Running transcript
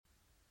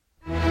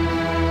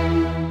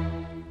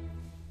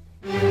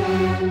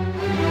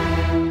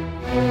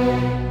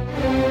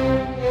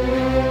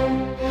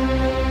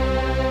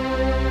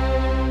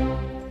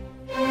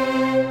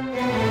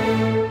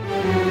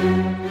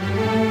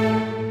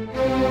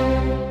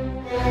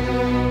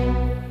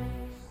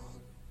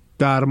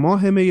در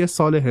ماه می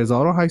سال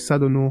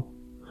 1809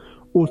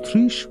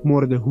 اتریش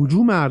مورد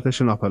هجوم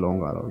ارتش ناپلئون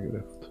قرار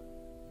گرفت.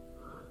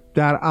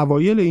 در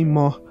اوایل این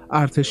ماه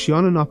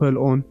ارتشیان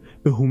ناپلئون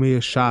به حومه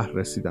شهر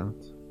رسیدند.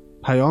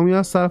 پیامی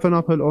از طرف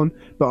ناپلئون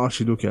به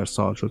آرشیدوک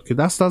ارسال شد که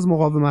دست از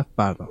مقاومت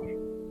بردار.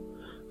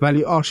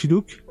 ولی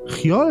آرشیدوک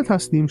خیال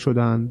تسلیم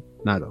شدن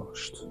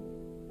نداشت.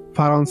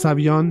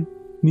 فرانسویان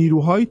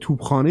نیروهای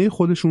توپخانه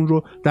خودشون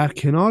رو در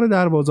کنار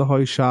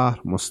دروازه‌های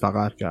شهر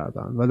مستقر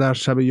کردند و در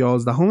شب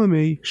 11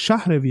 می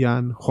شهر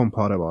وین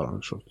خمپاره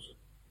باران شد.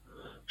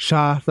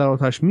 شهر در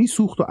آتش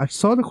می‌سوخت و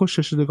اجساد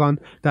کشته شدگان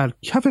در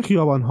کف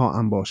خیابان‌ها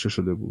انباشته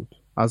شده بود.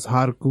 از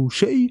هر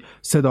گوشه‌ای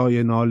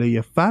صدای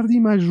ناله فردی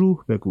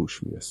مجروح به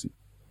گوش می‌رسید.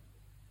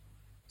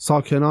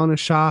 ساکنان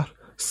شهر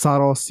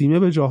سراسیمه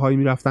به جاهایی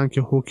می‌رفتند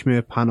که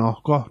حکم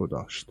پناهگاه رو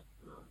داشت.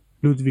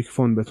 لودویگ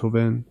فون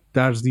بتهوون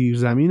در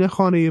زیرزمین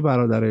خانه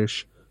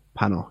برادرش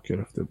پناه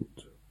گرفته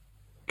بود.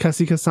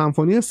 کسی که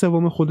سمفونی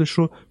سوم خودش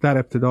رو در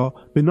ابتدا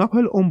به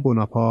ناپلئون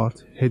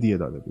بوناپارت هدیه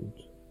داده بود.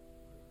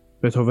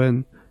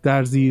 بتهوون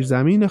در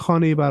زیرزمین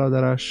خانه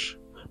برادرش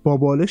با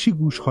بالشی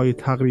گوشهای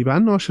تقریباً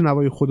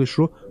ناشنوای خودش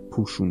رو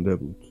پوشونده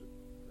بود.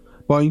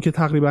 با اینکه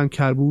تقریباً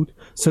کر بود،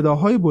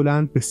 صداهای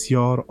بلند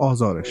بسیار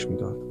آزارش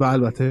میداد و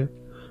البته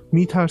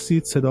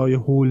میترسید صدای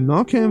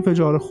هولناک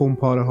انفجار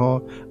خمپاره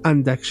ها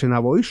اندک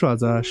شنواییش را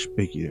ازش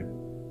بگیره.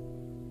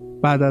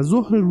 بعد از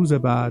ظهر روز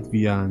بعد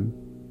وین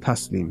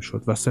تسلیم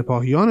شد و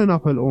سپاهیان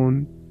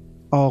ناپلئون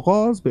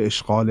آغاز به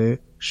اشغال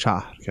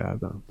شهر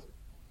کردند.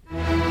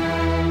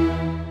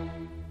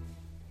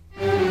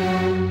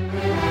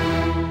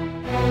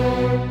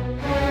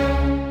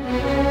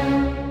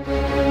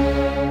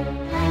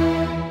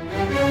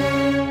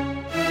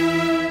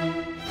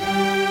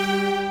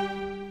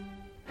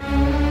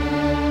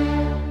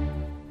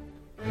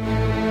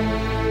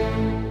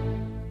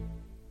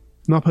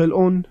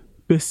 ناپلئون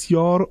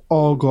بسیار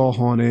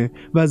آگاهانه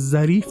و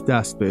ظریف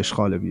دست به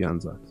اشغال وین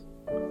زد.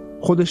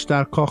 خودش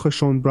در کاخ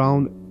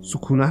شونبراون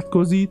سکونت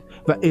گزید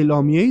و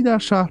اعلامیه‌ای در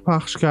شهر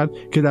پخش کرد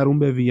که در اون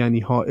به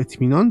وینی‌ها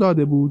اطمینان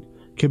داده بود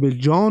که به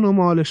جان و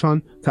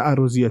مالشان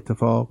تعرضی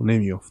اتفاق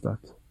نمی‌افتد.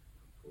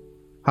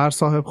 هر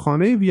صاحب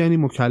خانه وینی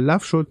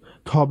مکلف شد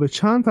تا به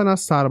چند تن از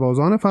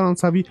سربازان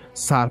فرانسوی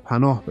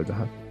سرپناه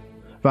بدهد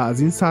و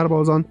از این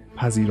سربازان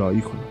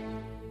پذیرایی کند.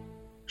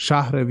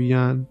 شهر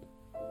وین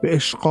به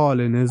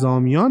اشغال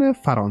نظامیان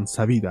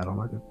فرانسوی در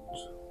آمده بود.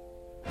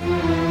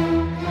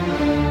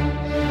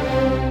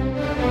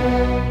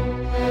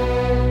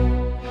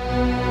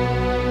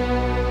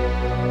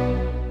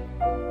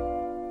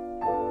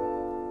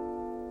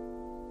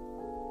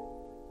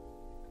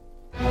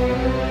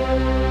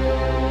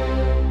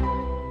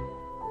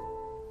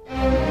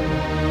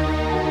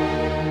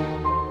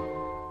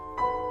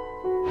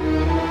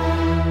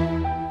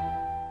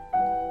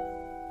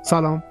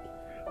 سلام،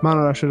 من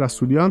آرش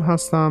رسولیان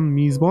هستم،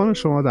 میزبان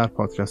شما در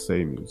پادکست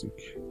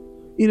میوزیک.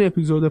 این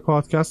اپیزود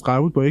پادکست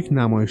قرار بود با یک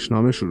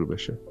نمایشنامه شروع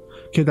بشه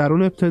که در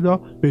اون ابتدا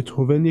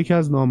بتهوون یکی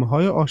از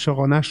نامه‌های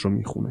عاشقانه‌اش رو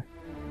میخونه.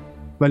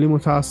 ولی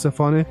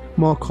متاسفانه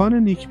ماکان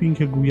نیکبین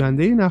که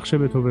گوینده نقش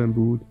بتهوون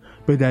بود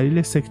به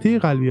دلیل سکته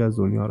قلبی از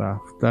دنیا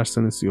رفت در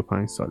سن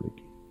 35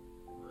 سالگی.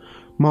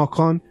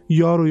 ماکان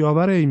یار و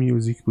یاور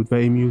میوزیک بود و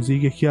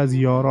میوزیک یکی از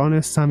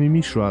یاران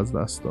صمیمیش رو از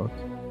دست داد.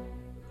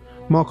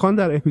 ماکان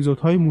در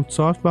اپیزودهای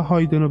موتسارت و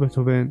هایدن و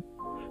بتهوون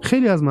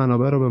خیلی از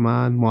منابع رو به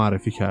من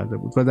معرفی کرده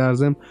بود و در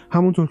ضمن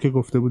همونطور که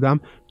گفته بودم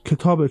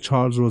کتاب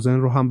چارلز روزن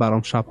رو هم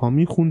برام شبها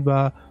میخوند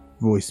و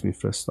وایس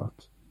میفرستاد.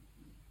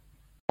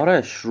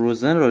 آرش،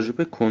 روزن راجع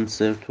به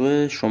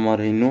کنسرتو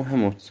شماره 9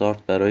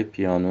 موتسارت برای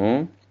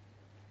پیانو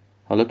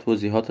حالا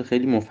توضیحات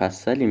خیلی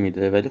مفصلی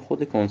میده، ولی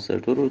خود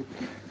کنسرتو رو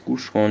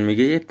گوش کن.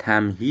 میگه یه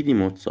تمهیدی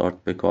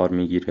موتسارت به کار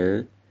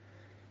میگیره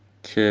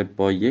که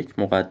با یک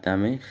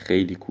مقدمه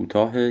خیلی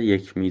کوتاه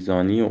یک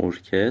میزانی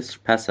ارکستر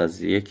پس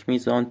از یک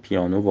میزان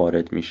پیانو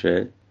وارد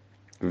میشه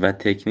و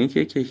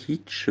تکنیکی که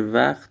هیچ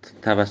وقت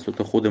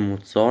توسط خود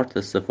موتسارت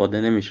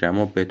استفاده نمیشه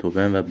اما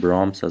بتهوون و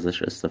برامس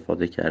ازش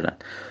استفاده کردن.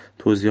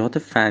 توضیحات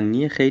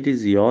فنی خیلی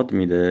زیاد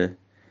میده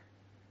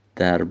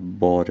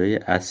درباره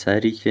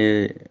اثری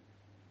که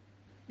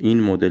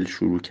این مدل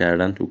شروع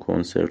کردن تو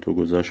کنسرتو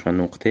گذاشت و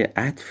نقطه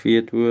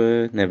عطفیه تو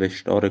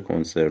نوشتار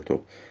کنسرتو.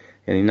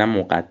 یعنی نه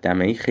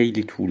مقدمه‌ای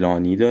خیلی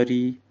طولانی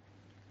داری،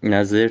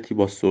 نه زرتی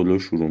با سولو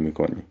شروع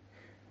میکنی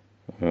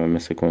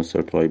مثل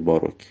کنسرت‌های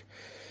باروک،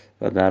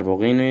 و در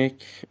واقع اینو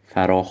یک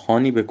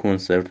فراخوانی به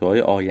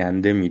کنسرت‌های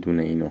آینده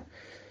میدونه اینو.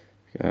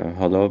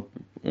 حالا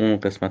اون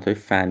قسمت‌های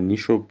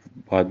فنیشو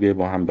باید بیای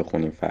با هم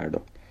بخونیم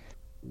فردا.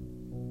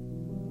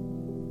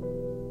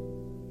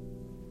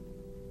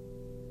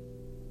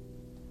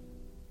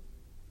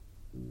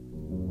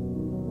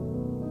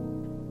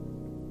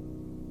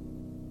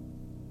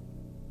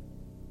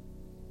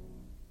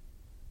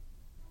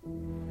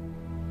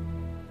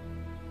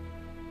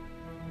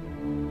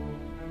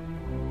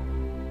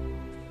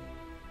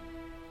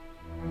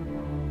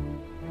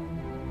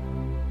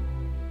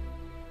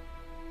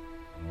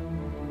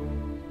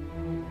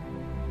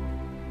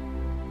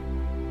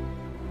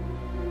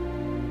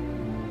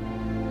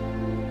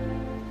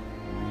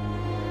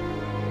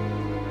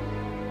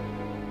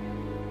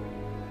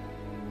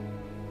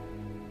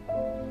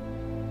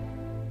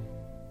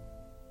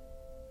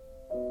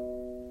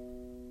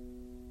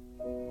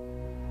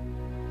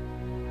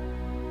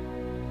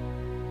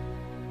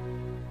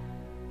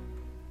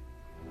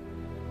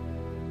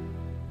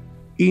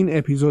 این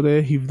اپیزود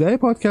 17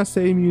 پادکست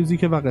ای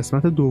میوزیک و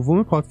قسمت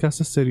دوم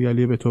پادکست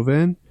سریالی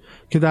بتهوون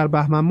که در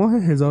بهمن ماه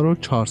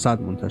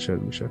 1400 منتشر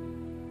میشه.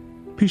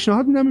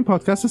 پیشنهاد میدم این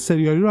پادکست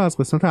سریالی رو از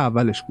قسمت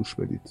اولش گوش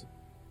بدید.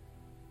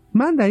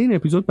 من در این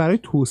اپیزود برای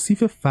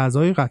توصیف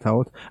فضای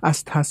قطعات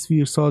از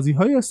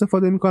تصویرسازی‌های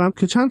استفاده می‌کنم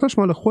که چند تاش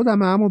مال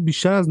خودمه، اما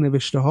بیشتر از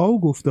نوشته‌ها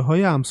و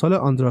گفته‌های امثال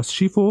آندراس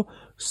شیف و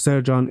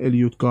سر جان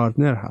الیوت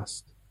گاردنر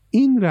هست.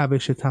 این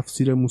روش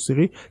تفسیر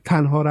موسیقی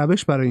تنها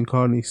روش برای این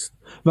کار نیست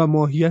و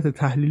ماهیت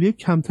تحلیلی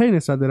کمتری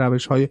نسبت به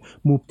روش‌های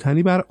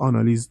مبتنی بر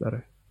آنالیز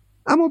داره،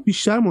 اما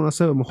بیشتر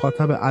مناسب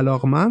مخاطب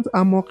علاقمند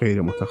اما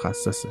غیر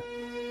متخصصه.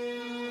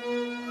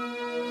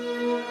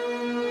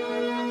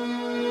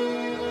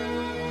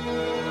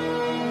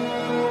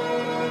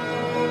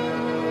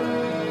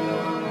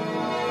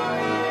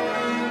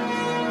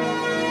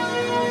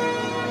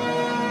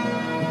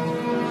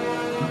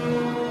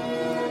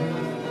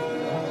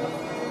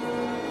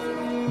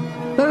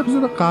 در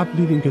اپیزود قبل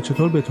دیدیم که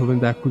چطور بتهوون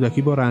در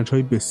کودکی با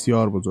رنج‌های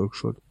بسیار بزرگ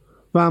شد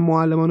و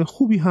معلمان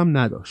خوبی هم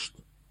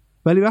نداشت.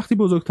 ولی وقتی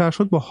بزرگتر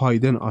شد با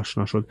هایدن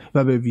آشنا شد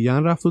و به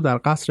وین رفت و در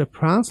قصر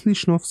پرنس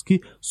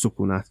لیشنوفسکی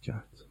سکونت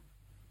کرد.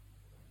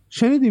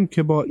 شنیدیم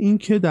که با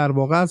اینکه در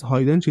واقع از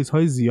هایدن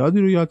چیزهای زیادی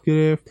رو یاد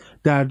گرفت،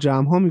 در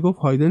جمع‌ها میگفت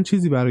هایدن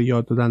چیزی برای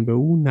یاد دادن به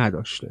او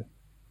نداشته.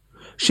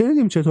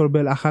 شنیدیم چطور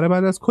بالاخره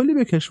بعد از کلی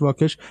بکش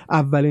واکش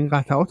اولین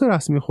قطعات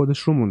رسمی خودش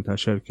رو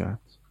منتشر کرد.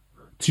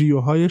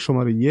 تریوهای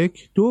شماره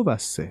 1، 2 و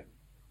 3.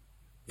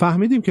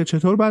 فهمیدیم که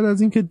چطور بعد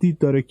از اینکه دید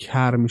داره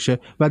کر میشه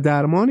و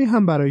درمانی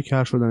هم برای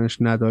کر شدنش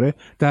نداره،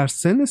 در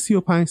سن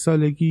 35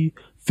 سالگی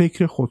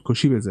فکر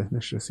خودکشی به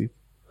ذهنش رسید.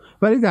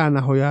 ولی در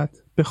نهایت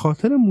به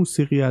خاطر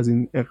موسیقی از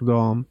این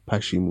اقدام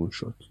پشیمون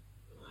شد.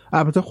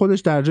 البته خودش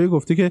در جای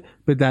گفته که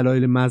به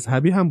دلایل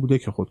مذهبی هم بوده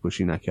که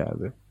خودکشی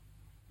نکرده.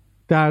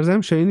 در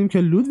ضمن شنیدیم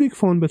که لودویگ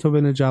فون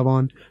بتهوون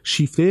جوان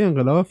شیفته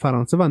انقلاب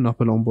فرانسه و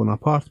ناپلئون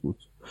بوناپارت بود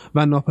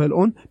و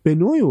ناپلئون به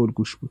نوعی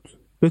الگوش بود.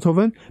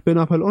 بتهوون به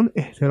ناپلئون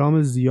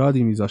احترام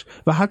زیادی میذاشت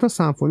و حتی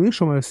سمفونی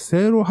شماره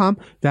 3 رو هم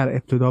در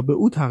ابتدا به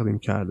او تقدیم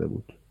کرده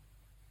بود.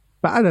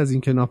 بعد از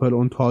اینکه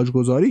ناپلئون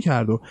تاجگذاری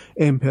کرد و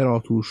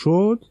امپراتور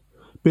شد،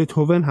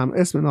 بتهوون هم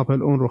اسم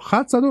ناپلئون رو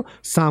خط زد و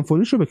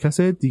سمفونیش رو به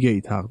کس دیگه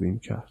ای تقدیم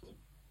کرد.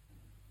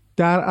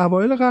 در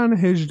اوایل قرن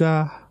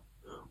 18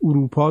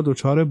 اروپا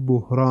دچار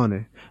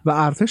بحرانه و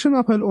ارتش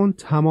ناپلئون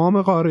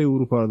تمام قاره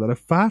اروپا رو داره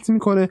فتح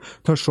میکنه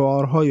تا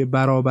شعارهای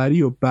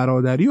برابری و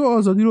برادری و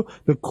آزادی رو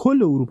به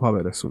کل اروپا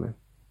برسونه.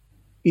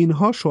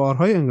 اینها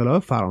شعارهای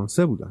انقلاب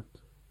فرانسه بودند.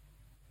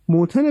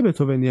 موطن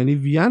بتهوون یعنی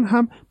وین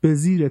هم به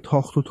زیر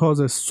تاخت و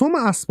تاز سم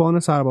اسبان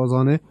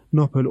سربازان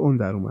ناپلئون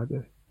در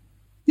اومده.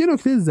 یه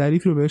نکته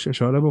ظریفی رو بهش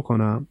اشاره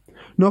بکنم.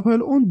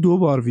 ناپلئون 2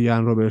 بار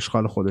وین رو به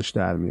اشغال خودش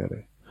در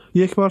میاره.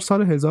 یک بار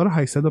سال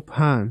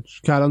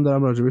 1805 که الان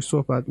دارم راجبش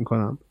صحبت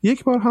میکنم،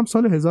 یک بار هم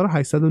سال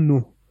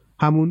 1809،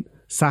 همون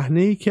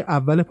صحنه‌ای که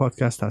اول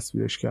پادکست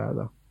تصویرش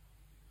کردم.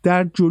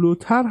 در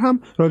جلوتر هم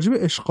راجب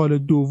اشغال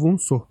دوم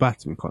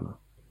صحبت میکنم.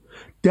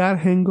 در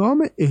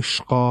هنگام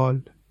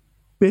اشغال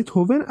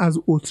بتهوون از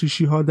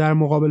اتریشی ها در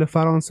مقابل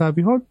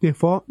فرانسوی ها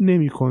دفاع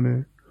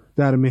نمیکنه،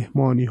 در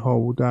مهمانی ها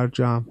و در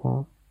جمع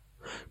ها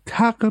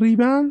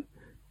تقریبا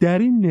در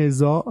این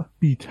نزاع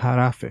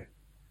بی‌طرفه.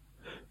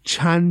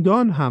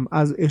 چندان هم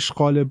از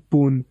اشغال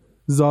بن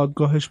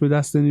زادگاهش به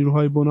دست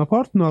نیروهای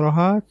بوناپارت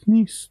ناراحت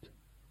نیست.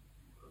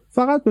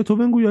 فقط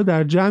بتهوون گویا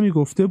در جمعی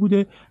گفته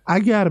بوده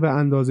اگر به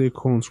اندازه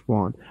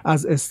کنتربان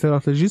از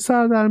استراتژی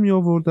سر در می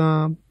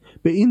آوردم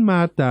به این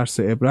مرد درس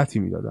عبرتی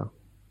می دادم.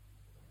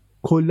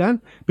 کلاً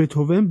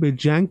بتهوون به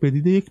جنگ به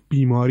دید یک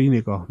بیماری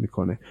نگاه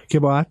میکنه که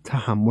باید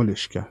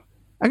تحملش کرد.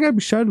 اگر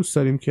بیشتر دوست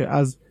داریم که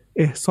از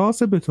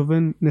احساس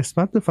بتهوون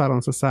نسبت به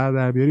فرانسه سر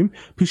در بیاریم،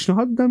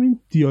 پیشنهاد میدم این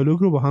دیالوگ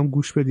رو با هم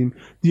گوش بدیم.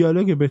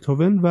 دیالوگ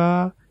بتهوون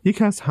و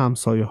یکی از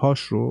همسایه‌هاش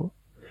رو.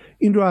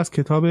 این رو از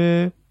کتاب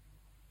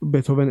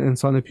بتهوون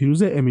انسان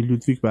پیروز امیل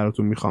لودویگ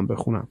براتون میخوام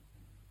بخونم.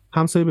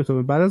 همسایه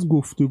بتهوون بعد از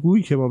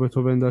گفتگویی که با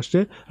بتهوون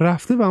داشته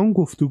رفته و اون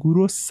گفتگو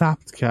رو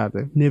ثبت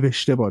کرده،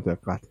 نوشته با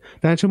دقت.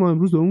 در چه ما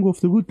امروز به اون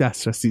گفتگو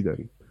دسترسی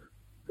داریم.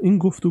 این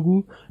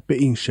گفتگو به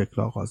این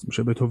شکل آغاز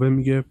میشه. بتهوون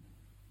میگه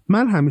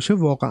من همیشه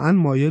واقعا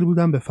مایل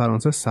بودم به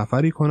فرانسه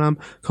سفری کنم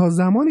تا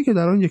زمانی که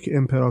در آن یک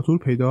امپراتور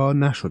پیدا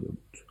نشده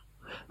بود،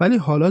 ولی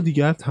حالا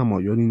دیگر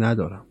تمایلی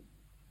ندارم.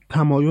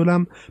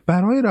 تمایلم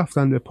برای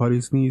رفتن به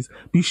پاریس نیز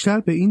بیشتر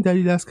به این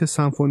دلیل است که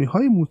سمفونی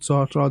های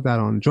موزارت را در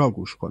آنجا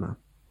گوش کنم،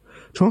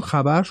 چون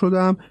خبر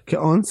شدم که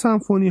آن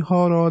سمفونی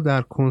ها را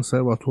در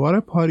کنسرواتوار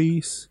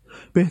پاریس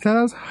بهتر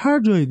از هر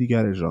جای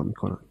دیگر اجرا می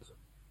کنند.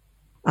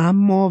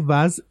 اما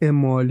وضع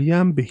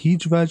مالیم به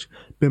هیچ وجه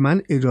به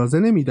من اجازه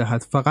نمی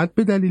دهد فقط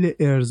به دلیل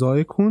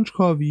ارضای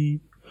کنجکاوی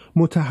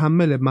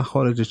متحمل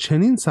مخارج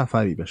چنین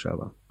سفری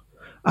بشوم.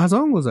 از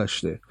آن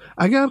گذشته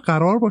اگر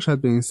قرار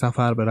باشد به این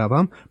سفر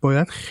بروم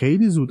باید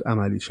خیلی زود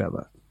عملی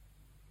شود.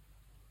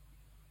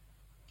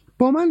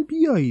 با من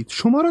بیایید،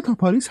 شما را تا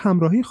پاریس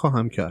همراهی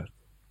خواهم کرد.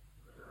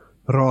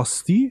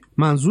 راستی؟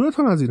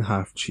 منظورتان از این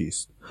حرف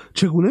چیست؟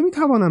 چگونه می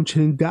توانم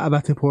چنین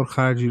دعوت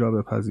پرخرجی را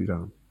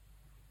بپذیرم؟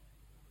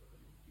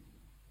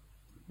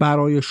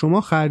 برای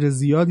شما خرج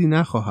زیادی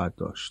نخواهد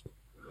داشت.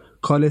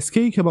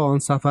 کالسکه‌ای که با آن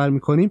سفر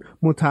می‌کنیم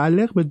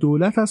متعلق به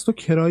دولت است و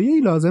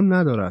کرایه‌ای لازم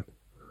ندارد.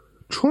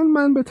 چون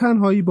من به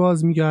تنهایی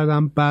باز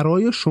می‌گردم،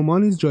 برای شما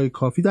نیز جای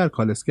کافی در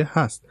کالسکه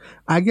هست.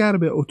 اگر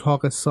به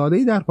اتاق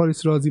ساده‌ای در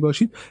پاریس راضی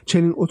باشید،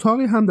 چنین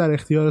اتاقی هم در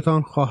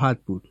اختیارتان خواهد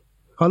بود.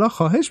 حالا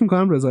خواهش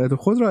می‌کنم رضایت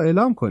خود را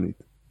اعلام کنید.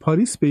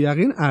 پاریس به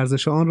یقین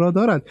ارزش آن را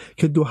دارد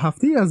که 2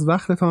 هفته‌ای از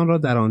وقتتان را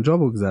در آنجا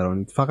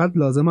بگذرانید. فقط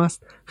لازم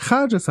است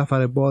خرج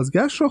سفر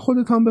بازگشت را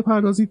خودتان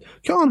بپردازید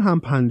که آن هم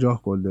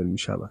 50 گلدن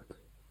می‌شود.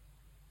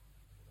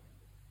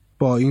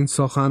 با این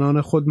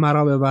سخنان خود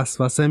مرا به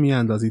وسوسه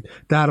می‌اندازید.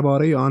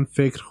 درباره آن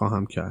فکر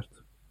خواهم کرد.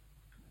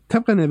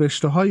 طبق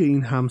نوشته‌های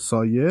این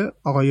همسایه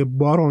آقای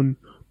بارون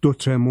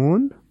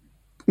دوترمون،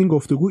 این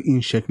گفتگو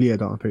این شکلی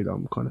ادامه پیدا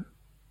می‌کنه.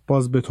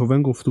 باز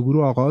بتهوون گفتگو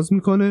رو آغاز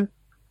می‌کنه.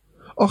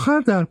 آخر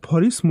در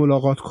پاریس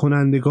ملاقات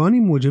کنندگانی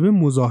موجب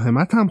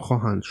مزاحمت هم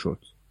خواهند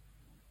شد.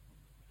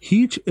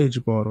 هیچ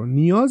اجبار و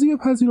نیازی به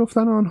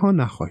پذیرفتن آنها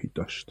نخواهید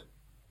داشت.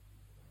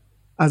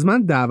 از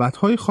من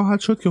دعوت‌هایی خواهد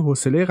شد که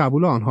حوصله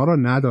قبول آنها را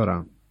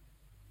ندارم.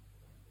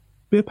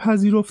 به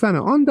پذیرفتن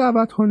آن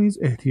دعوت‌ها نیز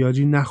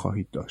احتیاجی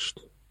نخواهید داشت.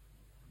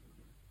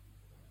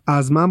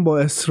 از من با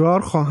اصرار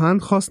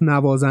خواهند خواست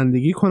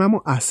نوازندگی کنم و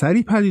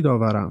اثری پدید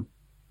آورم.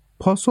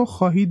 پاسخ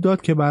خواهید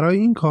داد که برای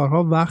این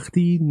کارها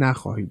وقتی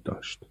نخواهید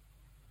داشت.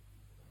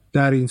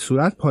 در این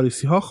صورت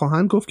پاریسی‌ها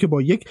خواهند گفت که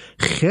با یک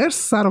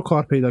خرس سر و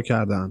کار پیدا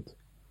کردند.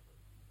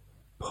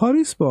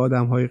 پاریس به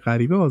آدم‌های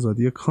غریبه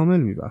آزادی کامل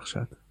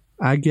می‌بخشد.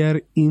 اگر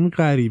این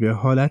غریبه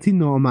حالتی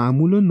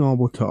نامعمول و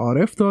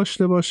نامتعارف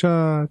داشته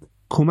باشد،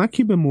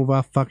 کمکی به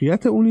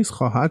موفقیت او نیز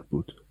خواهد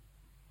بود.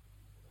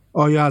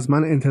 آیا از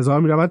من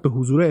انتظار می‌رود به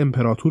حضور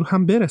امپراتور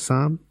هم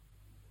برسم؟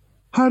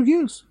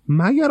 هرگز،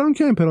 مگر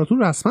آنکه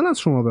امپراتور رسما از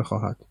شما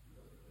بخواهد.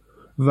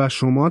 و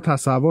شما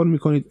تصور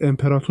میکنید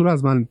امپراتور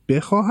از من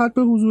بخواهد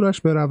به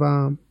حضورش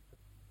بروم؟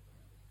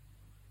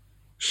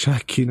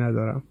 شکی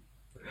ندارم.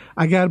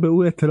 اگر به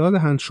او اطلاع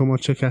دهند شما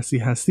چه کسی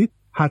هستید،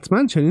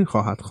 حتما چنین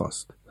خواهد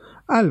خواست.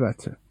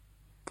 البته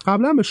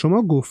قبلا به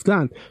شما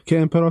گفتند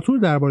که امپراتور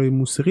درباره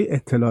موسیقی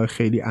اطلاع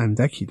خیلی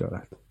اندکی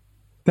دارد.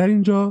 در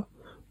اینجا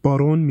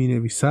بارون می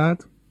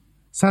نویسد: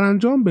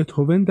 سرانجام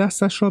بتهوون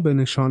دستش را به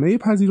نشانه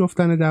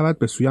پذیرفتن دعوت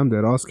به سویم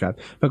دراز کرد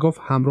و گفت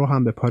همراه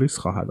هم به پاریس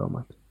خواهد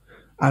آمد.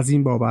 از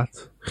این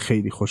بابت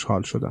خیلی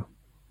خوشحال شدم.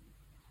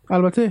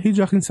 البته هیچ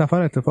وقت این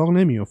سفر اتفاق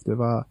نمیفته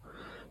و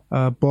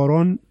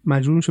بارون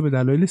مجبور میشه به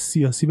دلایل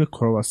سیاسی به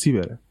کرواسی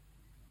بره.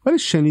 ولی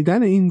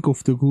شنیدن این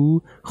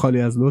گفتگو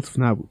خالی از لطف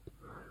نبود.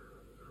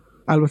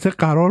 البته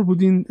قرار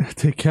بود این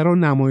تکه رو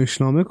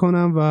نمایشنامه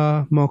کنم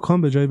و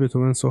ماکان به جای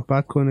بتهوون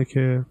صحبت کنه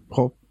که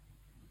خب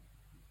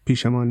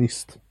پیش ما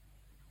نیست.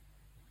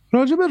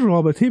 راجع به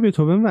رابطه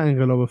بتهوون و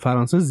انقلاب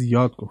فرانسه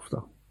زیاد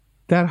گفتم.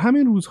 در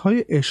همین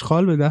روزهای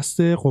اشغال به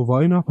دست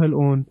قوای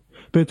ناپلئون،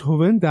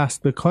 بتهوون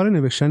دست به کار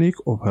نوشتن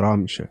یک اپرا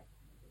میشه.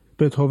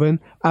 بتهوون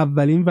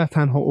اولین و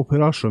تنها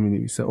اپراش رو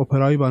مینویسه،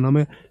 اپرایی با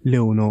نام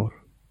لئونور،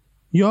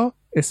 یا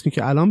اسمی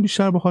که الان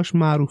بیشتر باهاش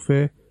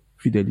معروفه،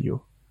 فیدلیو.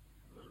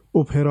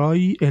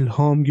 اپرایی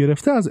الهام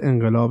گرفته از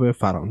انقلاب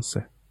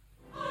فرانسه.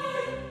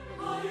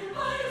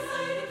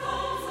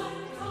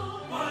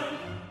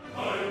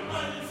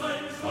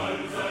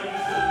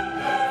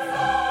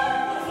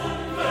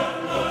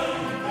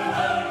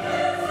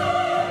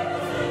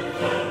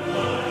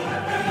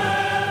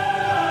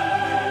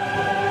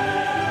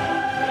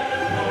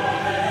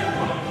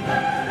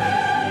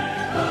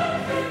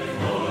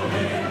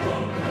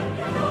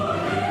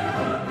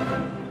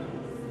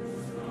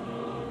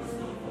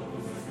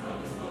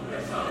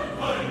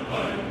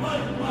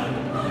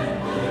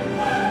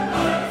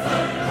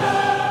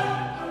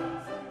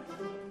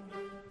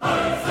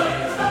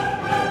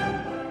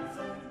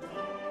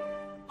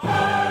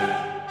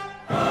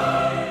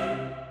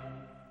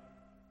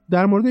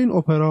 در مورد این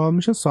اپرا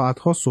میشه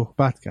ساعتها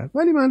صحبت کرد،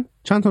 ولی من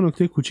چند تا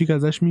نکته کوچیک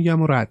ازش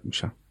میگم و رد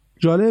میشم.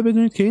 جالبه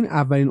بدونید که این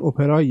اولین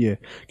اپراییه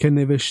که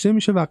نوشته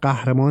میشه و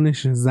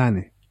قهرمانش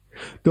زنه.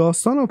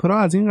 داستان اپرا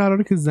از این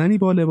قراره که زنی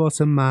با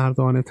لباس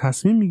مردانه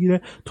تصمیم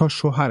میگیره تا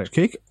شوهرش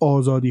که یک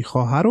آزادی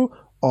خواهر رو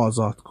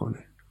آزاد کنه.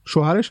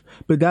 شوهرش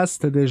به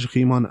دست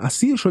دژخیمان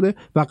اسیر شده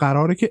و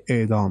قراره که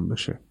اعدام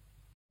بشه.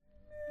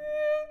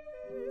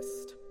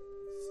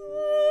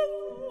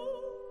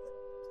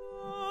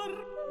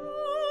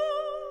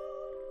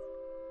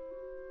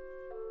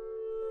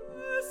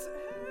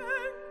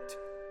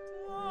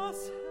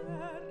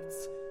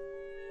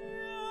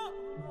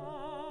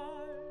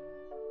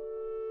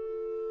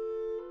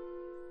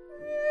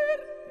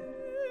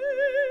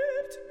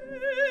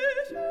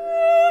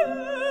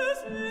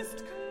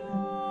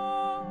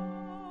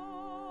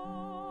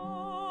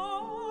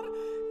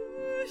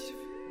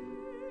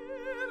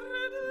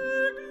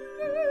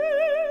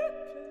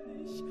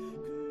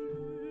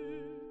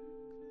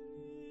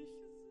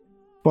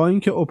 با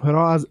اینکه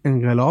اپرا از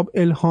انقلاب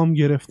الهام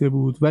گرفته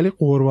بود ولی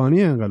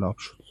قربانی انقلاب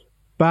شد.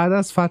 بعد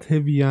از فتح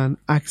وین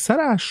اکثر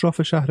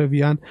اشراف شهر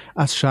وین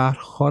از شهر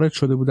خارج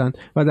شده بودند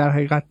و در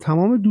حقیقت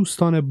تمام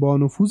دوستان با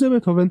نفوذ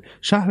بتهوون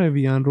شهر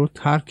وین رو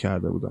ترک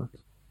کرده بودند.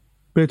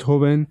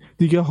 بتهوون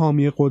دیگه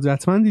حامی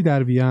قدرتمندی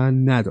در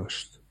وین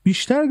نداشت.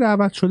 بیشتر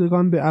دعوت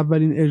شدگان به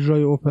اولین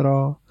اجرای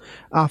اپرا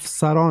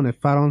افسران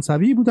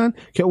فرانسوی بودند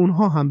که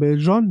اونها هم به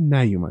اجرا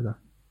نیومدن.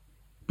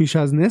 بیش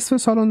از نصف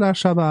سالن در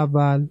شب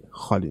اول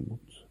خالی موند.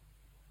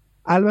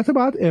 البته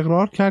باید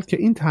اقرار کرد که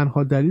این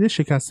تنها دلیل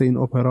شکست این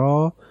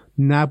اپرا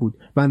نبود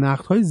و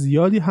نقدهای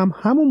زیادی هم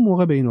همون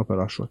موقع به این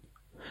اپرا شد.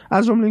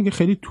 از جمله اینکه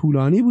خیلی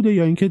طولانی بوده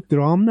یا اینکه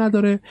درام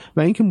نداره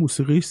و اینکه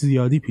موسیقیش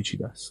زیادی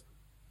پیچیده است.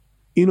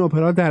 این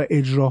اپرا در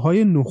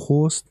اجراهای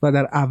نخست و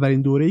در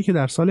اولین دوره‌ای که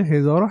در سال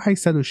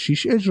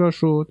 1806 اجرا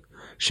شد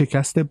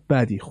شکست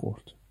بدی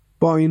خورد.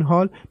 با این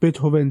حال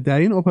بتهوون در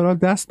این اپرا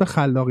دست به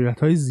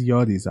خلاقیت‌های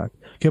زیادی زد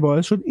که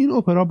باعث شد این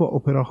اپرا با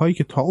اپراهایی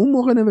که تا اون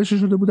موقع نوشته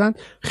شده بودند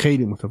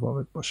خیلی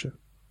متفاوت باشه.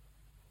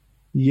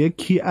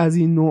 یکی از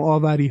این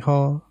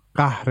نوآوری‌ها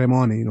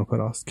قهرمان این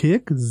اپراست که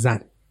یک زن.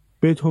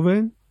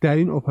 بتهوون در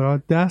این اپرا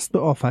دست به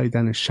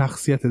آفریدن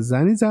شخصیت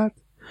زنی زد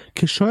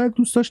که شاید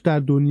دوست داشت در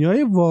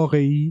دنیای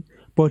واقعی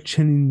با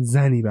چنین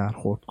زنی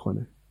برخورد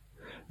کنه.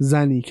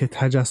 زنی که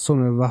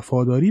تجسم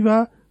وفاداری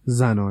و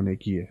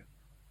زنانگیه.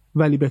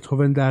 ولی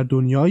بتهوون در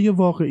دنیای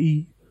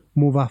واقعی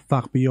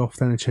موفق به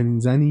یافتن چنین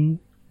زنی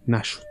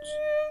نشد.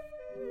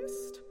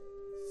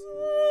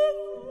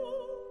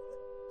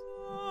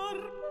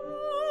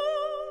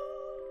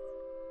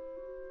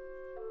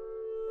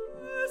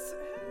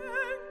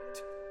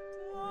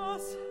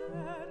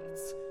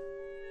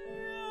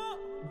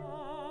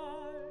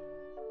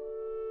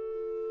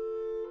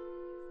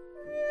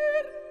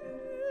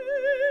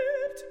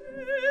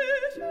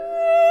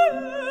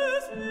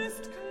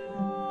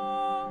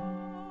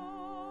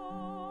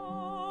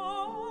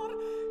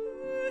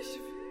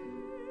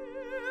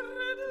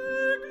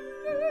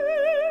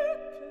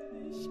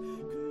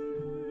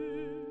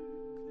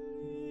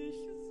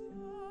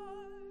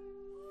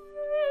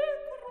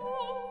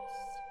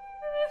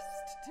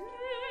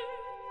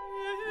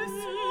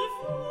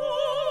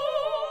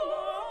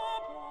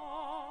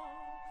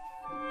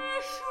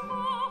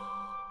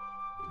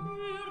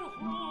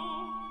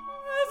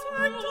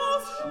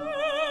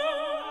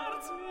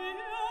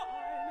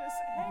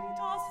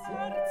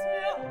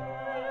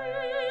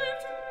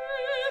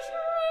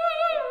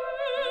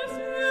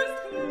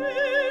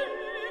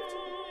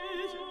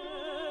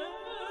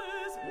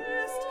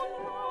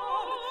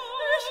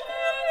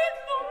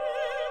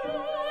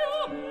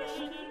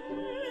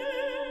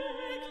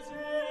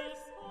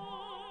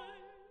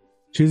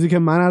 چیزی که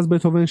من از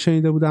بتهوون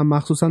شنیده بودم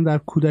مخصوصا در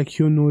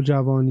کودکی و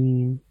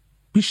نوجوانی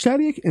بیشتر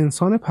یک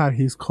انسان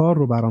پرهیزکار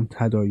رو برام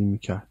تداعی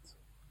میکرد.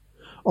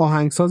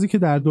 آهنگسازی که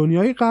در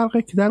دنیای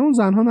غرقه که در اون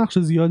زنها نقش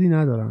زیادی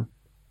ندارن.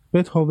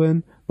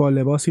 بتهوون با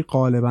لباسی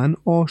غالباً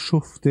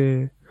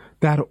آشفته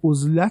در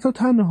عزلت و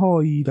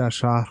تنهایی در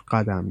شهر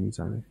قدم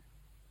میزنه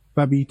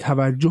و بی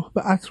توجه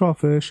به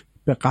اطرافش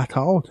به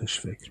قطعاتش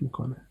فکر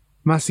میکنه.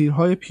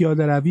 مسیرهای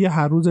پیاده روی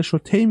هر روزش رو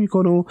طی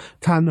میکنه و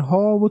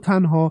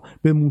تنها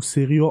به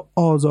موسیقی و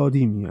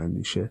آزادی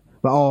میاندیشه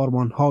و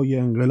آرمانهای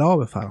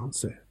انقلاب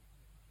فرانسه.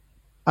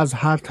 از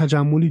هر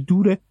تجملی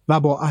دوره و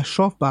با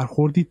اشراف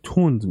برخوردی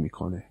تند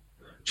میکنه.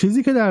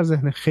 چیزی که در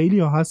ذهن خیلی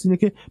ها هست اینه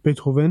که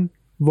بتهوون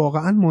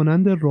واقعا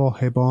مانند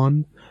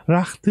راهبان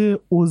رخت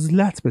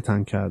عزلت به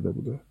تن کرده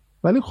بوده.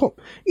 ولی خب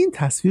این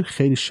تصویر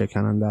خیلی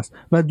شکننده است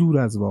و دور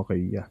از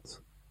واقعیت.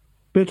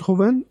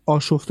 بتهوون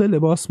آشفته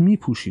لباس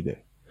میپوشیده،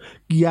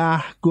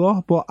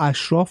 گهگاه با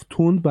اشراف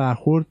تند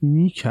برخورد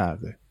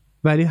میکرده،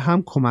 ولی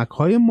هم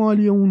کمک‌های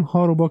مالی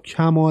اونها رو با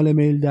کمال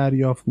میل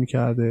دریافت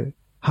میکرده،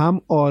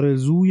 هم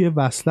آرزوی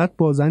وصلت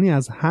با زنی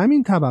از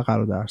همین طبقه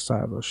رو در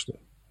سر داشته.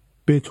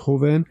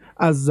 بتهوون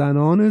از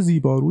زنان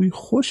زیباروی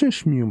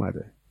خوشش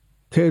میومده.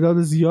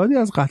 تعداد زیادی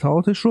از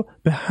قطعاتش رو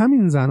به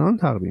همین زنان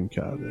تقدیم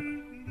کرده.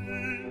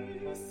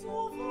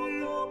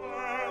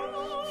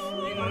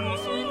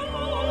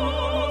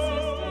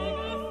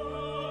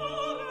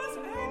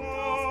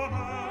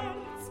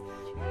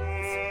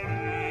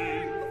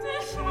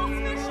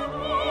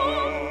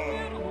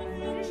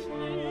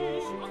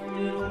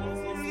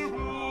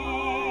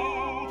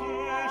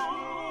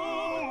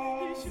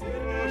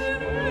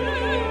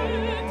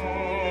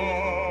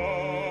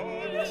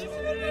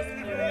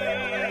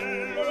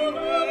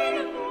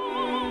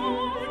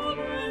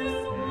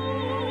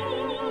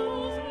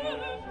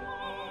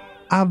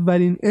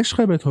 اولین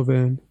عشق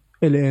بتهوون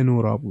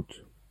الئنورا بود.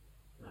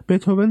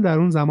 بتهوون در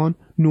اون زمان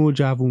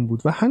نوجوان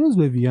بود و هنوز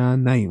به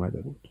وین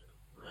نیامده بود.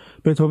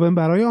 بتهوون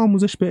برای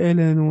آموزش به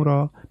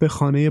الئنورا به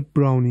خانه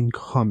براونینگ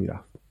ها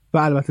میرفت و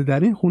البته در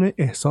این خونه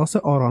احساس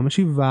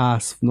آرامشی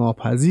وصف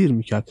ناپذیر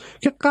میکرد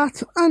که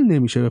قطعا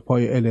نمیشه به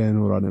پای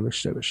الئنورا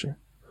نوشته بشه.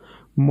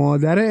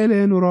 مادر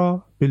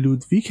الئنورا به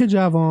لودویک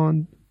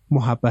جوان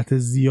محبت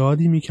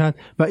زیادی میکرد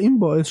و این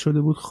باعث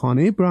شده بود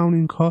خانه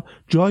براونینگ ها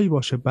جایی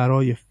باشه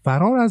برای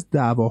فرار از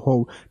دعواها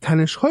و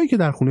تنش‌هایی که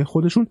در خونه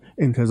خودشون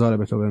انتظار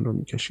بتهوون رو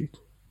میکشید.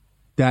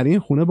 در این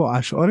خونه با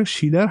اشعار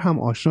شیلر هم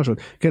آشنا شد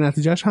که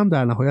نتیجهش هم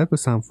در نهایت به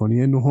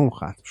سمفونی نهم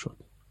ختم شد.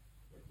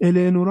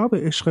 الئنورا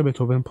به عشق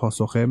بتهوون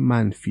پاسخ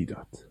منفی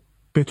داد.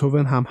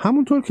 بتهوون هم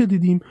همونطور که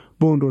دیدیم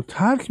بن رو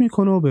ترک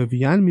میکنه و به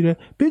وین میره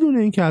بدون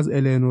اینکه از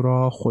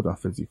الئنورا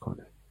خداحافظی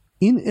کنه.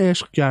 این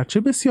عشق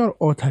گرچه بسیار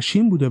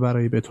آتشین بوده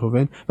برای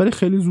بتهوون ولی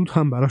خیلی زود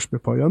هم براش به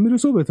پایان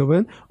میرسه و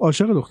بتهوون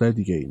عاشق دختر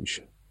دیگه ای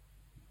میشه.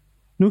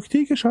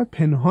 نکته‌ای که شاید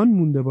پنهان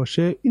مونده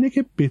باشه اینه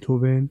که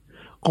بتهوون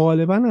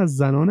غالباً از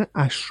زنان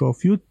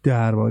اشرافی و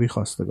درباری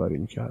خواستگاری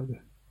میکرده.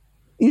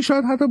 این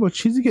شاید حتی با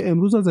چیزی که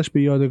امروز ازش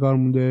به یادگار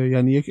مونده،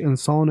 یعنی یک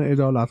انسان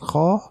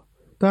عدالتخواه،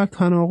 در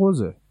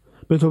تناقضه.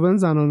 بتهوون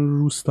زنان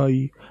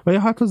روستایی و یا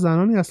حتی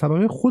زنانی از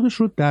طبقه خودش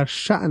رو در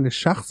شأن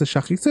شخص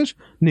شخیصش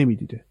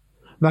نمیدیده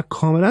و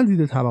کاملا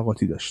دید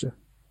طبقاتی داشته،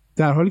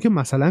 در حالی که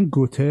مثلا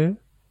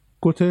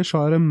گوته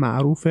شاعر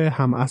معروف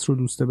همعصر و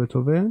دوست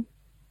بتهوون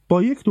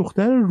با یک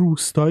دختر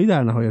روستایی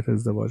در نهایت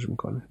ازدواج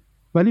میکنه.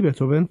 ولی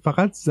بتهوون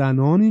فقط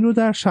زنانی رو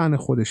در شأن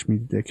خودش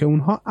میدیده که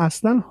اونها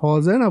اصلا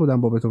حاضر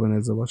نبودن با بتهوون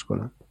ازدواج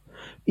کنن.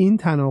 این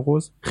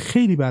تناقض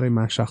خیلی برای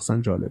من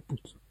شخصا جالب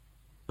بود.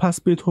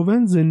 پس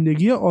بتهوون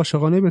زندگی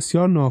عاشقانه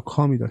بسیار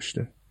ناکامی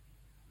داشته.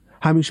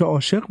 همیشه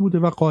عاشق بوده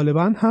و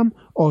غالبا هم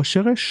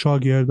عاشق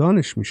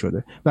شاگردانش می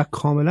شده و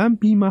کاملا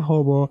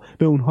بی‌محابا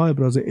به اونها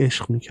ابراز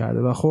عشق می کرده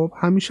و خب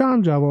همیشه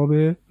هم جواب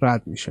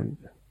رد می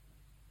شنیده.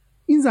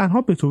 این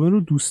زنها بتهوون رو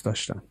دوست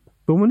داشتن.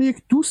 به عنوان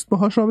یک دوست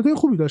باهاش رابطه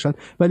خوبی داشتن،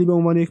 ولی به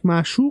عنوان یک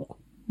معشوق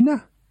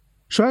نه.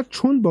 شاید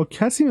چون با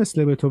کسی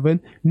مثل بتهوون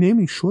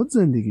نمیشد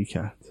زندگی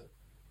کرد.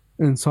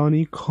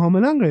 انسانی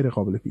کاملا غیر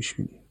قابل پیش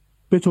بینی.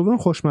 بتهوون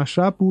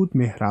خوشمشرب بود،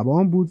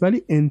 مهربان بود،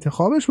 ولی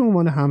انتخابش به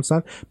عنوان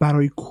همسر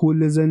برای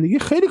کل زندگی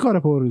خیلی کار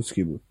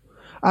پرریسکی بود.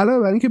 علاوه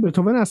بر اینکه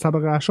بتهوون از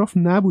طبقه اشراف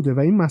نبوده و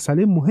این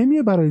مسئله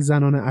مهمیه برای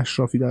زنان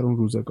اشرافی در اون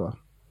روزگار.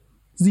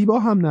 زیبا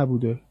هم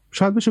نبوده.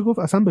 شاید بشه گفت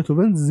اصلا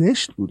بتهوون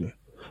زشت بوده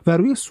و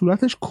روی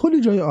صورتش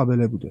کلی جای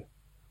آبله بوده.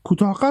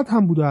 کوتاه قد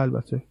هم بوده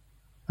البته.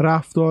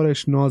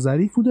 رفتارش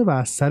ناظریف بوده و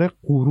از سر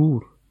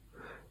غرور.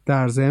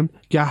 در ضمن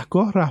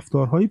گهگاه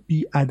رفتارهای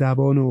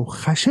بی‌ادبانه و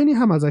خشنی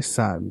هم ازش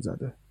سر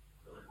می‌زده.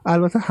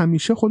 البته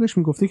همیشه خودش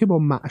میگفته که با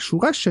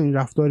معشوقش چنین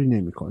رفتاری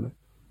نمی‌کنه.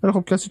 ولی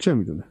خب کسی چه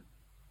میدونه؟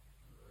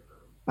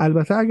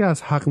 البته اگه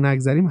از حق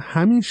نگذریم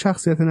همین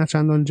شخصیت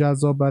نچندان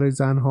جذاب برای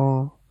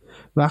زنها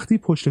وقتی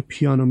پشت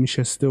پیانو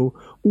میشسته و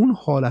اون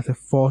حالت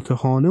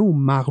فاتحانه و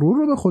مغرور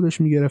رو به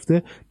خودش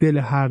میگرفته دل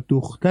هر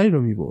دختری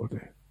رو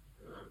میبرده.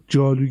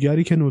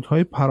 جادوگری که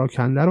نوت‌های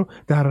پراکنده رو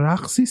در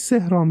رقصی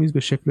سحرآمیز به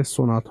شکل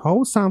سونات‌ها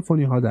و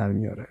سمفونی‌ها در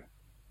میاره.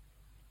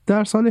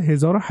 در سال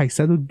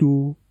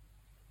 1802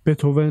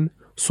 بتهوون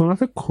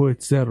سونات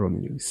کوئتزر رو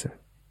می‌نویسه.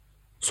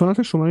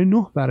 سونات شماره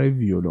 9 برای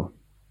ویولون.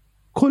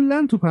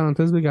 کلاً تو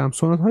پرانتز بگم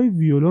سونات‌های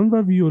ویولون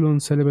و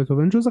ویولونسل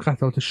بتهوون جز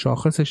قطعات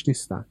شاخصش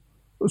نیستن.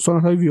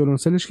 سونات‌های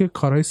ویولونسلش که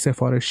کارهای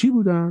سفارشی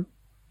بودن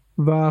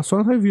و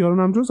سونات‌های ویولون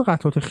هم جز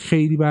قطعات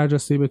خیلی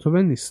برجسته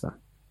بتهوون نیستن.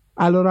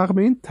 علیرغم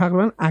این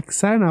تقریبا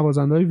اکثر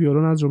نوازنده‌های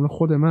ویولون از جمله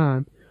خود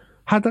من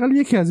حداقل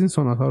یکی از این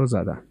سونات‌ها رو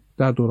زدن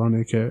در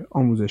دورانی که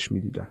آموزش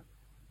می‌دیدن.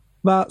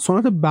 و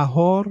سونات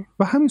بهار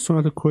و همین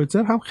سونات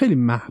کوئتزر هم خیلی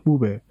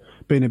محبوبه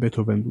بین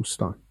بتهوون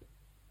دوستان.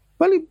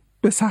 ولی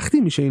به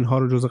سختی میشه اینها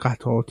رو جز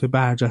قطعات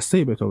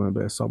برجسته بتهوون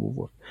به حساب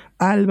آورد.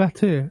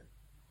 البته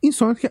این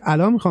سونات که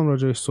الان میخوام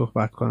راجعش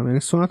صحبت کنم، یعنی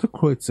سونات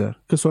کوئتزر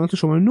که سونات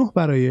شماره 9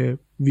 برای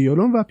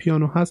ویولون و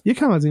پیانو هست،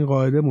 یکم از این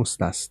قاعده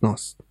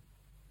مستثناست.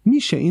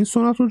 میشه این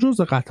سونات رو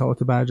جز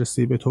قطعات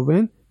برجسته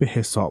بتهوون به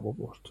حساب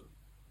آورد.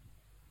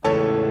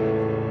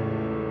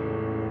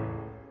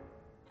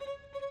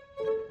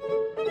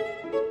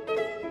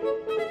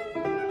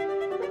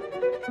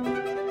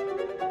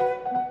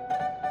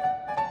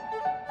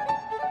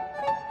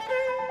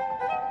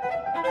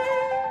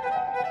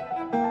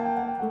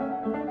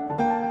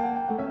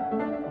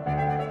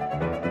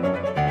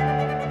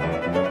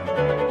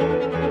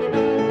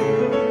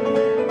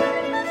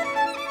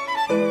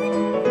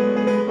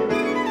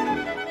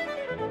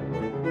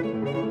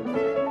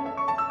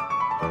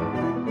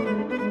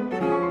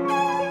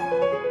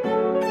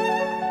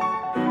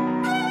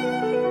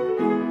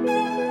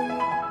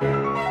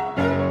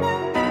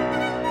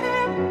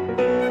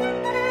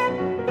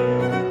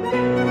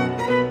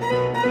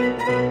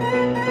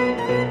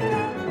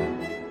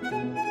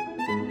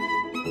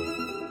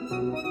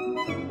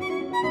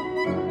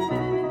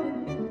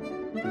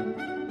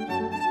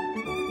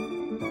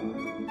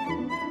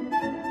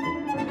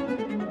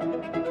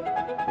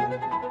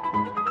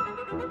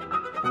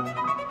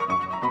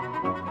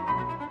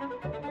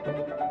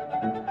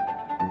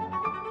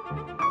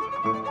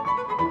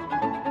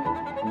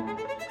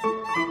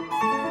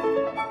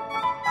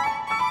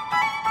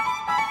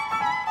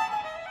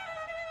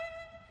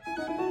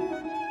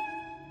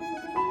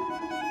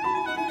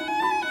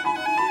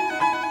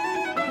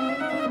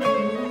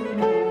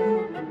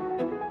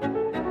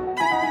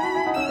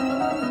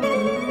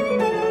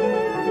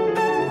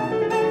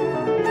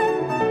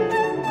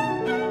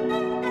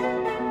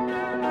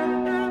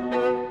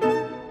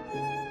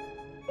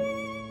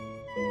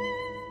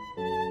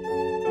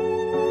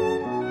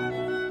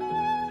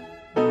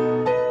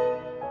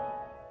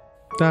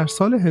 در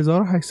سال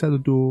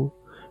 1802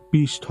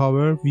 بیش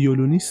تاور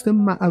ویولونیست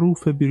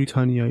معروف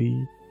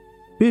بریتانیایی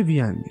به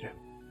وین میره.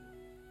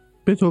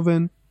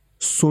 بتهوون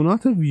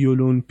سونات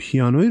ویولون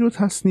پیانویی رو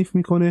تصنیف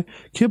میکنه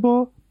که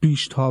با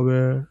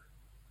بریشتاور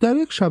در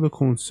یک شب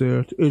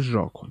کنسرت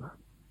اجرا کنن.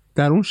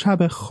 در اون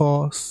شب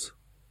خاص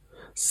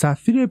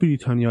سفیر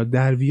بریتانیا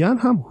در وین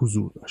هم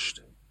حضور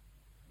داشته.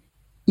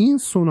 این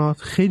سونات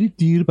خیلی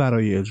دیر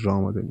برای اجرا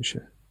آماده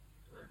میشه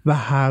و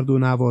هر دو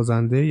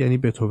نوازنده یعنی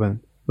بتهوون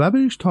و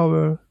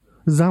بریشتاور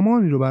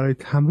زمانی رو برای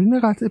تمرین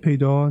قطعه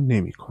پیدا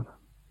نمیکنن.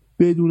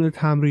 بدون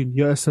تمرین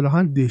یا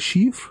اصطلاحاً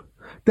دشیفر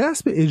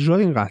دست به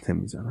اجرای این قطعه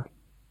میزنن.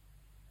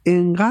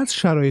 انقدر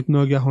شرایط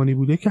ناگهانی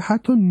بوده که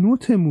حتی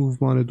نوت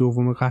موومان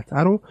دوم قطعه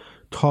رو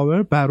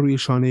تاور بر روی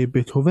شانه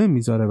بتهوون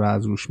میذاره و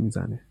از روش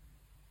میزنه.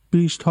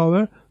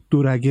 بریشتاور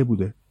دورگه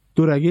بوده،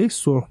 دورگه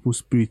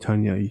سرخپوست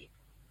بریتانیایی،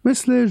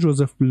 مثل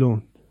جوزف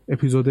بلوند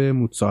اپیزود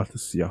موزارت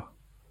سیاه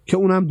که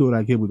اونم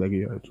دورگه بود اگه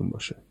یادتون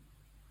باشه.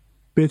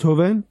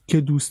 بتهوون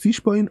که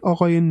دوستیش با این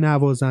آقای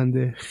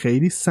نوازنده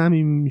خیلی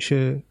صمیمی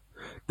میشه،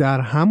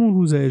 در همون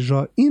روز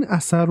اجرا این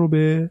اثر رو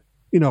به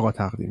این آقا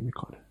تقدیم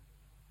میکنه.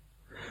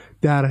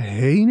 در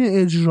حین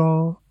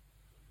اجرا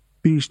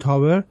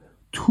بریشتاور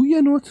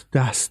توی نوت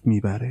دست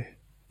میبره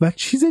و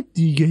چیز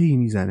دیگه ای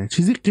میزنه،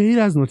 چیزی غیر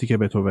از نوتی که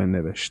بتهوون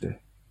نوشته.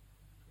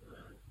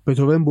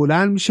 بتهوون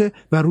بلند میشه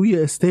و روی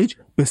استیج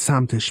به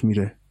سمتش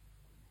میره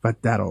و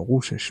در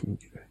آغوشش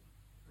میگیره.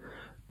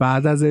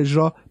 بعد از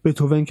اجرا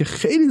بتهوون که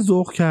خیلی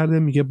ذوق کرده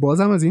میگه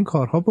بازم از این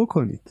کارها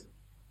بکنید.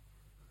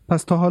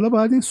 پس تا حالا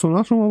باید این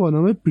سونات رو ما با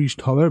نام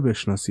بریشتاور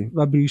بشناسیم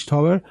و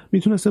بریشتاور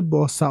میتونسته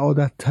با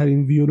سعادت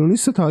ترین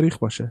ویولونیست تاریخ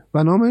باشه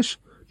و نامش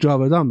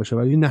جاودان بشه،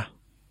 ولی نه،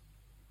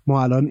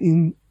 ما الان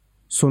این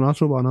سونات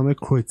رو با نام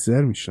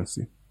کرویتزر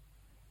میشناسیم.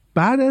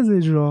 بعد از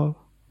اجرا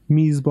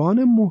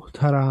میزبان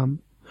محترم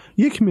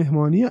یک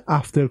مهمانی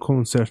افتر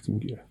کنسرت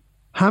میگیره.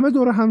 همه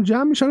دور هم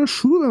جمع میشن و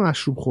شروع به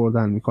مشروب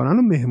خوردن میکنن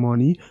و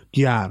مهمانی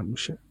گرم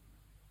میشه.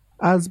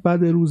 از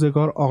بد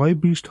روزگار آقای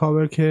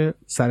بریشتاور که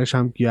سرش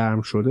هم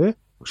گرم شده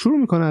شروع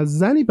میکنه از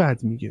زنی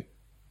بد میگه.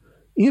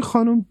 این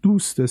خانم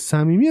دوست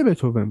صمیمی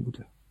بتهوون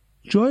بوده.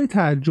 جای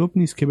تعجب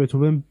نیست که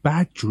بتهوون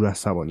بد جور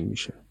عصبانی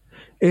میشه.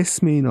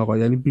 اسم این آقا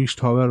یعنی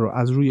بریشتاور رو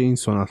از روی این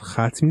سونات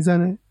خط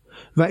میزنه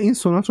و این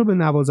سونات رو به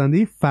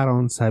نوازنده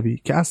فرانسوی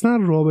که اصلا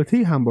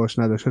رابطه‌ای هم باش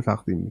نداشته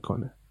تقدیم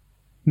میکنه.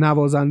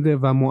 نوازنده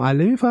و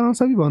معلمی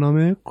فرانسوی با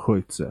نام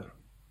کرویتزر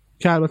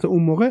که البته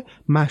اون موقع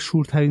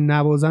مشهورترین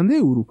نوازنده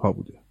اروپا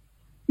بوده.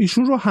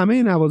 ایشون رو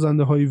همه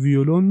نوازنده های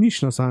ویولون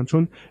میشناسن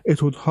چون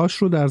اتودهاش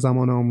رو در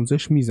زمان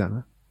آموزش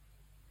میزنن.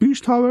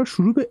 بریشتاور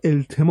شروع به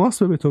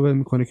التماس به بتهوون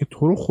میکنه که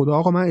تو رو خدا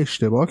آقا من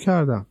اشتباه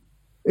کردم،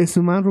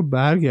 اسم من رو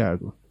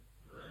برگردون.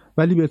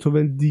 ولی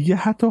بتهوون دیگه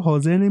حتی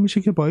حاضر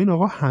نمیشه که با این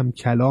آقا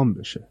همکلام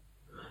بشه.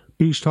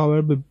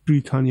 بریشتاور به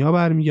بریتانیا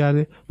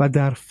برمیگرده و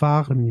در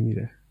فقر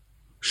میمیره.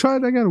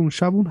 شاید اگر اون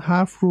شب اون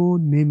حرف رو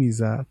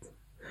نمیزد،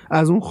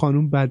 از اون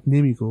خانوم بد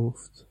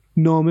نمیگفت،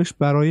 نامش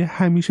برای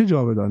همیشه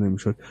جاودانه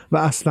میشد و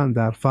اصلا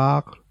در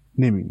فقر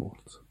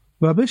نمیمرد.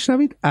 و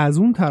بشنوید از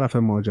اون طرف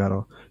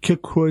ماجرا که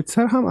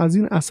کرویتزر هم از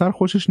این اثر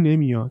خوشش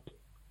نمیاد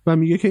و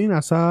میگه که این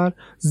اثر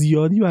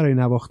زیادی برای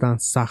نواختن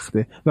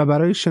سخته و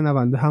برای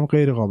شنونده هم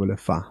غیر قابل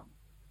فهم.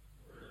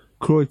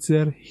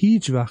 کرویتزر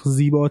هیچ وقت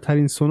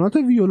زیباترین سونات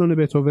ویولون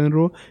بتهوون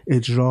رو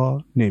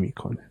اجرا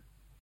نمیکنه.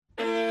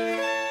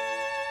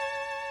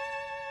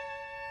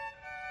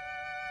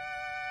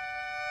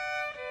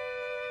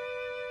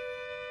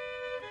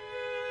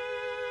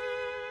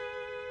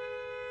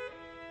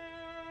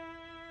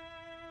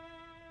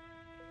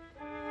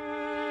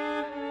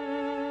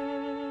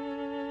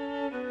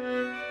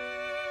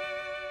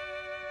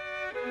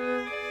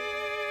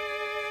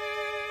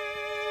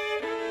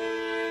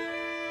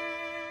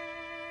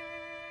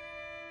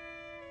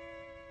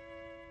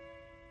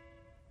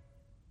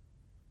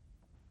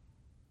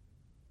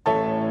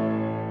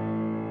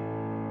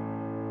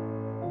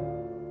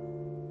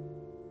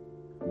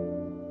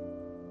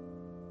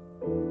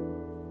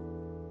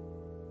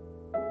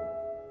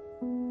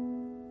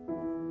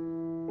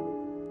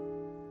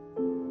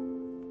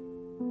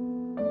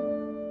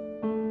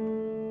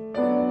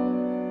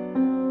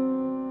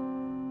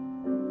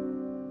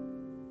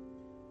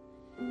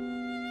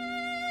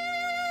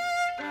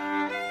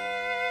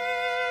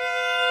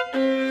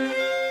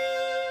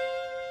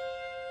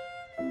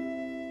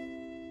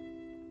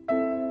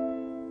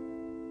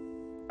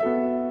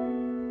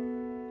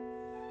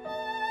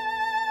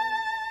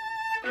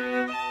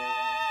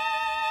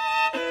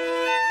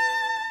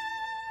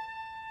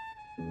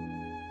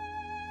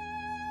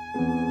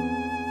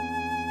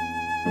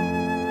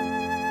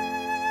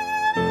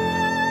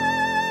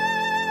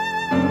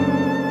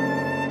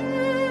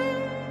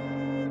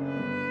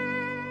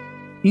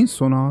 این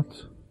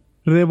سونات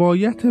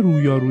روایت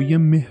رویارویی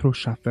مهر و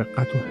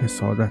شفقت و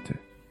حسادته،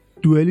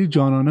 دوئلی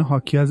جانانه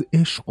حاکی از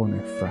عشق و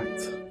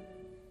نفرت.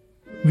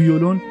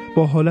 ویولون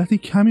با حالتی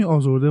کمی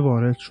آزرده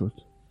وارد شد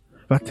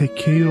و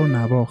تکه‌ای رو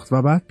نواخت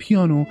و بعد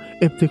پیانو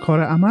ابتکار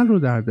عمل رو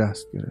در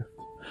دست گرفت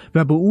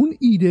و به اون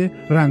ایده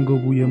رنگ و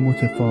بوی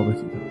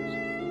متفاوتی داد.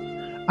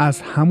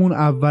 از همون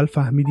اول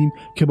فهمیدیم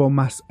که با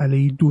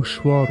مسئله‌ای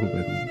دشوار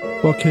روبرویم،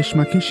 با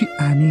کشمکشی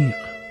عمیق.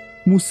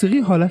 موسیقی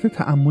حالت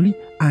تأملی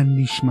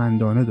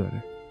اندیشمندانه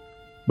داره.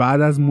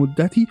 بعد از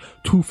مدتی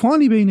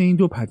طوفانی بین این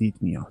دو پدید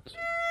میاد.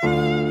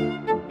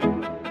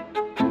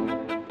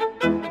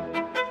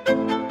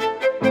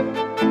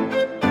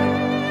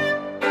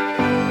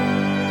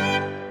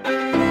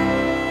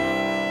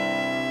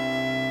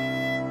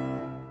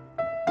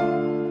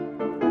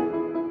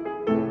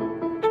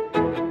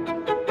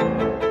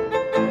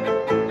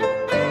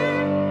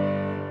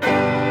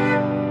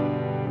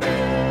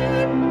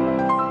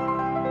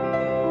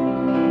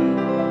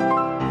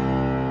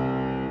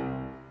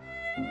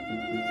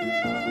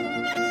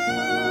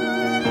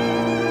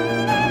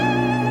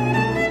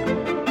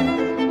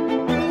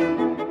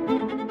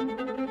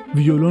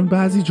 ویولون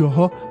بعضی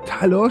جاها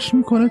تلاش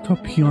میکنه تا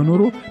پیانو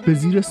رو به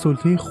زیر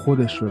سلطه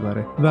خودش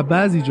ببره و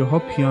بعضی جاها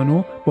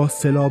پیانو با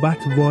صلابت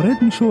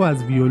وارد میشه و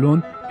از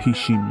ویولون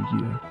پیشی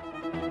میگیره.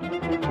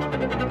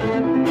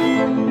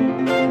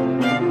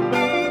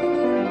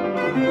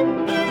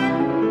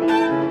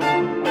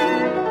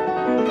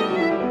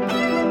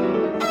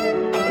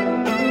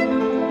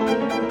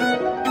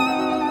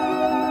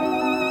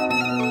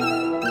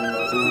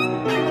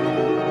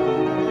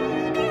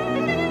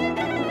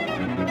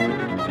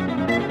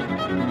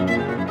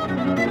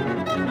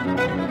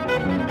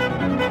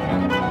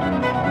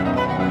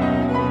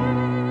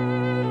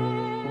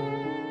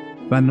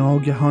 و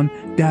ناگهان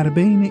در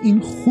بین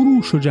این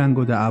خروش و جنگ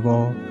و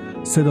دعوا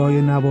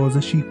صدای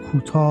نوازشی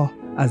کوتاه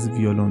از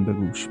ویولون به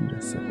گوش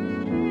میرسه.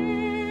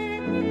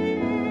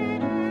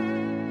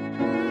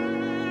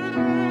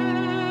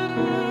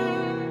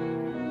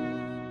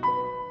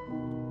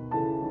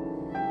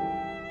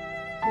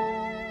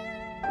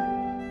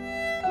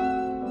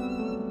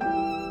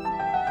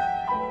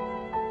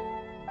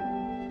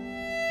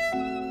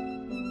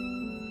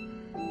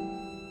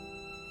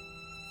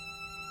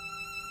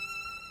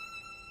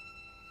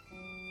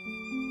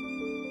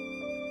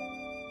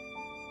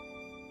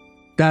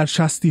 در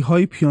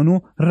شستی‌های پیانو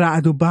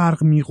رعد و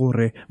برق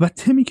می‌غره و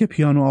تمی که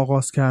پیانو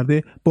آغاز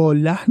کرده با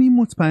لحنی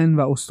مطمئن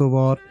و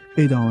استوار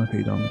ادامه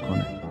پیدا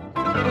می‌کنه.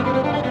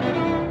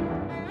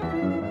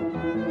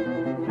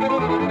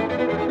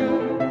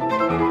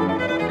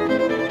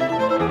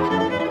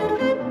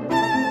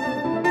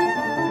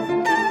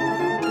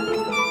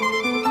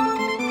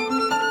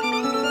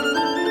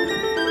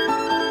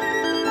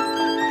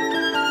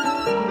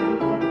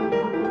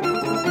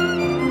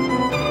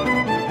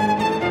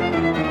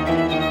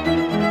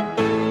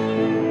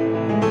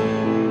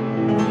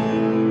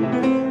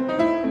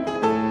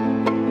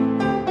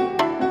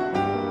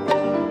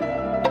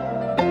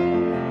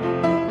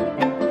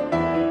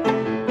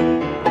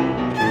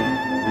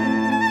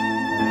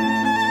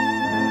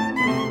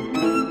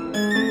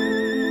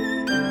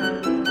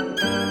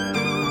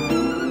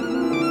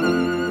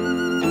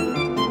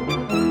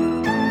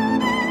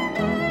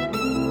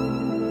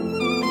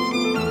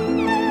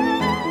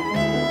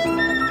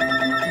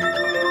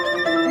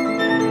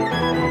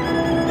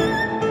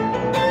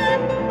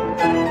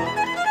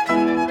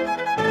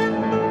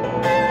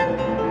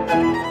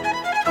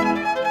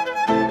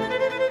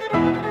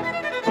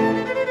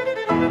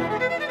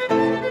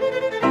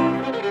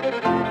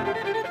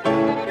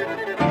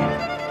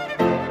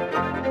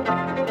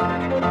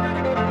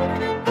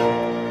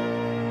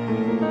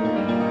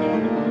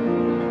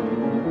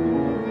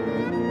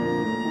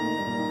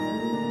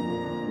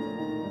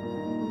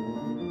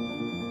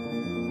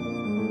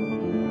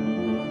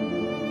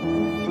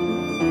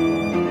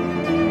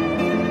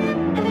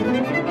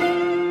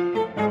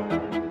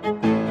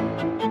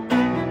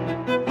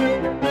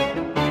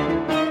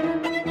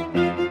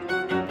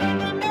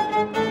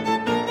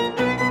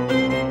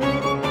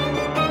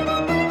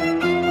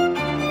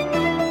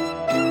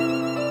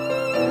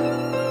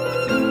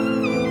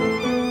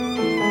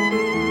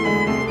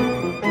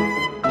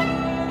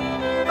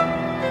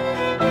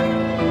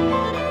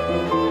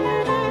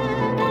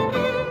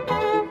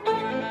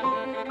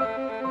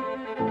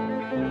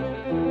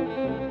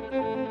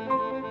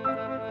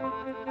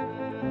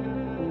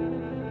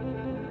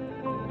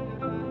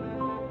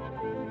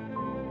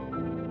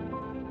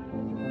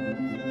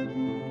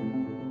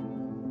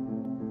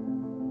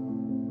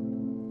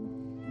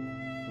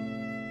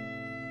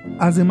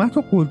 عظمت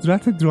و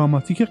قدرت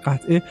دراماتیک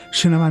قطعه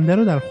شنونده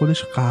رو در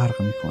خودش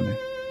غرق میکنه.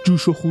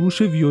 جوش و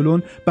خروش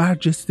ویولون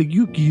برجستگی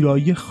و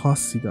گیرایی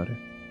خاصی داره.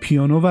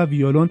 پیانو و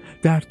ویولون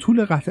در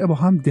طول قطعه با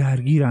هم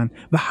درگیرن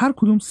و هر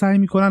کدوم سعی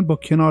میکنن با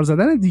کنار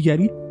زدن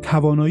دیگری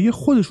توانایی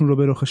خودشون رو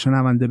به رخ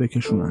شنونده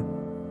بکشونن.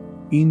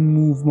 این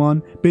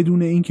موومان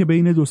بدون اینکه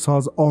بین دو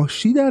ساز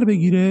آشتی در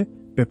بگیره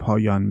به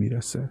پایان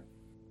میرسه.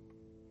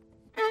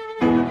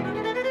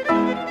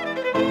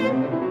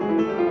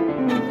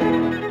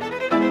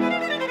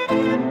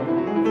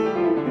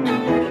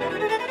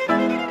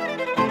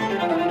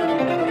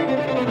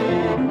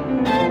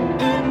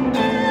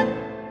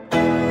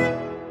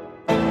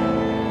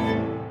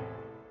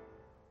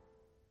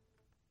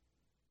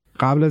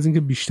 قبل از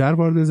اینکه بیشتر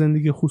وارد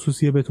زندگی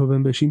خصوصی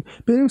بتهوون بشیم،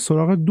 بریم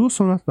سراغ 2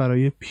 سونات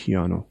برای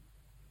پیانو.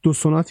 دو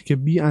سوناتی که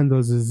بی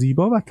اندازه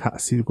زیبا و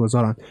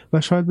تأثیرگذارند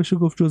و شاید بشه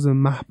گفت جزو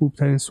محبوب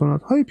ترین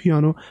سونات های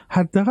پیانو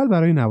حداقل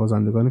برای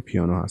نوازندگان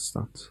پیانو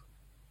هستند.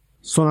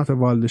 سونات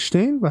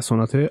والدشتین و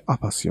سونات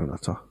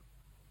آپاسیوناتا.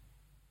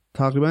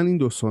 تقریبا این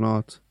دو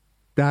سونات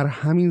در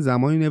همین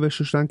زمانی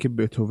نوشته شدن که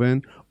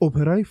بتهوون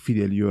اپرای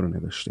فیدلیو رو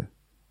نوشته.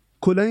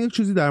 کلا یک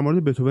چیزی در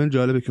مورد بتهوون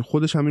جالبه که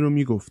خودش همین رو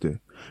میگفته.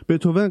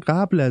 بتهوون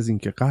قبل از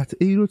اینکه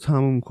قطعه ای رو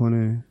تموم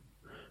کنه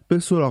به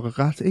سراغ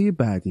قطعه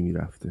بعدی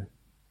میرفته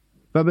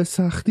و به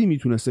سختی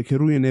میتونسته که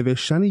روی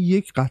نوشتن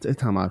یک قطعه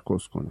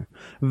تمرکز کنه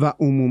و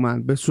عموماً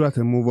به صورت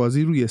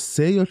موازی روی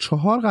 3 یا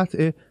 4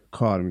 قطعه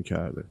کار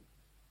میکرده.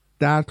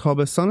 در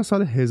تابستان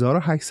سال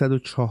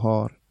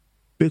 1804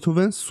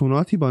 بتهوون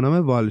سوناتی با نام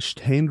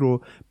والدشتین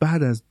رو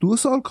بعد از 2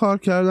 سال کار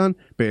کردن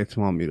به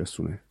اتمام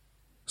میرسونه.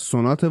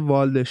 سونات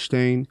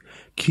والدشتین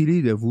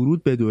کلید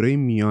ورود به دوره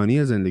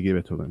میانی زندگی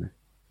بتهوونه.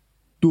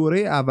 دوره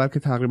اول که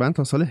تقریبا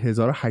تا سال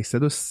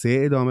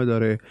 1803 ادامه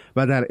داره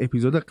و در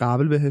اپیزود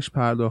قبل بهش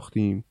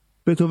پرداختیم،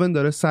 بتهوون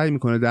داره سعی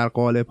میکنه در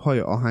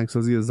قالب‌های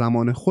آهنگسازی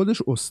زمان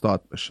خودش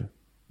استاد بشه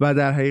و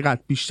در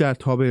حقیقت بیشتر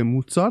تابع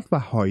موزارت و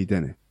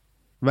هایدنه.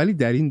 ولی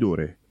در این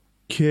دوره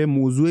که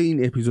موضوع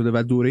این اپیزود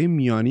و دوره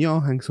میانی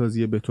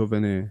آهنگسازی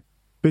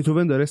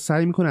بتهوون داره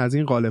سعی میکنه از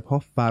این قالب‌ها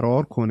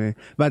فرار کنه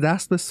و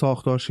دست به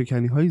ساختار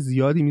شکنی‌های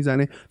زیادی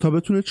میزنه تا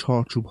بتونه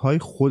چارچوب‌های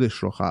خودش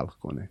رو خلق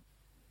کنه.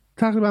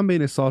 تقریبا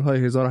بین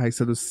سالهای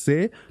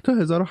 1803 تا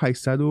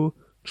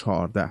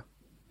 1814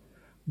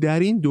 در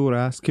این دوره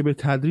است که به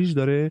تدریج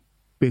داره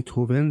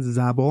بتهوون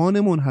زبان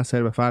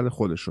منحصر به فرد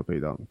خودش رو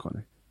پیدا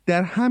میکنه.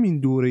 در همین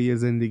دوره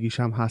زندگیش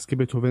هم هست که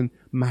بتهوون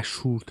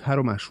مشهورتر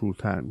و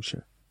مشهورتر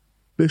میشه.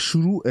 به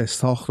شروع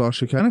ساختار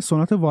شکن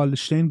سونات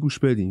والدشتین گوش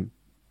بدیم.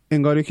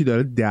 انگار یکی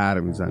داره در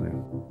میزنه.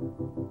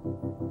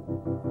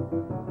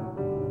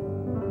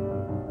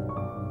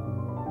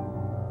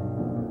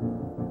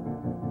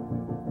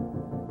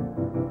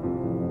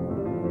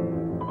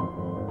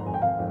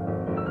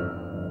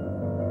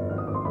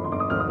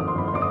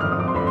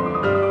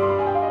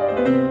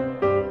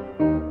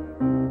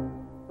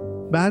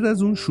 بعد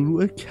از اون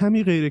شروع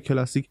کمی غیر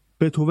کلاسیک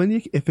بتهوون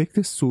یک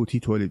افکت صوتی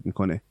تولید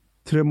میکنه.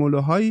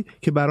 ترمولوهایی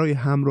که برای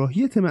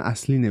همراهی تم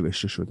اصلی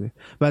نوشته شده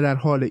و در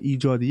حال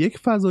ایجاد یک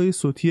فضای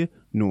صوتی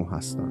نو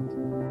هستند.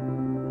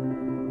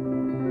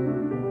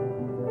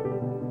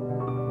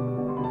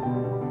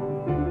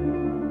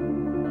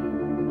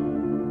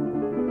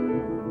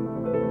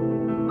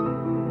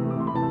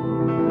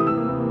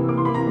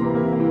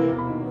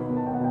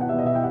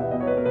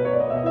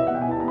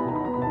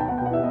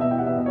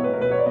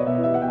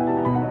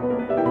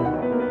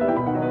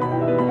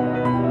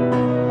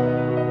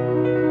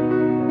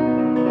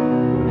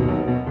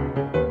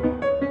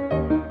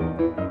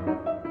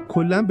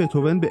 کلاً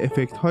بتهوون به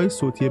افکت‌های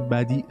صوتی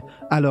بدیع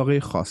علاقه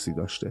خاصی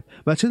داشته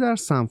و چه در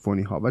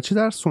سمفونی‌ها و چه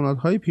در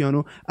سونات‌های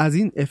پیانو از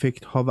این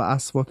افکت‌ها و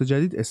اصوات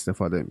جدید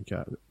استفاده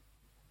می‌کرده.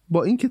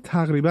 با اینکه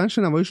تقریباً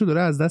شنواییشو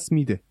داره از دست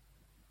میده.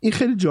 این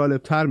خیلی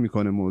جالب‌تر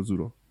می‌کنه موضوع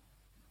رو.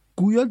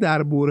 گویا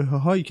در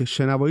برهه‌هایی که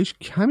شنواییش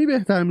کمی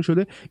بهتر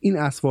می‌شده این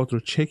اصوات رو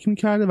چک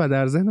می‌کرده و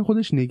در ذهن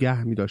خودش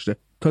نگه می‌داشته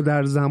تا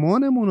در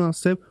زمان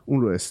مناسب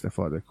اون رو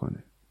استفاده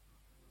کنه.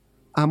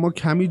 اما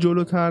کمی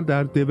جلوتر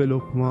در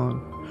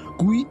دیولپمان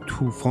گویی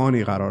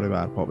طوفانی قراره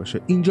برپا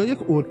بشه. اینجا یک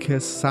ارکستر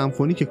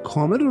سمفونی که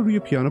کامل رو روی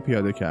پیانو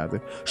پیاده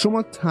کرده.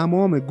 شما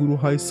تمام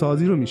گروه‌های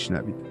سازی رو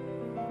میشنوید.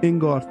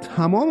 انگار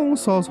تمام اون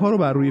سازها رو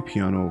بر روی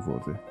پیانو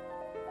آورده.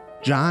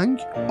 جنگ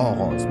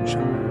آغاز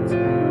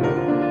می‌شود.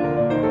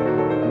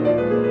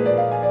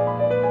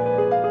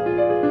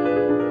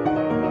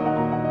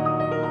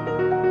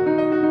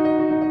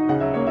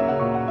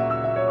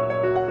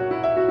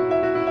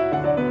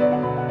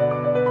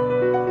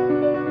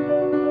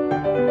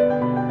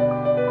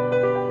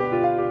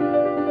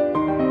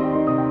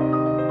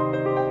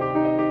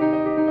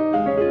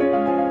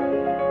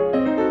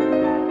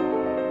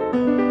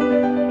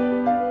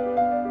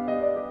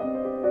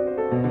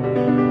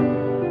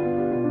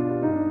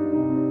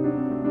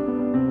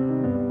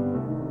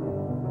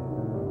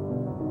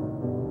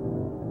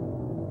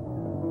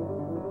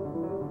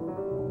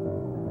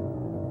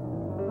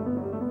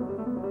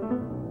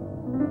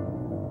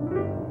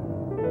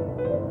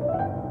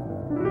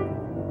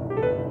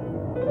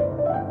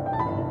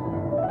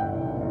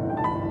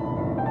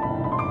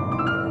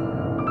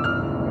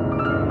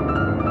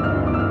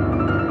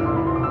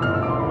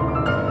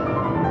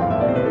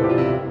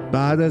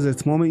 بعد از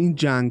اتمام این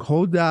جنگ ها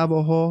و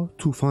دعواها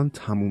طوفان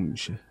تموم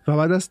میشه و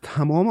بعد از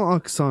تمام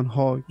آکسان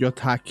ها یا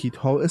تاکید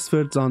ها و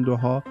اسفرتزاندو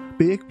ها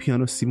به یک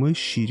پیانو سیمای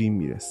شیرین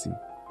میرسیم.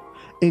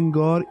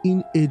 انگار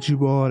این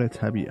اجبار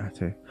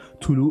طبیعته.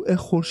 طلوع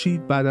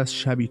خورشید بعد از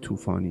شبی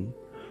طوفانی،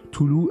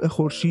 طلوع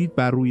خورشید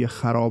بر روی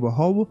خرابه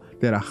ها و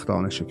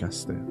درختان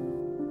شکسته.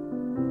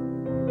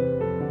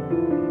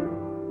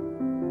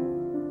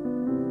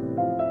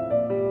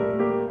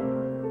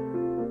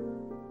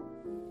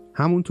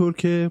 همونطور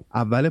که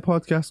اول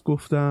پادکست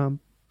گفتم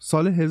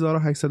سال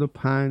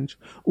 1805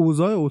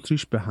 اوضاع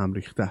اتریش به هم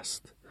ریخته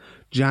است.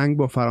 جنگ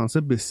با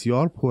فرانسه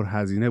بسیار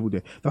پرهزینه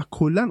بوده و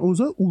کلاً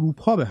اوضاع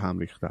اروپا به هم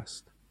ریخته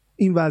است.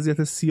 این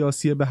وضعیت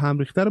سیاسی به هم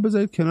ریخته رو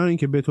بذارید کنار،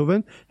 اینکه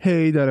بتهوون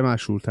هی داره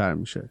مشهورتر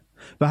میشه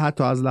و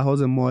حتی از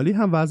لحاظ مالی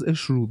هم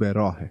وضعش رو به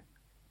راهه.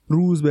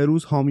 روز به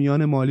روز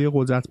حامیان مالی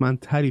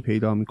قدرتمندتری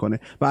پیدا میکنه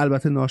و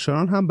البته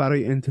ناشران هم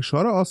برای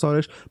انتشار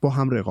آثارش با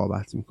هم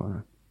رقابت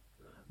میکنن.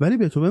 ولی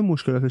بتهوون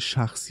مشکلات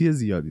شخصی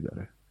زیادی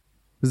داره.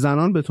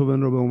 زنان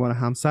بتهوون رو به عنوان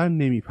همسر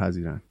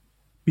نمیپذیرن.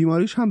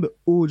 بیماریش هم به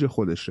اوج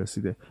خودش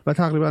رسیده و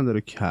تقریبا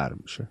داره کر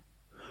میشه.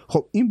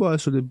 خب این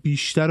باعث شده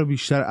بیشتر و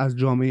بیشتر از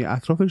جامعه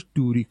اطرافش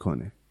دوری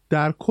کنه.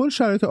 در کل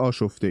شرایط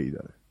آشفته‌ای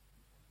داره.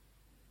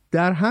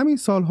 در همین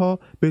سالها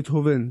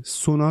بتهوون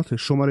سونات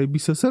شماره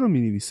 23 رو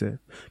می‌نویسه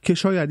که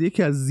شاید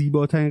یکی از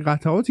زیباترین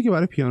قطعاتی که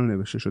برای پیانو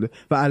نوشته شده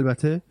و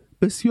البته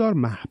بسیار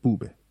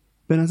محبوبه.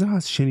 به نظر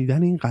از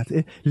شنیدن این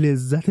قطعه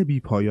لذت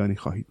بی‌پایانی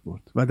خواهید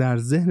برد و در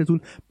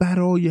ذهنتون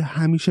برای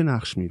همیشه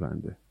نقش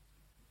می‌بنده.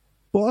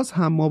 باز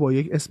هم ما با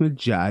یک اسم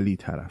جعلی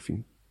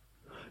طرفیم.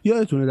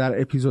 یادتونه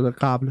در اپیزود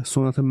قبل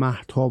سونات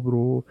مهتاب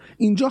رو؟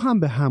 اینجا هم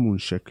به همون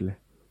شکله.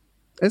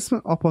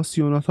 اسم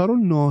آپاسیوناتا رو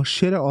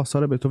ناشر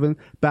آثار بتهوون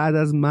بعد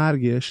از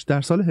مرگش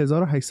در سال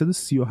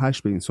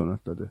 1838 به این سونات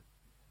داده.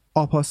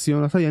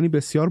 آپاسیوناتا یعنی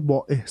بسیار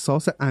با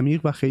احساس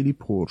عمیق و خیلی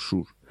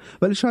پرشور،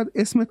 ولی شاید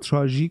اسم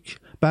تراژیک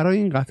برای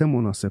این قطعه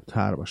مناسب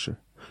تر باشه،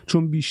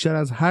 چون بیشتر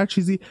از هر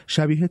چیزی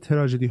شبیه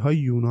تراژدی های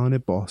یونان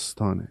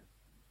باستانه.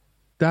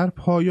 در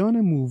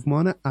پایان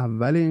موومان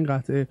اول این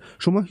قطعه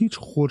شما هیچ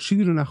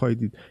خورشیدی رو نخواهید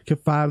دید که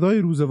فردای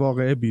روز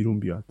واقعه بیرون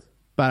بیاد.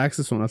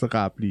 برعکس سونات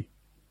قبلی،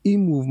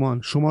 این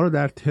موومان شما رو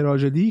در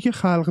تراژدی که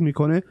خلق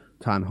میکنه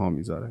تنها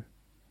میذاره.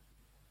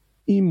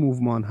 این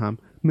موومان هم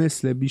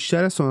مثل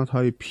بیشتر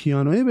سونات‌های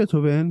پیانوی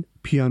بتهوون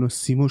پیانو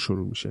سیمو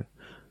شروع میشه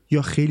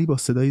یا خیلی با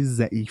صدای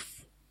ضعیف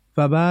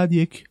و بعد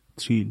یک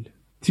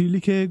تریلی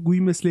که گویی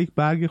مثل یک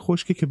برگ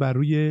خشکه که بر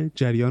روی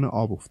جریان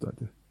آب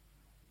افتاده.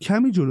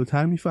 کمی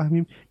جلوتر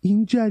میفهمیم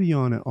این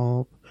جریان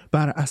آب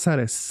بر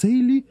اثر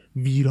سیلی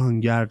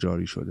ویرانگر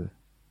جاری شده.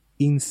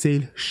 این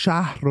سیل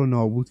شهر رو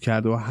نابود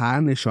کرده و هر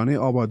نشانه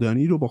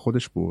آبادانی رو با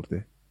خودش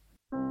برده.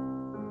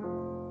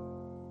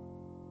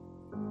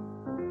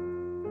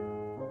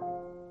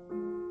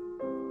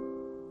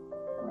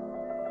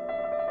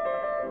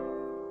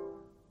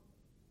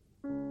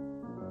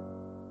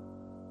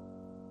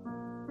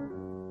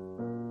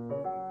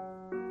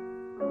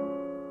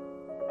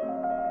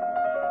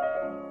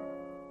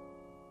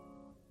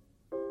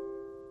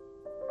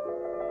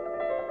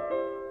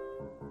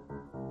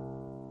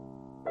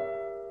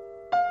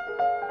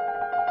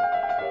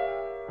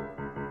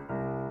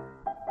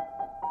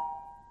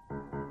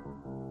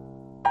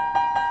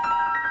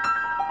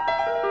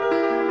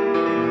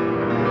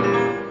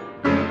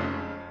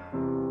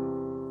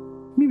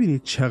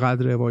 میبینید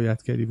چقدر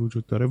روایتگری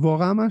وجود داره.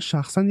 واقعا من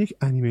شخصا یک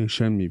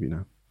انیمیشن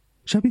میبینم،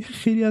 شبیه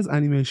خیلی از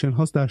انیمیشن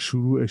هاست در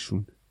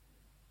شروعشون.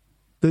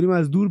 داریم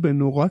از دور به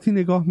نقاطی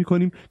نگاه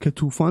میکنیم که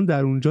طوفان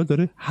در اونجا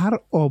داره هر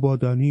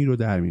آبادانی رو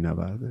در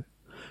مینورده.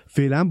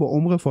 فعلا با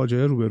عمق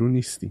فاجعه روبرو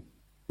نیستیم،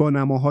 با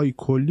نماهای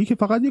کلی که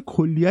فقط یک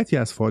کلیتی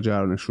از فاجعه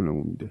رو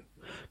نشونمون میده.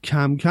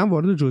 کم کم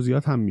وارد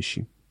جزئیات هم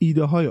میشیم.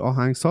 ایده های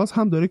آهنگساز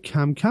هم داره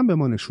کم کم به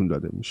ما نشون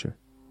داده میشه.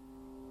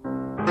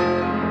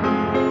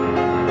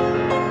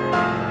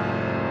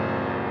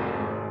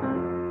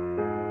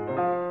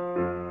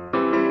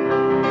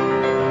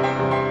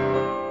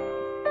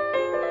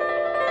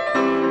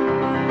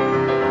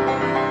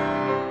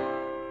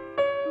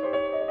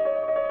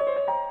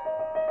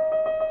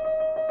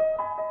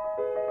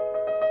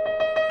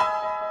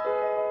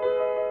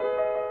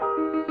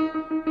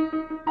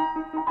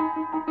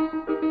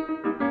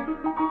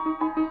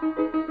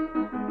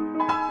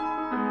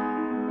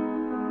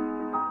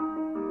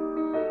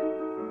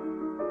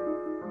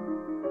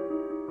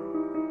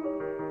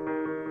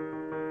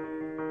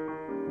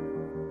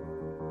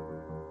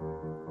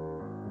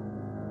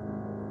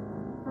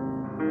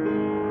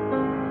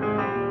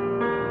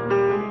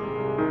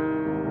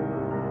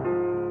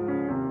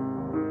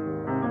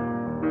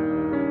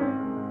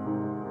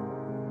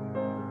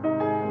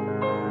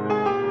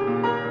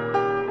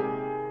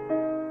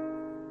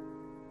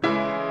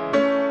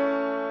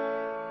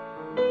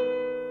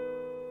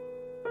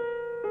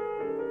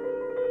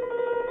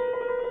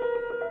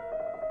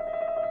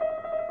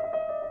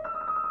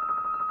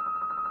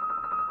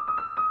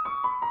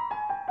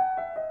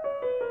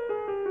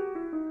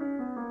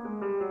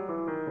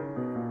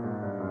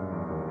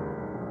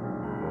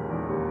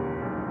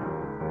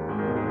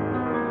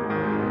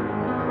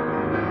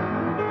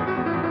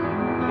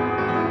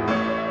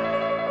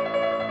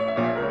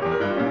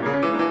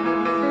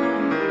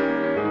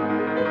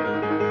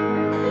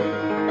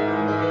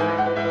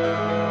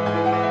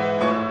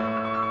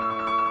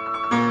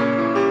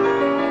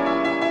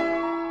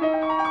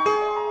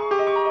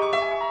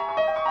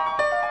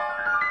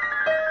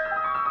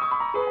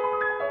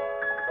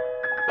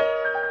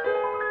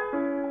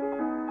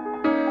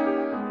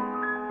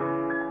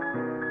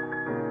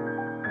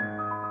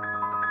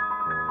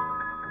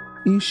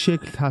 این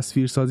شکل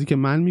تصویرسازی که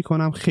من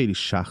میکنم خیلی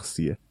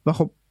شخصیه و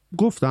خب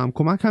گفتم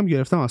کمک هم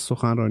گرفتم از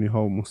سخنرانی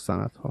ها و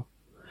مستندها.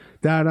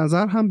 در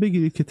نظر هم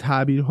بگیرید که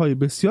تعبیرهای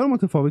بسیار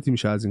متفاوتی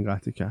میشه از این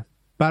قطعه کرد.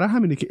 برای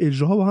همینه که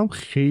اجراها با هم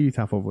خیلی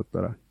تفاوت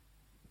دارن.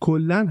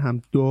 کلن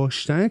هم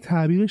داشتن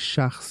تعبیر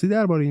شخصی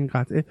درباره این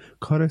قطعه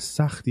کار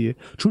سختیه،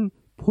 چون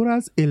پر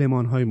از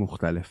المان‌های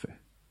مختلفه.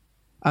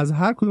 از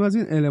هر کدوم از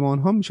این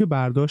المان‌ها میشه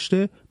برداشت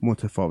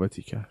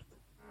متفاوتی کرد.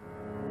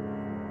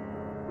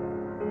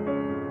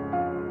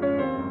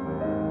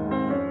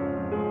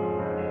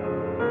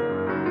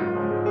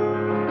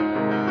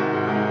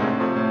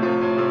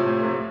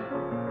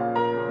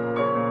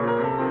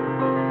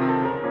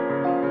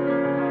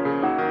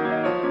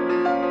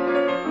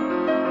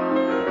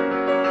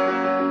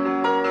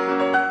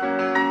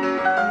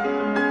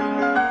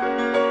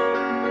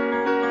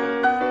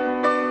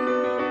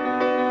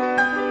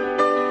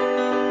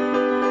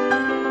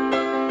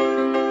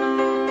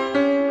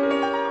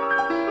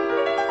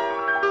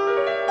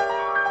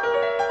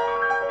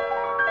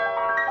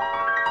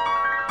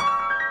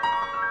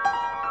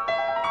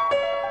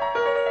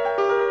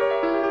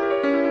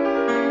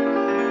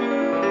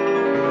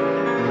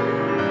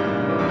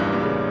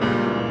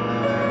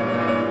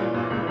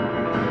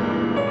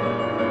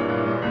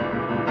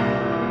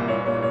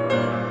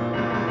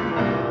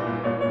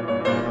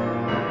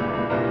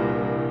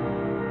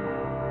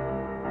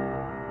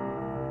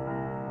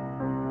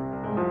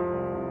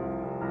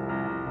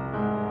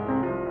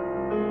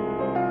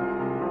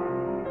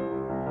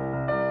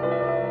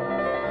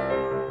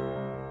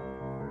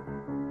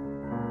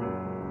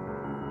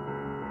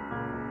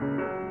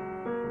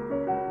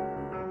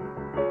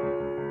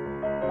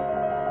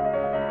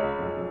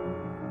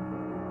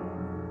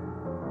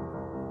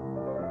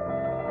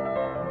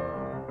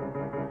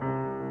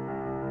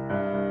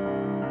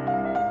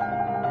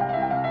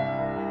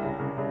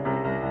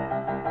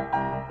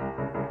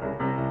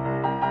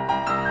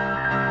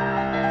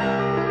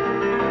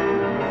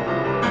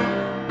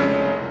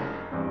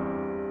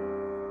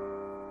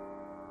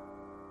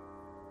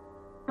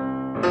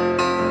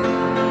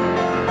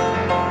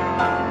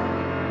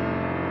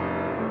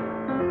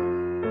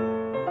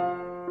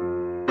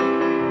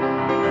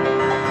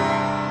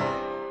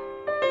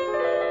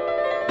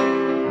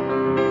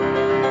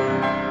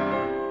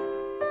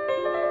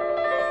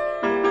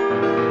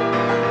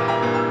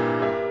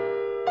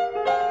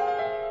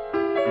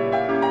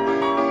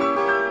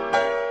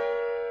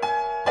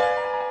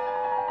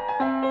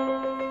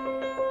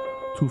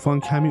 طوفان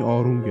کمی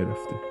آروم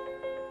گرفته.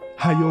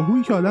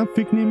 هیاهویی که آدم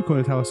فکر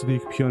نمی‌کنه توسط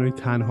یک پیانوی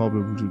تنها به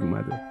وجود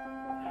اومده.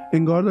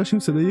 انگار داشتیم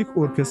صدای یک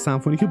ارکستر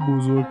سمفونیک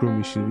بزرگ رو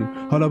میشنیدیم.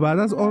 حالا بعد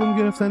از آروم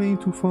گرفتن این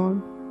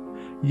طوفان،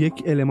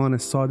 یک المان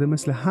ساده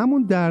مثل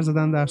همون در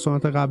زدن در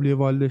سونات قبلی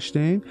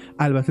والدشتین،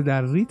 البته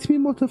در ریتمی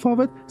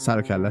متفاوت، سر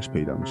و کلش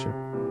پیدا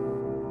میشه.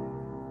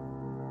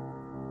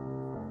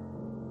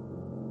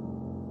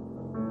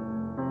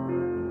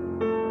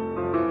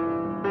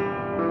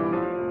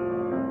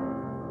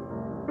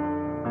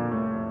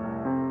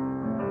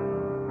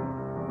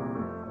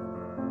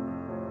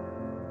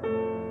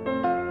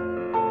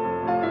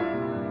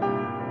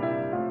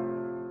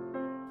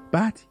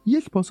 بعد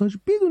یک پاساژ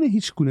بدون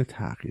هیچ گونه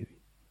تغییری،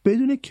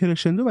 بدون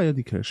کرشندو و یا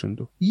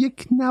دیکرشندو،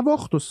 یک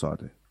نواخت و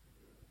ساده،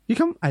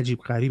 یکم عجیب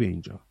غریبه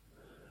اینجا،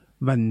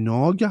 و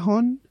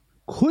ناگهان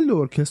کل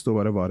ارکستر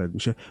دوباره وارد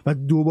میشه و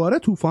دوباره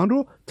طوفان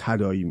رو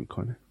تداعی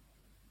میکنه.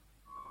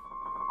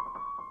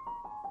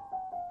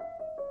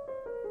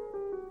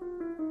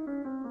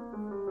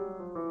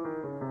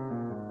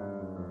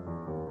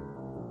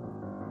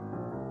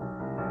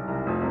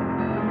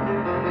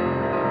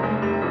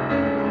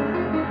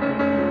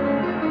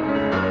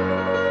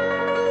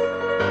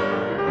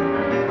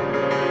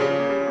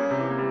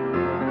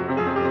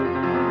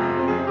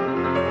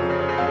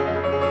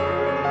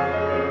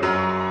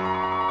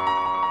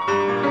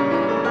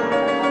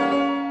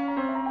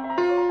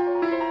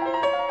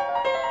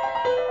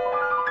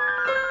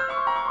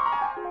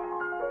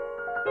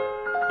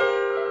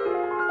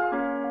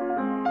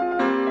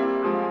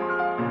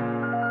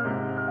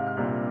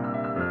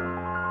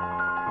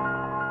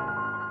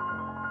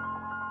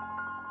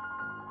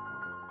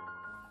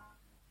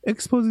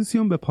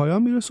 اکسپوزیسیون به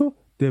پایان میرسه و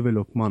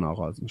دیولپمان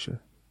آغاز میشه.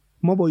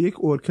 ما با یک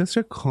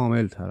ارکستر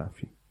کامل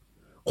طرفیم.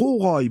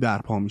 قوقایی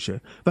برپا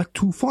میشه و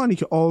طوفانی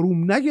که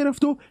آروم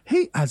نگرفت و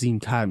هی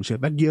عظیم‌تر میشه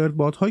و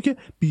گردبادهایی که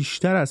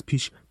بیشتر از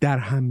پیش در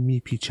هم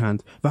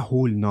میپیچند و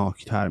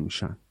هولناکتر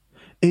میشن.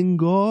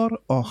 انگار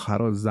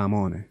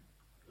آخرالزمانه.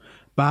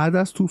 بعد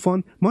از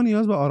طوفان ما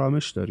نیاز به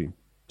آرامش داریم،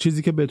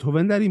 چیزی که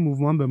بتهوون در این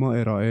موومان به ما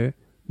ارائه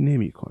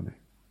نمیکنه.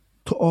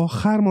 تا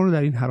آخر ما رو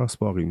در این هراس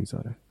باقی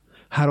میذاره،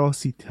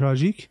 هراسی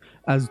تراژیک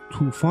از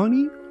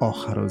طوفانی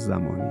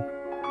آخرالزمانی.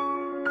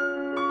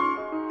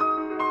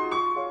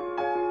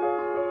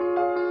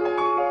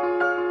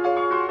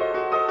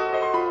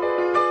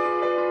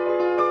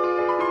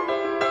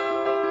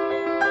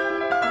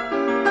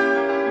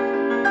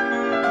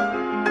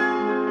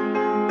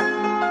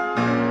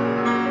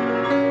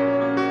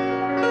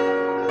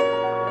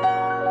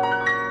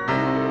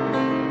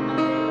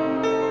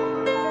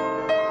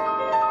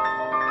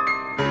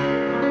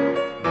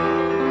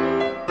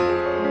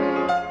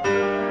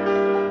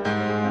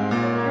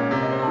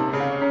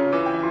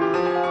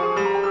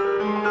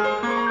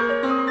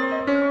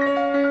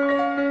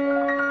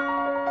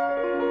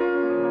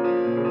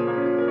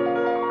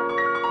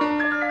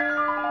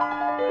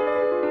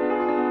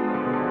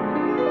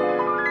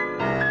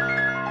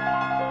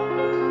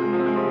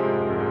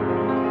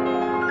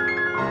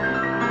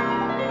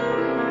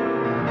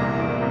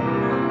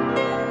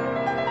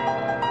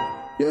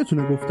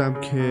 یادتونه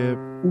گفتم که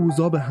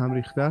اوضاع به هم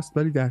ریخته است،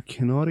 ولی در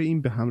کنار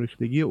این به هم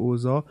ریختگی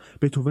اوضاع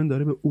بتهوون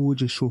داره به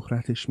اوج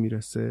شهرتش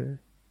میرسه.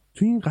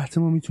 تو این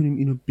قطعه ما میتونیم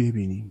اینو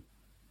ببینیم.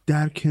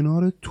 در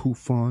کنار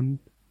طوفان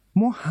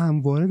ما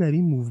همواره در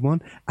این موومان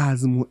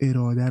عزم و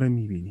اراده رو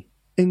میبینیم.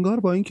 انگار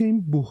با اینکه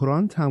این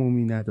بحران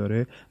تمومی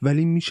نداره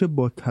ولی میشه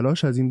با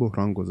تلاش از این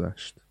بحران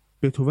گذشت.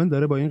 بتهوون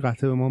داره با این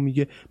قطعه به ما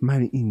میگه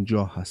من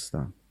اینجا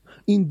هستم،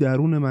 این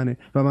درون منه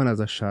و من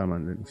ازش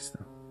شرمنده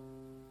نیستم.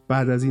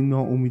 بعد از این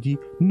ناامیدی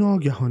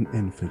ناگهان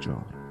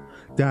انفجار.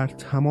 در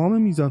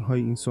تمام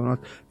میزانهای این سونات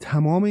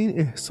تمام این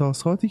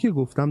احساساتی که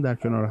گفتم در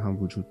کنار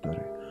هم وجود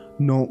داره: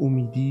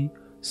 ناامیدی،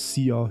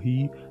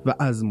 سیاهی و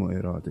عزم و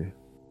اراده.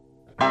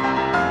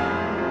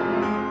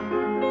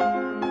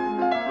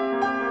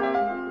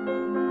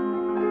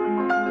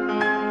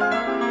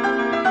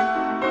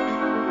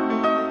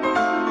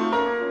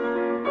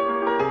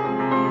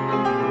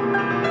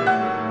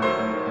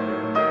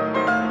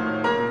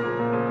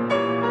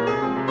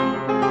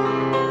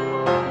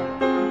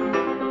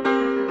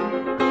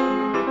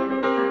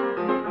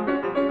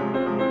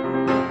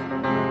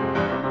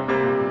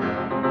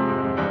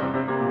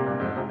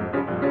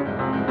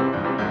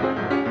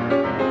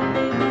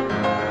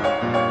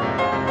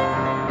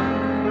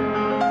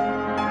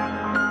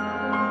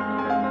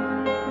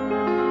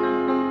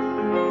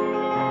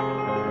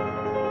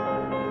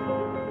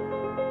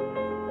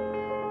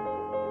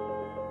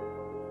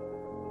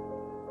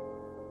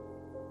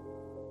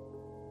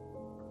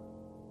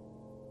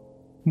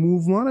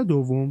 موومان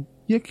دوم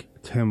یک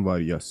تم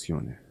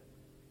واریاسیونه.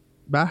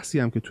 بحثی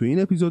هم که توی این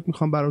اپیزود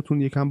میخوام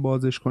براتون یکم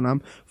بازش کنم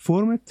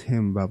فرم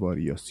تم و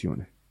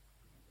واریاسیونه.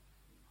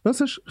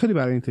 راستش خیلی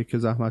برای این تکه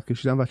زحمت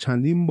کشیدم و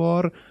چندین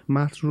بار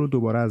متن رو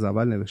دوباره از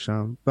اول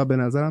نوشتم و به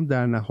نظرم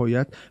در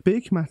نهایت به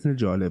یک متن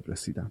جالب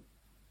رسیدم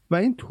و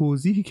این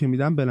توضیحی که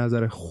میدم به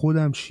نظر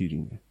خودم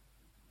شیرینه.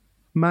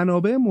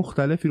 منابع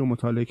مختلفی رو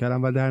مطالعه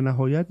کردم و در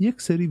نهایت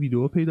یک سری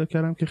ویدیو پیدا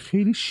کردم که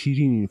خیلی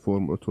شیرین این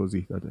فرم رو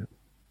توضیح داده.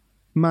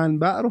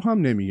 منبع رو هم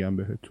نمیگم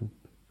بهتون،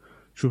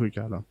 شوخی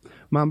کردم.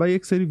 منبع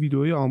یک سری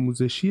ویدیوی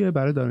آموزشیه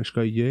برای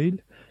دانشگاه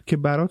ییل که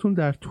براتون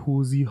در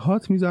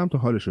توضیحات میذارم تا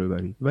حالش رو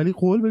ببرید، ولی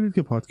قول بدید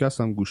که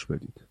پادکست هم گوش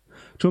بدید،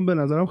 چون به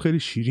نظرم خیلی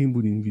شیرین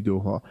بود این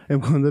ویدیوها.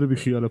 امکان داره بی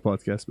خیال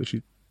پادکست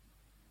بشید.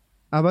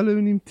 اول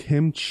ببینیم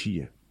تم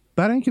چیه.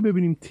 برای اینکه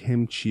ببینیم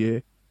تم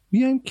چیه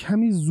بیایم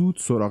کمی زود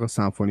سراغ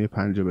سمفونی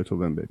 5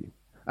 بتهوون بریم.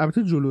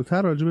 البته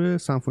جلوتر راجع به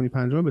سمفونی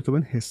 5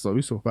 بتهوون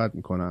حسابی صحبت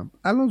میکنم.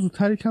 الان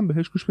زودتر یکم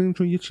بهش گوش بدیم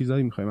چون یه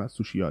چیزایی میخوایم از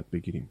توش یاد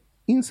بگیریم.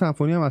 این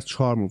سمفونی هم از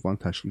 4 موومان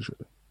تشکیل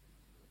شده.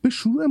 به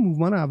شروع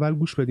موومان اول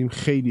گوش بدیم.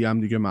 خیلی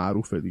هم دیگه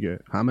معروفه دیگه،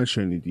 همه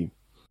شنیدیم.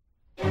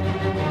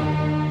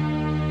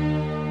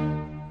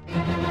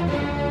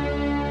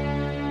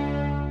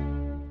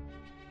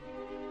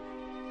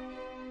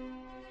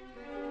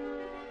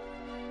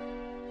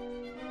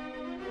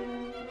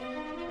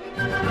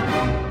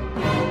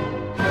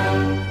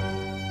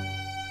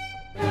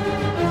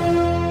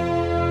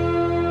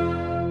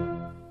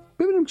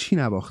 چی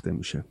نواخته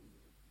میشه.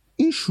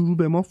 این شروع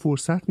به ما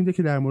فرصت میده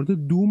که در مورد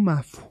دو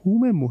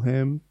مفهوم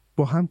مهم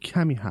با هم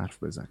کمی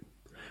حرف بزنیم: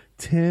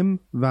 تم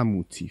و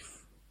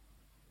موتیف.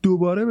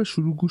 دوباره به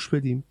شروع گوش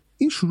بدیم.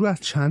 این شروع از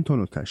چند تا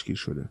نوت تشکیل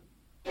شده؟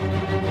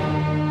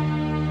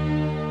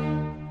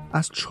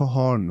 از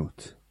 4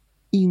 نوت.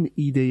 این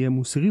ایده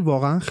موسیقی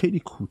واقعا خیلی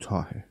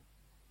کوتاهه.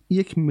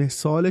 یک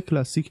مثال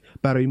کلاسیک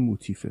برای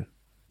موتیفه.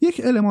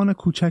 یک المان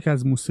کوچک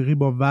از موسیقی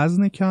با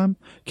وزن کم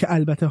که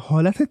البته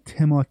حالت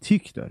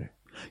تماتیک داره.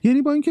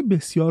 یعنی با اینکه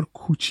بسیار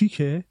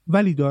کوچیکه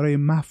ولی دارای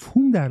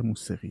مفهوم در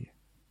موسیقیه.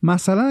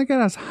 مثلا اگر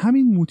از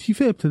همین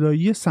موتیف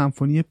ابتدایی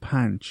سمفونی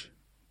 5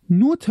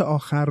 نوت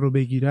آخر رو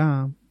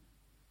بگیرم،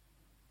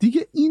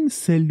 دیگه این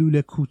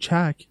سلول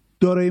کوچک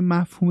دارای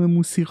مفهوم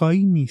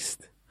موسیقایی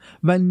نیست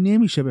و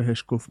نمیشه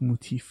بهش گفت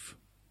موتیف.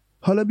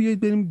 حالا بیایید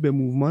بریم به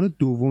موومان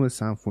دوم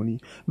سمفونی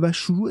و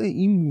شروع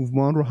این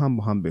موومان رو هم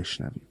با هم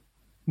بشنویم.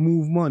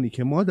 موومانی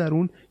که ما در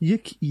اون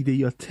یک ایده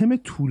یا تم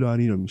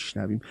طولانی رو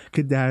میشنویم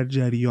که در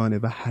جریانه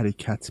و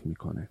حرکت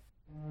میکنه.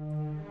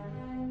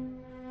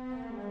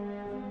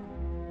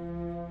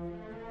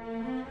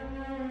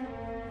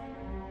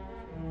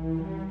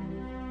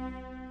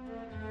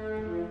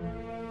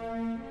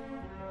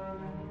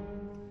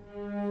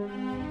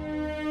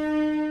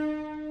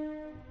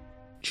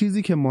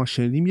 چیزی که ما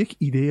شنیدیم یک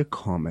ایده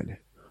کامله،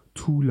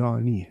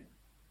 طولانیه،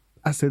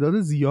 از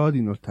تعداد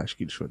زیادی نوت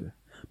تشکیل شده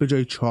به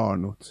جای 4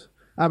 نوت.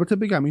 البته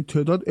بگم این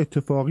تعداد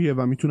اتفاقیه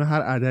و میتونه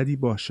هر عددی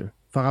باشه،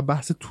 فقط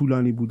بحث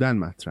طولانی بودن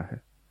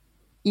مطرحه.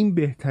 این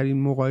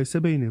بهترین مقایسه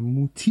بین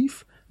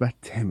موتیف و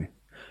تمه.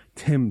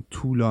 تم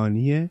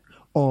طولانیه،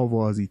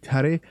 آوازی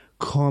تره،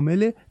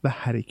 کامله و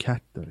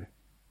حرکت داره.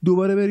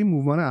 دوباره بریم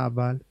موومان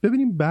اول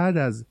ببینیم بعد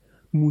از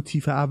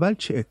موتیف اول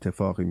چه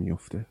اتفاقی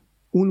میفته.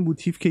 اون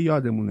موتیف که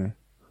یادمونه،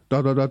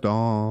 دا دا دا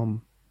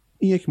دام،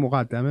 این یک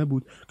مقدمه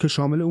بود که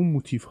شامل اون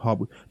موتیف ها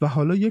بود و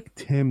حالا یک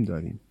تم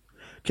داریم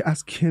که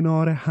از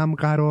کنار هم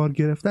قرار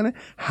گرفتن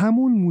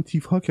همون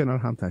موتیف ها کنار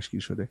هم تشکیل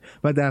شده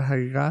و در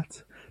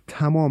حقیقت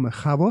تمام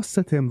خواص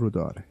تم رو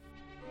داره.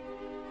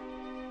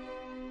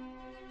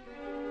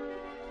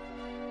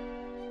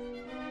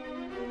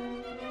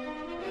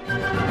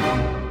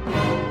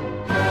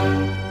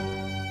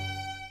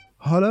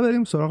 حالا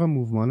بریم سراغ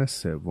موومان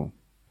سوم.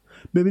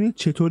 ببینید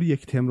چطور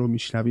یک تم رو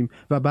میشنویم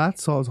و بعد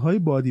سازهای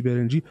بادی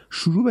برنجی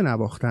شروع به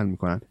نواختن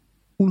میکنن.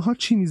 اونها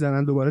چی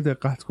میزنن؟ دوباره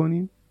دقت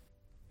کنیم.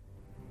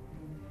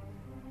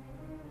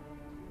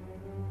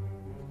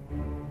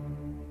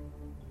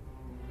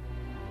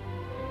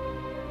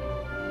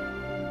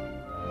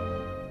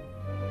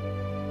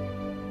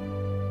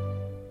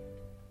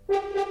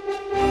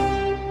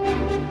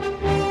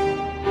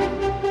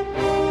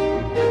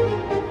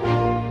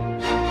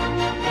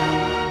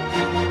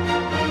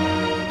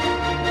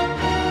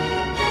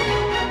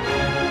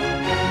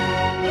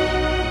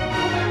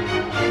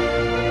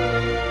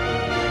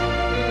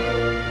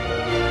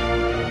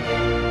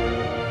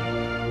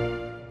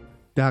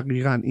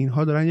 دقیقاً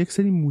اینها دارن یک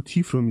سری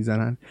موتیف رو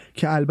میزنن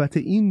که البته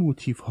این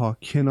موتیف ها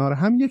کنار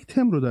هم یک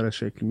تم رو داره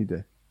شکل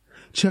میده.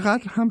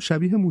 چقدر هم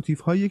شبیه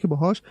موتیف هاییه که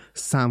باهاش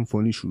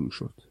سمفونی شروع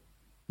شد.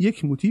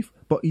 یک موتیف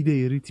با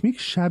ایده ریتمیک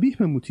شبیه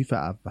به موتیف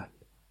اول.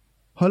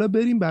 حالا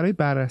بریم برای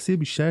بررسی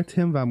بیشتر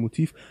تم و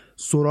موتیف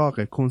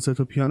سراغ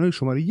کنسرتو پیانوی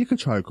شماره 1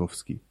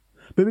 چایکوفسکی.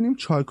 ببینیم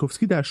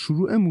چایکوفسکی در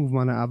شروع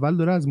موومان اول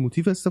داره از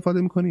موتیف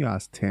استفاده میکنه یا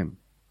از تم.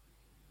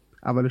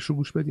 اولش رو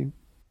گوش بدیم.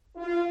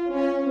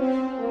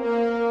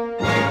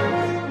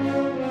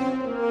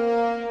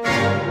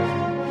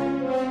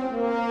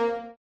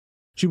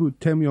 چی بود؟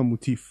 تم یا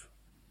موتیف؟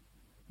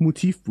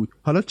 موتیف بود.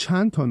 حالا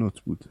چند تا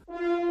نوت بود؟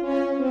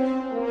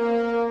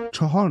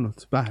 4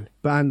 نوت. بله،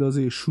 به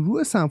اندازه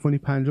شروع سمفونی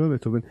پنجم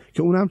بتهوون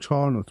که اونم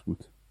 4 نوت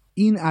بود.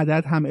 این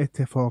عدد هم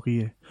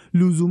اتفاقیه.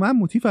 لزوما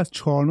موتیف از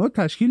 4 نوت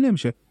تشکیل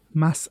نمیشه.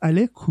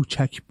 مسئله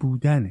کوچک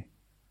بودنه.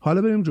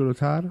 حالا بریم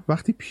جلوتر.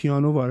 وقتی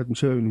پیانو وارد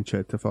میشه ببینیم چه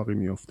اتفاقی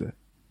میفته.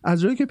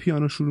 از جایی که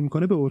پیانو شروع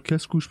میکنه به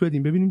ارکستر گوش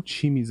بدیم ببینیم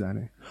چی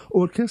میزنه.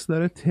 ارکستر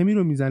داره تمی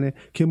رو میزنه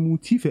که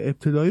موتیف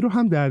ابتدایی رو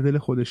هم در دل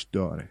خودش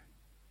داره.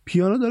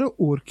 پیانو داره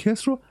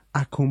ارکستر رو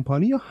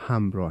اکومپانی یا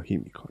همراهی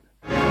میکنه.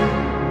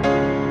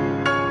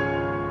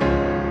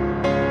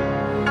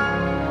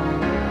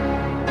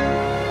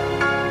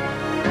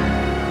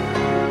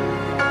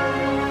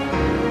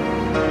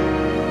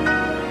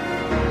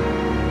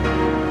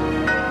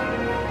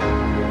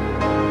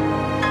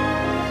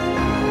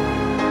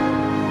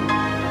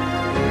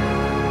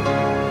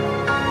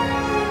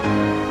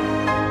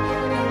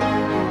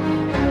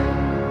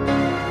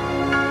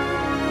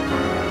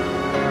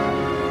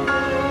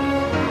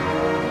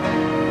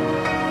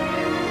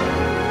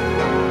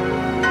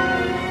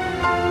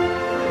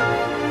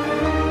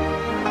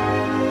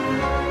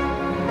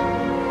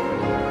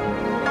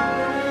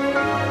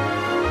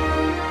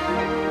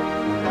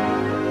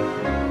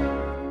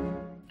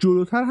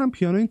 جلوتر هم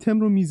پیانو این تم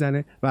رو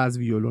میزنه و از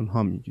ویولون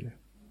ها میگیره.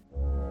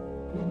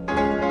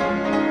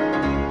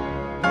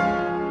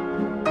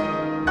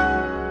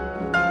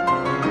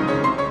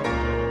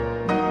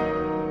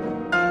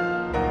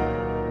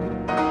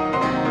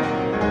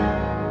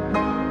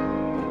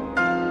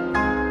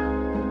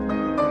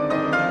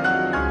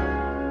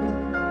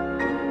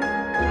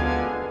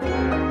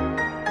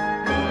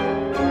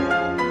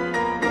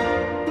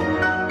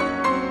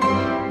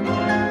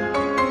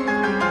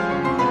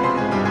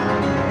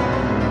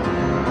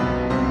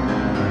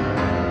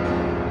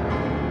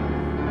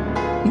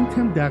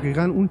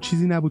 دقیقاً اون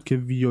چیزی نبود که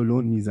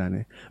ویولون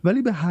میزنه،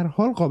 ولی به هر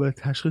حال قابل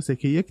تشخیصه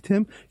که یک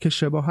تم که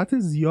شباهت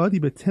زیادی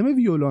به تم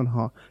ویولون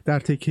ها در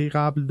تکه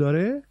قبل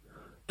داره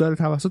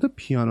توسط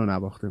پیانو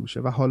نواخته میشه.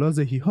 و حالا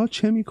ذهی ها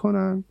چه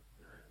میکنن؟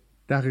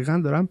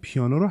 دقیقاً دارن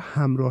پیانو رو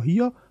همراهی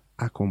یا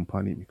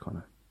اکومپانی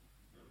میکنن.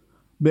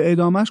 به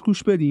ادامهش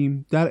گوش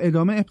بدیم. در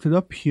ادامه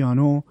ابتدا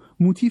پیانو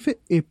موتیف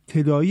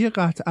ابتدایی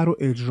قطعه رو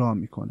اجرا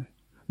میکنه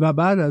و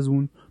بعد از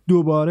اون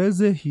دوباره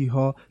ذهی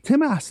ها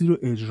تم اصلی رو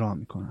اجرا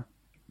میکنن.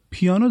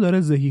 پیانو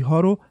داره ذهی ها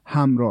رو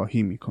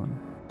همراهی میکنه.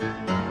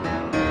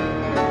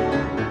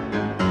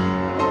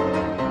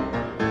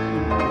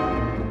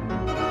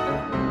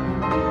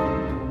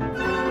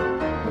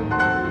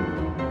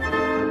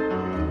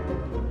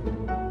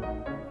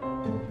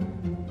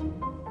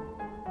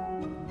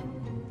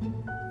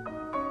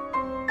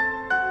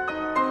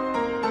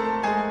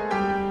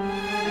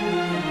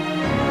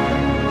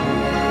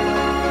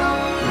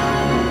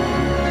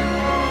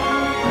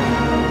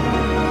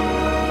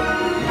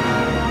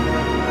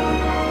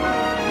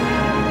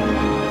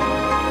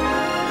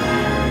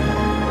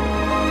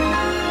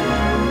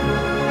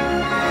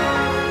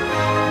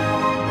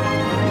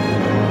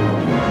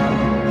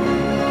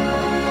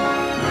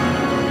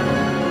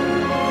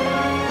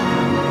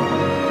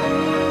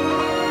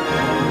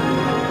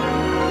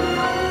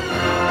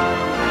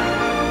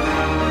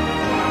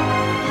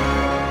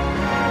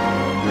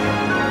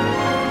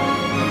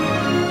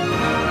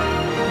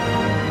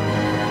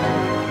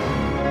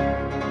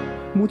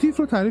 موتیف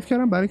رو تعریف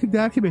کردم برای که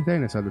درک بهتری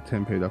نسبت به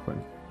تم پیدا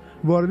کنید.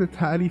 وارد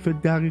تعریف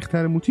دقیق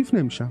تر موتیف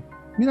نمیشم.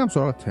 میرم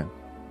سراغ تم.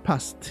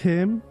 پس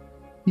تم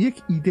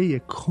یک ایده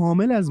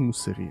کامل از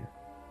موسیقیه.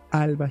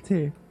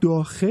 البته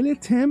داخل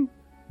تم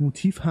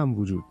موتیف هم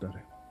وجود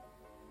داره.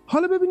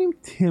 حالا ببینیم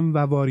تم و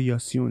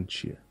واریاسیون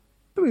چیه.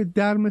 ببینید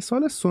در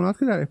مثال سونات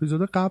که در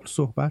اپیزود قبل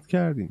صحبت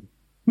کردیم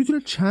میتونه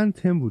چند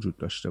تم وجود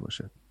داشته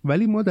باشه.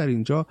 ولی ما در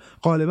اینجا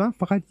غالبا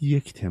فقط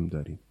یک تم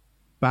داریم.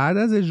 بعد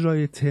از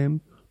اجرای تم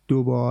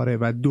دوباره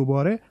و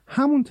دوباره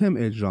همون تم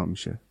اجرا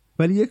میشه،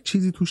 ولی یک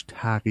چیزی توش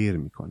تغییر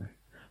میکنه.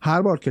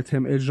 هر بار که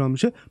تم اجرا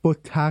میشه با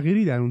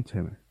تغییری در اون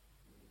تمه،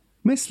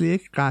 مثل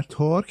یک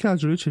قطار که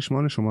از روی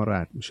چشمان شما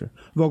رد میشه.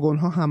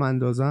 واگن‌ها هم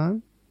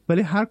اندازن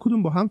ولی هر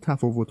کدوم با هم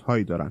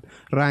تفاوت‌هایی دارن،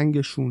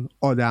 رنگشون،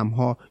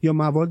 آدم‌ها یا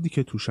موادی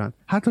که توشن،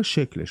 حتی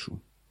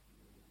شکلشون.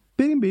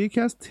 بریم به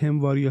یکی از تم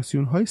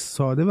واریاسیون‌های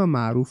ساده و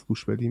معروف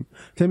گوش بدیم.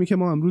 تمی که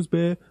ما امروز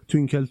به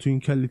توینکل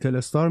توینکل لیتل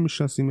استار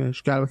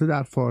میشناسیمش، که البته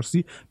در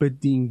فارسی به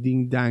دینگ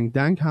دینگ دنگ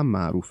دنگ هم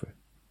معروفه.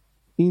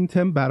 این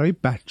تم برای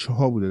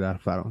بچه‌ها بوده در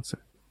فرانسه.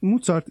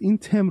 موزارت این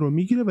تم رو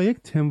میگیره و یک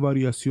تم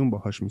واریاسیون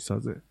باهاش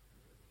میسازه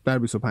در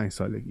 25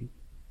 سالگی.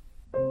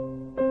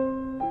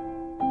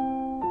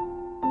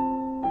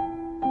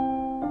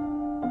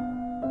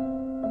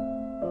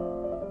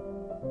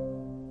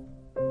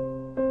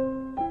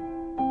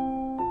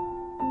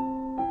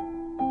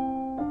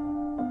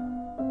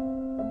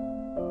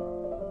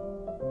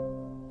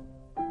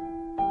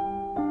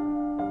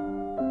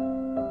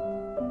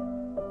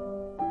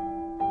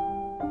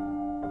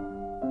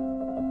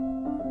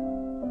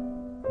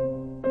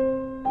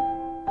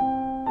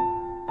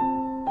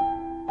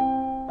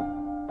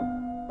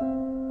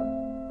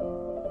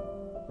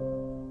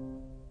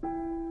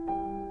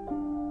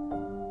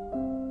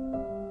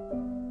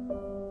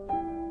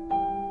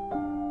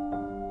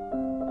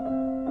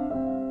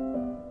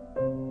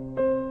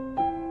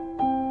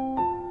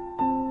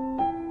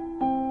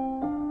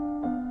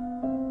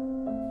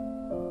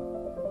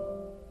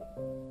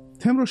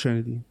 تم رو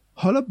شنیدیم.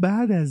 حالا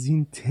بعد از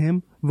این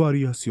تم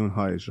واریاسیون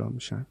ها اجرا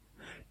میشن.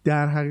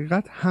 در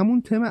حقیقت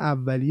همون تم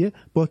اولیه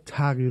با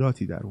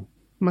تغییراتی در اون.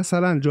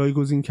 مثلا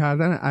جایگزین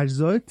کردن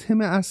اجزای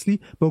تم اصلی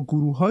با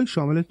گروه های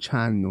شامل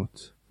چند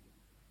نوت،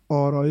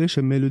 آرایش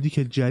ملودیک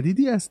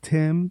جدیدی از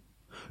تم،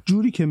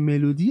 جوری که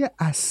ملودی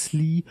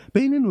اصلی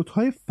بین نوت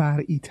های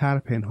فرعی تر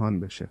پنهان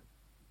بشه،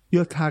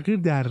 یا تغییر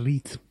در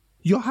ریتم،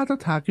 یا حتی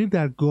تغییر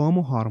در گام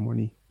و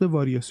هارمونی. به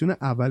واریاسیون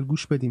اول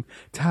گوش بدیم.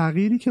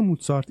 تغییری که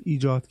موزارت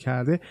ایجاد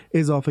کرده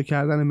اضافه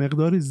کردن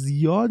مقدار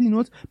زیادی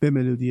نوت به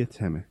ملودی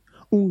تمه،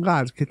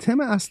 اونقدر که تم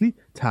اصلی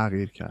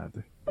تغییر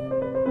کرده.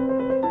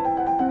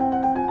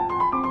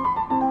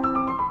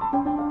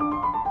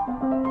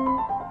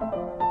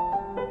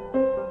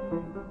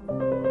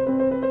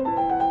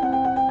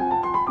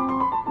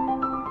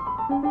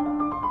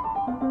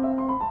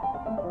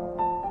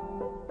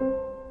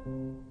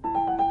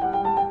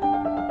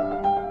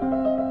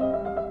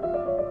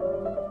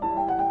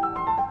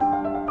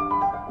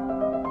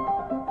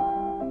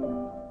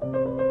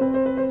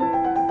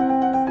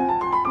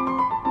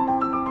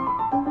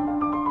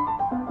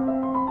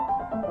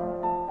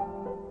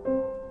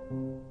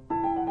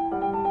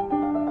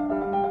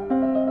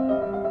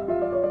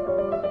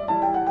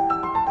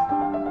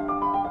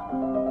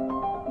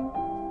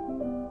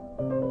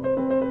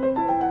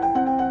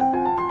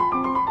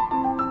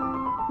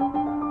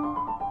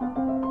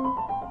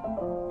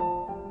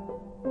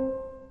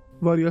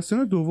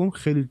 واریاسیون دوم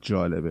خیلی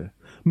جالبه.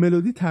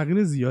 ملودی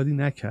تغییر زیادی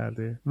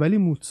نکرده، ولی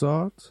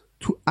موزارت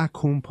تو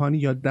اکومپانی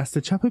یا دست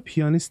چپ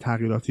پیانیست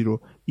تغییراتی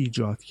رو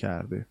ایجاد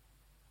کرده.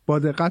 با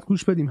دقت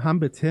گوش بدیم هم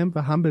به تم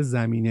و هم به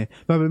زمینه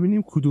و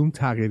ببینیم کدوم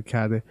تغییر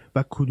کرده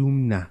و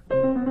کدوم نه.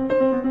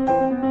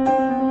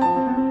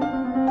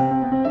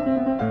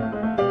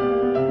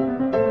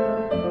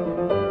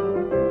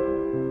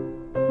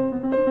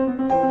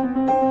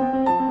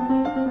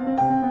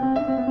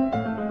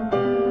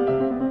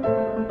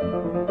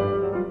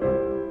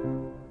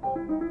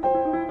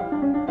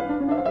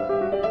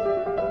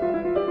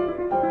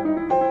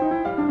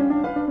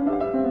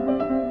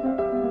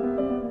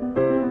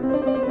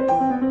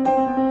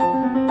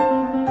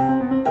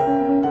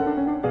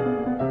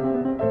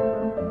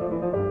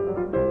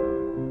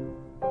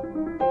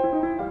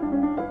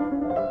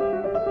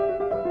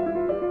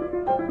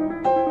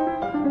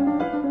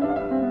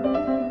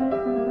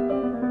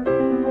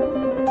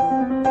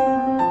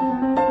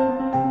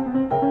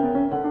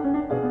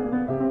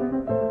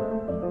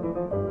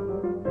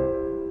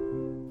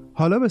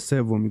 حالا به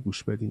سومی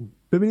گوش بدیم.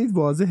 ببینید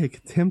واضحه که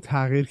تم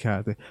تغییر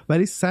کرده،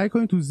 ولی سعی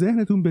کنید تو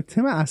ذهنتون به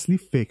تم اصلی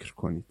فکر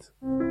کنید.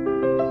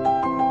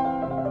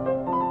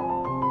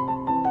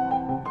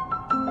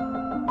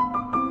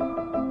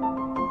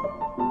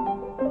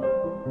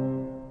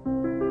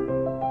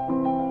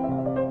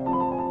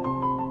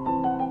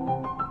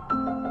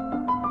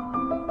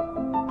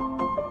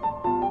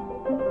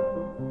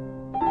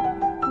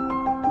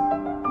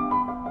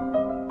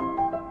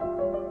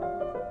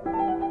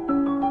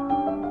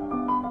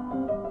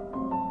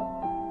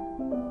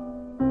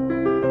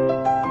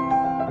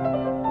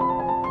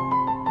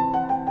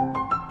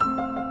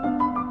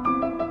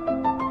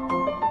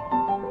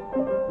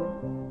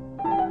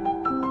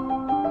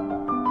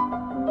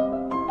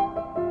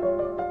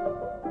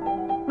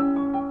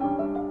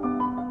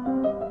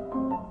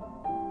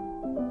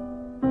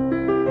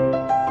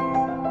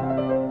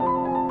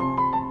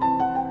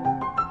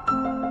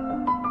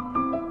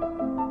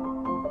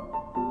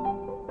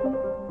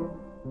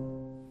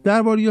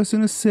 در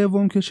واریاسیون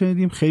سوم که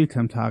شنیدیم خیلی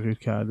تم تغییر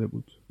کرده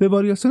بود. به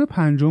واریاسیون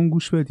پنجم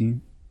گوش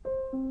بدیم.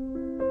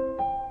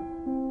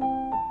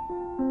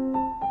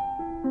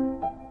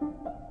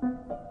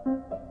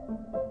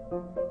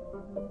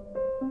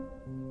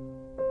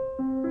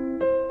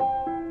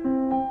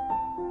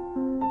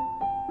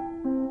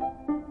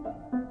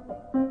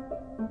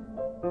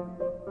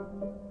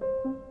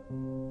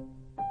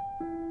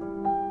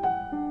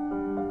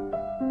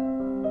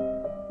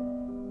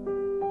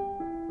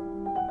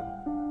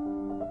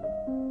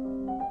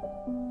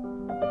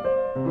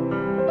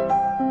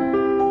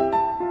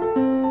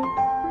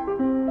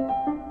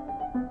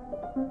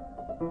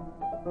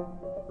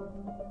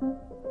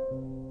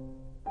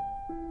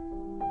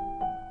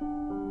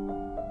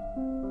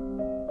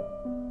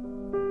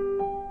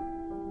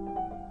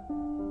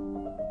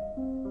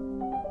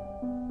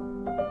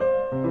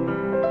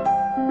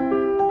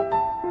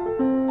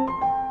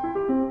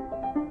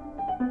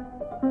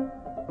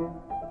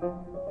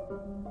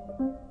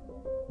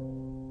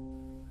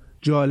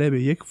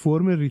 جالبه، یک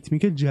فرم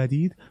ریتمیک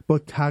جدید با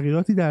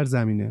تغییراتی در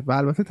زمینه و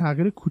البته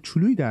تغییر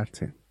کوچولویی در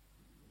تم.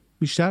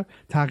 بیشتر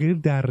تغییر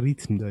در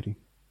ریتم داریم.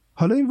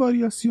 حالا این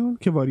واریاسیون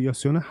که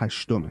واریاسیون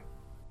هشتمه.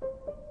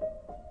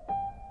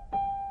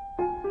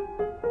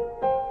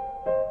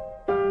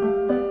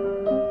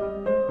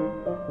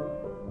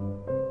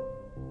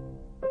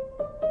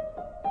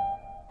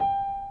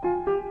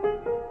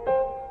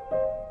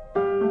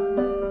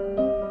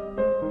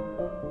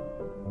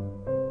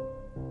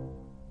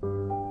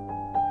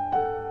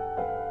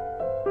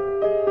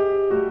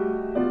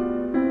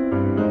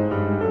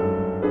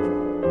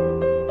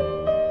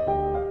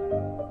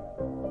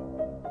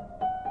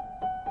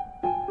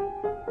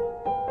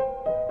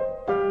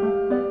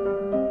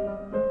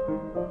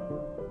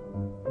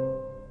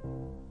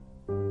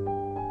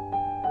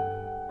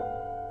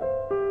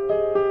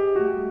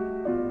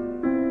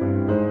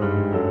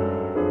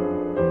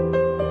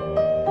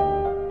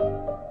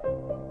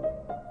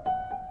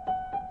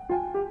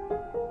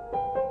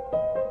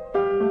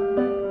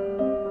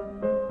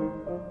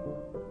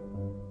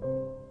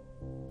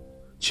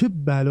 چه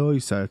بلایی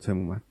سرتم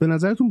اومد. به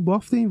نظرتون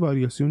بافت این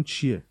واریاسیون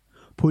چیه؟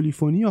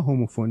 پلیفونی یا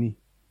هوموفونی؟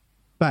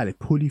 بله،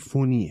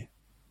 پلیفونیه.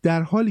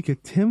 در حالی که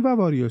تم و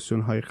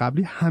واریاسیون های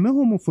قبلی همه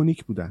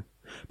هوموفونیک بودن.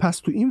 پس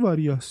تو این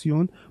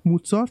واریاسیون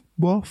موزارت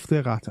بافت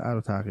قطعه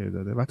رو تغییر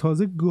داده و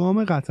تازه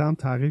گام قطعه هم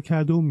تغییر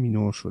کرده و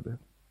مینور شده.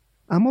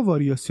 اما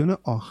واریاسیون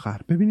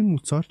آخر، ببینیم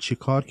موزارت چی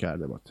کار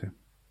کرده با تم.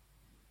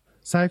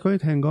 سعی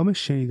کنید هنگام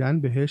شنیدن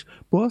بهش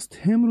باز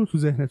تم رو تو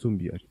ذهنتون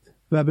بیارید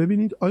و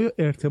ببینید آیا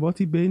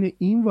ارتباطی بین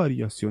این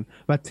واریاسیون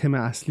و تم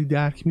اصلی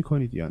درک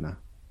میکنید یا نه.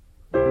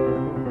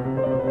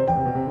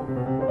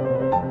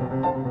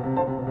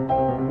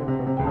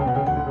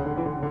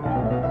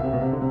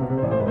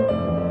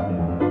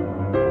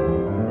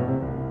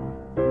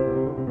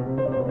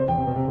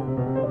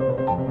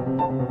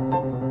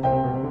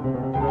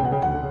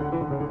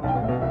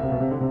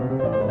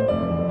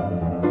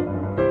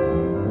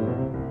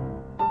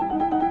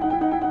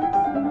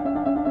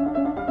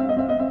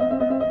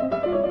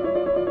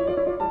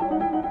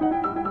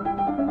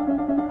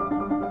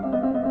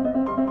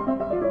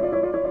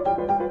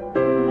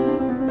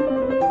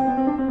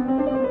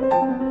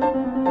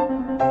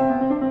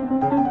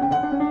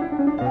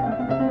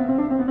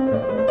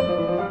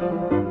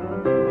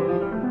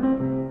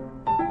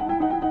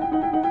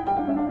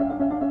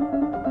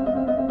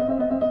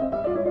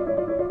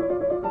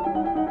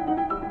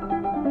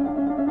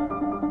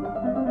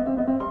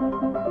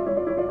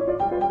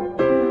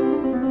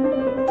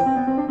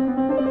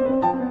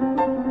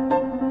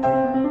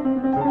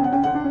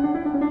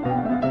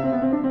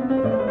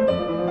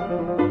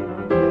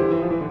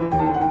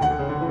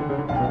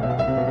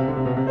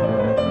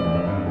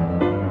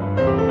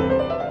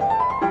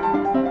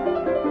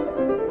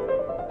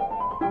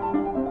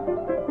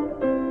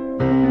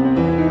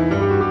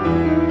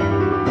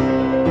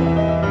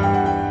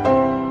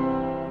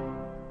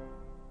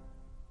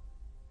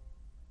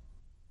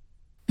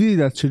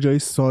 دیدید از چه جای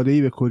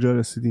ساده‌ای به کجا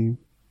رسیدیم؟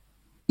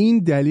 این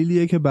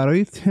دلیلیه که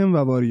برای تم و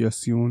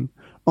واریاسیون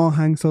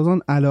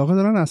آهنگسازان علاقه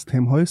دارن از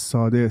تم‌های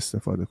ساده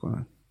استفاده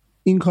کنن.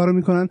 این کارو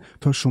میکنن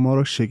تا شما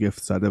رو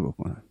شگفت زده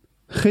بکنن.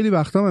 خیلی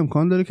وقتا هم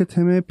امکان داره که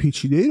تم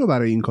پیچیده‌ای رو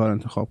برای این کار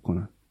انتخاب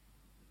کنن.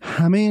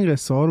 همه این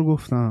قصه ها رو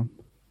گفتم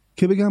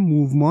که بگم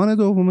موومان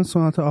دوم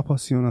سونات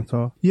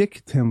آپاسیوناتا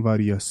یک تم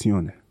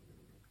واریاسیونه.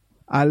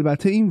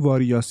 البته این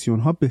واریاسیون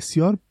ها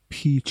بسیار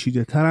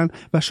پیچیده ترن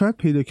و شاید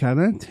پیدا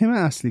کردن تم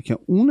اصلی که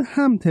اون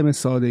هم تم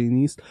ساده ای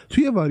نیست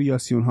توی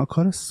واریاسیون ها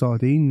کار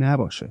ساده ای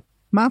نباشه.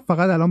 من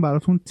فقط الان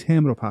براتون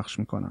تم رو پخش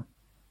میکنم.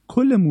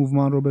 کل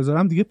موومان رو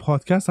بذارم دیگه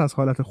پادکست از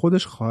حالت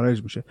خودش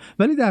خارج میشه،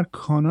 ولی در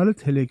کانال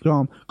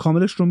تلگرام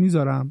کاملش رو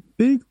میذارم،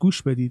 برید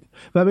گوش بدید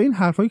و به این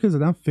حرفایی که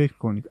زدم فکر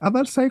کنید.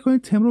 اول سعی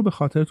کنید تم رو به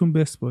خاطرتون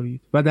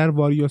بسپارید و در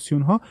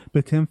واریاسیون ها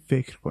به تم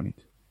فکر کنید.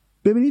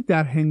 ببینید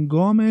در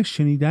هنگام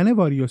شنیدن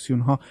واریاسیون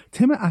ها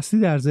تم اصلی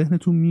در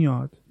ذهنتون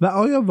میاد و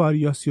آیا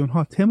واریاسیون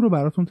ها تم رو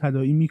براتون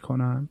تداعی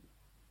میکنن؟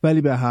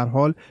 ولی به هر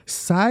حال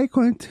سعی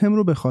کنید تم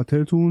رو به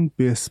خاطرتون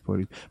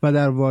بسپارید و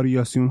در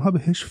واریاسیون ها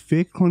بهش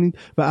فکر کنید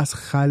و از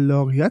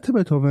خلاقیت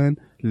بتهوون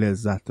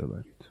لذت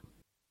ببرید.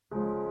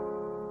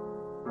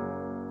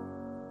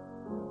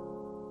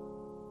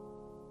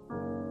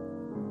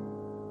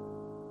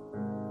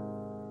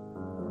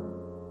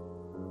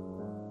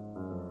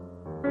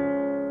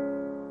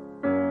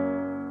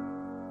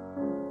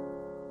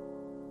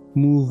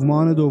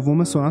 موومان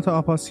دوم سونات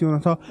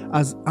آپاسیوناتا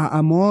از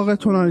اعماق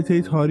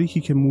تونالیته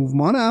تاریکی که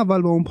موومان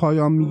اول با اون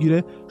پایان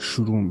میگیره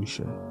شروع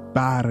میشه،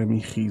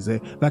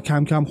 برمیخیزه و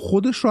کم کم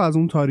خودش رو از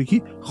اون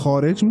تاریکی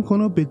خارج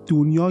میکنه و به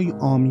دنیای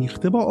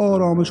آمیخته با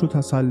آرامش و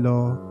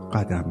تسلا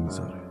قدم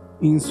میذاره.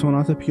 این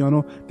سونات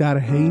پیانو در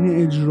حین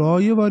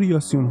اجرای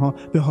واریاسیون ها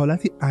به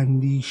حالتی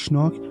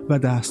اندیشناک و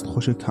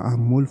دستخوش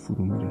تأمل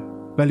فرو میره،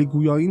 ولی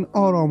گویا این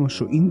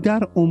آرامش و این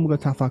در عمق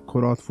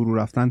تفکرات فرو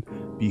رفتن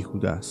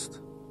بیهوده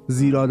است،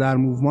 زیرا در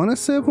موومان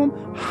سوم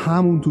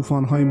همون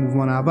طوفان‌های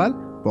موومان اول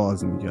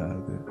باز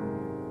می‌گرده.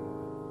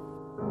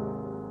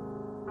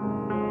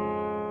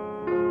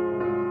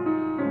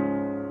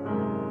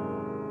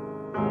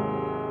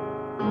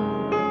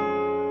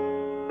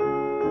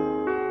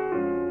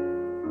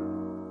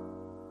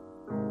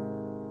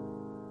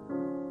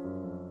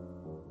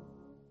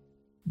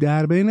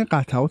 در بین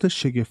قطعات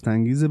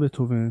شگفت‌انگیز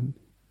بتهوون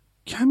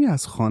کمی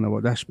از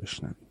خانواده‌اش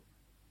بشنویم.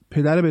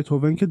 پدر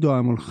بتهوون که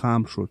دائم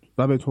الخمر شد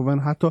و بتهوون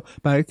حتی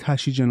برای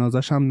تشییع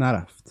جنازش هم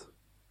نرفت.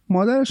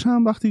 مادرش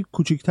هم وقتی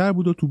کوچیکتر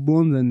بود و تو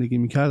بن زندگی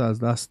میکرد از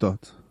دست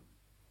داد.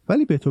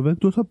 ولی بتهوون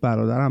 2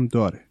 برادر هم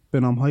داره به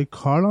نامهای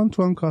کارل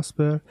آنتوان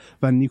کاسپر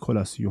و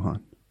نیکولاس یوهان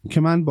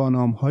که من با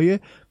نامهای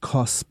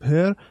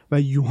کاسپر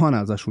و یوهان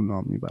ازشون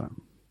نام میبرم.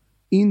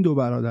 این 2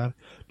 برادر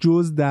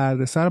جز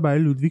دردسر برای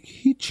لودویگ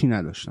هیچی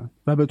نداشتن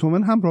و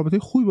بتهوون هم رابطه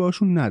خوبی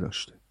باشون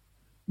نداشته.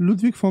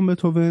 لودویگ فون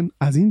بتهوون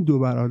از این 2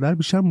 برادر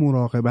بیشتر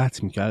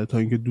مراقبت میکرده تا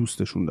اینکه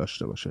دوستشون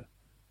داشته باشه.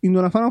 این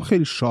 2 نفر هم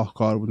خیلی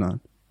شاهکار بودن.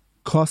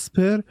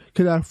 کاسپر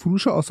که در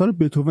فروش آثار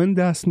بتهوون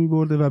دست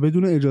میبرده و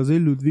بدون اجازه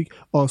لودویگ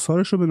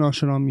آثارش رو به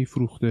ناشران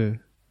میفروخته.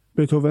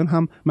 بتهوون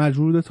هم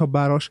مجبور بوده تا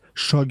براش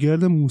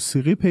شاگرد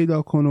موسیقی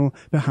پیدا کنه و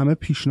به همه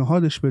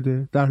پیشنهادش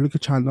بده، در حالی که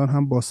چندان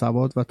هم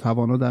باسواد و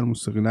توانا در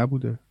موسیقی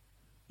نبوده.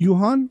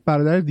 یوهان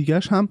برادر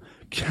دیگرش هم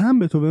کم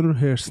بتهوون رو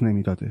هرس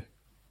نمیداده.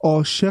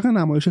 عاشق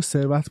نمایش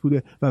ثروت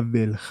بوده و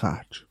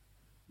ولخرج.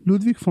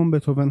 لودویگ فون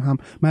بتهوون هم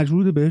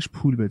مجبور بهش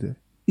پول بده.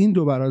 این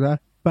 2 برادر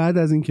بعد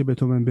از اینکه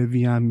بتهوون به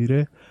وین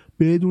میره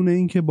بدون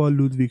اینکه با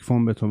لودویگ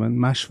فون بتهوون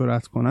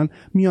مشورت کنن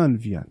میان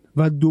وین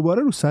و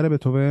دوباره رو سر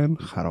بتهوون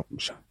خراب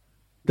میشن.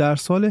 در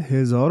سال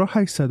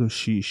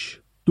 1806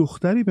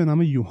 دختری به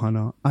نام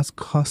یوهانا از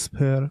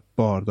کاسپر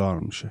باردار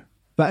میشه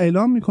و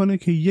اعلام میکنه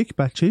که یک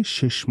بچه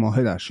 6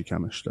 ماهه در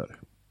شکمش داره.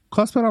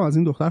 کاسپر هم از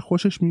این دختر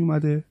خوشش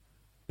میومده،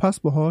 پس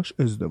باهاش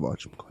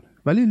ازدواج میکنه.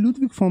 ولی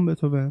لودویگ فون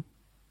بتهوون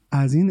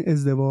از این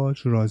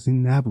ازدواج راضی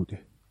نبوده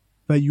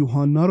و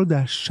یوهانا رو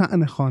در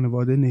شأن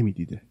خانواده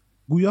نمیدیده.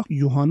 گویا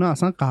یوهانا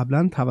اصلا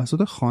قبلا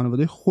توسط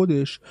خانواده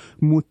خودش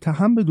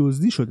متهم به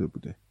دزدی شده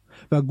بوده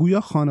و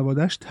گویا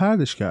خانوادهش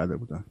طردش کرده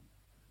بودن.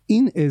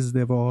 این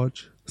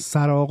ازدواج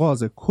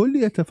سرآغاز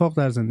کلی اتفاق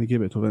در زندگی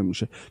بتهوون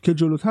میشه که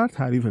جلوتر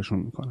تعریفشون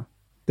میکنم.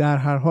 در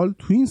هر حال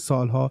تو این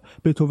سالها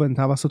بتهوون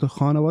توسط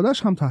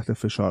خانواده‌اش هم تحت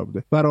فشار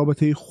بوده و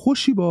رابطه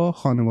خوشی با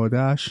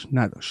خانواده‌اش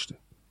نداشته.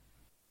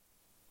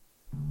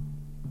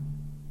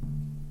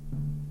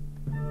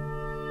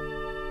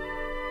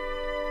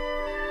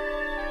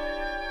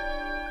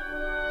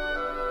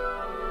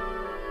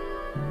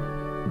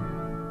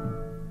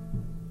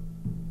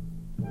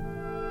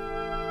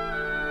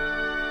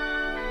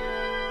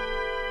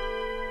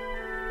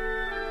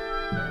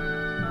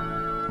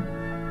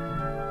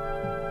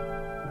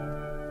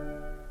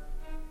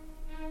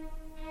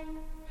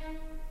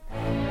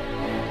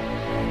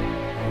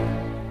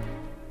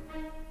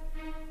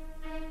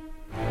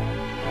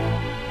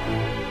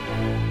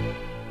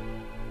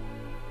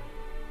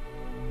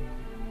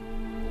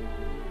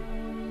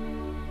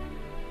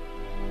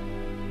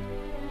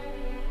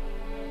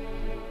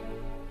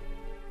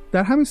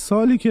 در همین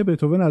سالی که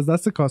بتهوون از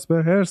دست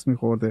کاسپر هرس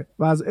میخورده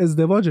و از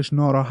ازدواجش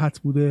ناراحت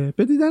بوده،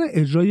 به دیدن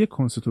اجرای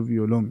کنسرتو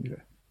ویولون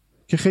میره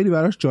که خیلی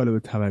براش جالب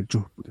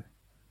توجه بوده.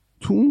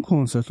 تو اون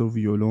کنسرتو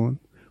ویولون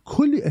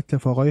کلی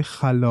اتفاقای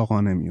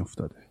خلاقانه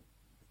میافتاده.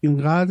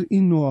 اینقدر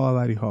این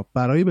نوآوری ها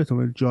برای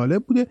بتهوون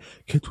جالب بوده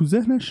که تو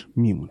ذهنش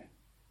میمونه.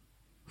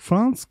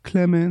 فرانس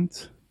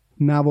کلمنت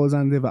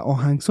نوازنده و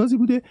آهنگسازی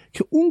بوده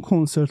که اون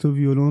کنسرتو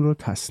ویولون رو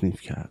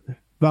تصنیف کرده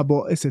و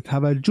باعث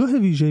توجه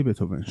ویژه‌ای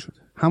بتهوون شده.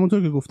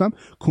 همونطور که گفتم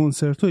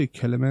کنسرتوی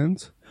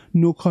کلمنت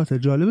نکات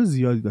جالب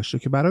زیادی داشته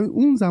که برای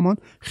اون زمان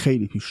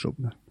خیلی پیشرو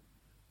بودن.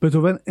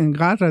 بتهوون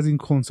انقدر از این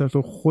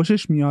کنسرتو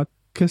خوشش میاد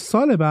که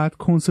سال بعد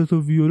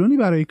کنسرتو ویولونی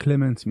برای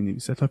کلمنت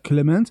می‌نویسه تا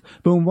کلمنت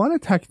به عنوان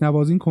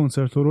تکنواز این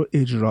کنسرتو رو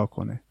اجرا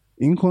کنه.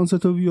 این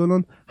کنسرتو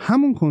ویولون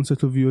همون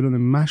کنسرتو ویولون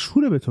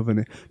مشهور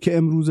بتهوونه که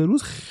امروز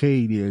روز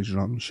خیلی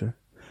اجرا میشه.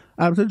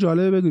 البته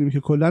جالبه بدونیم که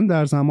کلا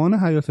در زمان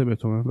حیات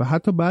بتهوون و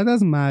حتی بعد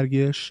از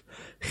مرگش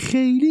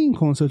خیلی این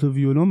کنسرتو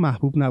ویولون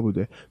محبوب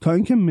نبوده، تا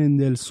اینکه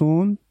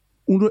مندلسون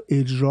اون رو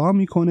اجرا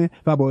میکنه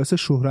و باعث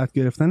شهرت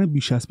گرفتن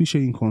بیش از پیش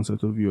این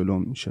کنسرتو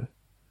ویولون میشه.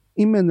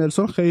 این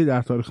مندلسون خیلی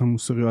در تاریخ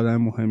موسیقی آدم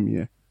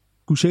مهمیه.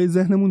 گوشه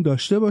ذهنمون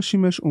داشته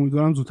باشیمش،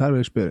 امیدوارم زودتر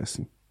بهش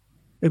برسیم.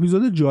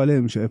 اپیزود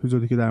جالب میشه،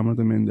 اپیزودی که در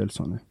مورد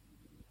مندلسونه.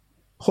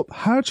 خب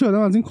هرچی آدم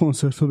از این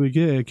کنسرتو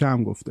بگه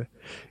کم گفته.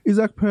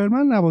 ایزاک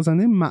پرلمن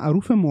نوازنده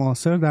معروف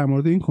معاصر در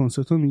مورد این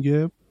کنسرتو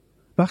میگه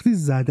وقتی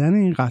زدن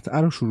این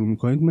قطعه رو شروع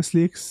میکنید مثل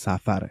یک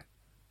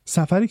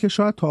سفری که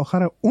شاید تا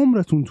آخر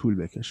عمرتون طول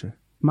بکشه.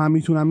 من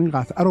میتونم این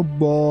قطعه رو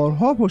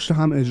بارها پشت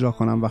هم اجرا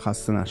کنم و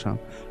خسته نشم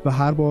و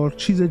هر بار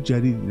چیز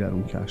جدیدی در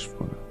اون کشف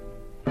کنم.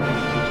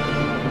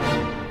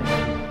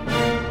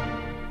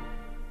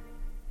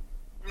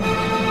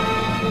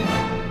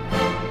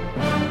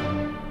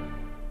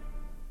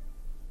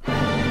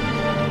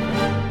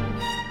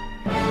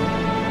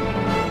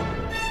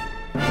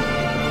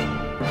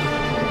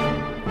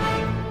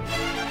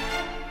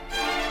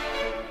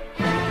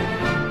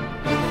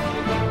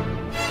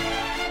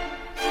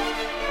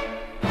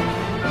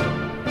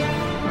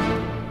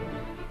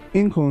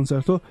 این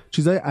کنسرتو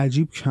چیزای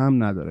عجیب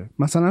کم نداره.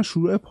 مثلا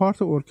شروع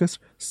پارت ارکستر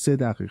 3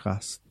 دقیقه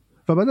است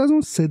و بعد از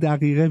اون 3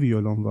 دقیقه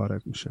ویولون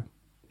وارد میشه.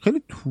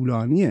 خیلی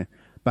طولانیه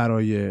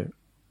برای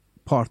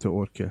پارت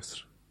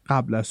ارکستر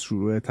قبل از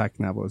شروع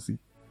تکنوازی.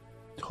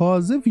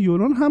 تازه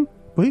ویولون هم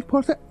با یک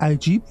پارت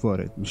عجیب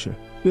وارد میشه.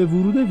 به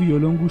ورود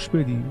ویولون گوش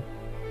بدیم.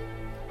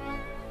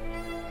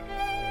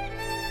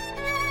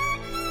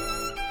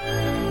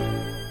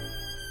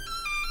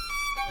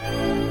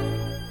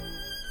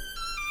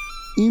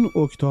 این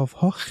اکتاف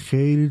ها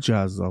خیلی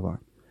جذابن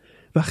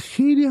و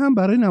خیلی هم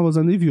برای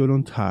نوازنده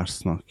ویولون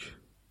ترسناک.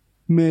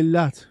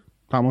 ملت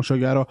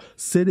تماشاگرها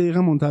 3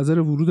 دقیقه منتظر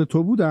ورود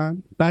تو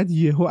بودن، بعد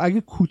یهو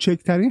اگه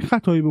کوچکترین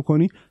خطایی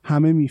بکنی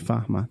همه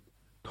میفهمن.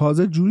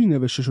 تازه جوری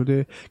نوشته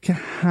شده که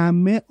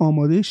همه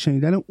آماده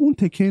شنیدن اون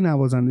تکه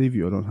نوازنده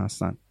ویولون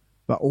هستن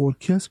و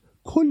ارکستر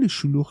کلی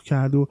شلوغ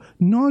کرد و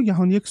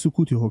ناگهان یک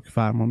سکوتی حکم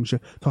فرما میشه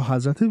تا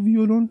حضرت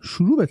ویولون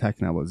شروع به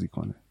تکنوازی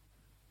کنه.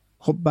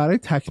 خب برای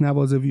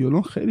تکنواز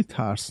ویولون خیلی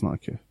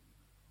ترسناکه.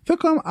 فکر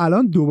کنم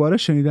الان دوباره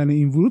شنیدن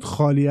این ورود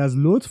خالی از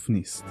لطف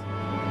نیست.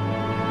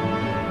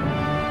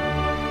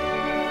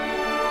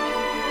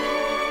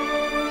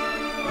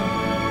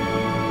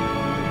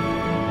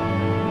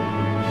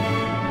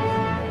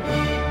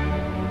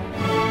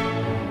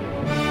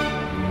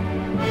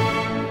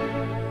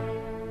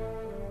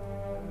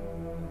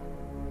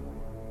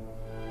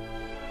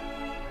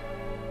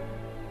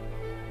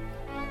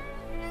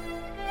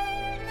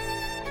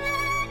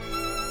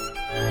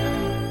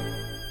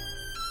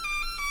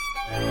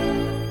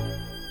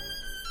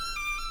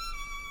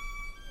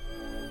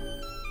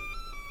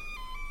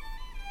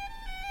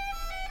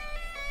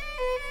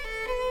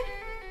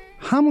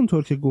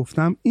 همونطور که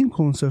گفتم این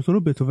کنسرتو رو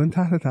بتهوون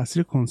تحت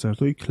تاثیر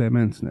کنسرتوی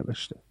کلمنت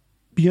نوشته.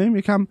 بیایم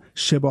یکم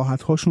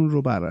شباهت هاشون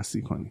رو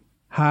بررسی کنیم.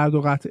 هر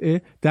دو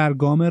قطعه در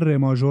گام ره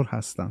ماژور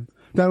هستند.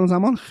 در اون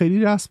زمان خیلی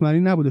رسمی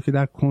نبوده که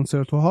در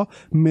کنسرتوها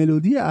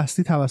ملودی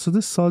اصلی توسط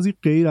سازی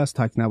غیر از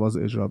تکنواز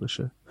اجرا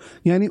بشه.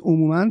 یعنی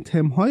عموماً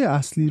تمهای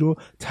اصلی رو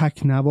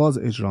تکنواز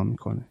اجرا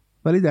میکنه.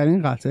 ولی در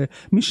این قطعه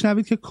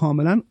میشنوید که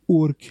کاملا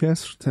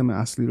ارکستر تم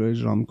اصلی رو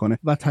اجرا میکنه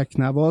و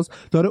تکنواز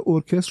داره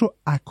ارکستر رو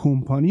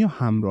اکومپانی و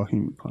همراهی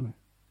میکنه.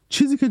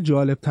 چیزی که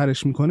جالب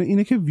ترش میکنه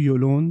اینه که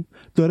ویولون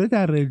داره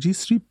در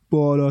رجیستری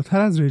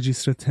بالاتر از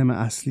رجیستر تم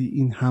اصلی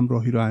این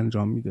همراهی رو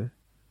انجام میده.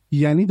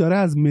 یعنی داره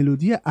از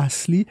ملودی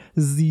اصلی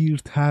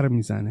زیرتر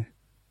میزنه.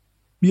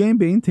 بیایم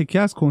به این تکه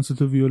از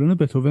کنسرتو ویولون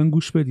بتهوون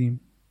گوش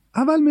بدیم.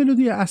 اول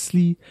ملودی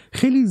اصلی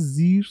خیلی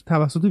زیر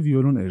توسط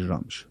ویولون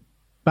اجرا میشه.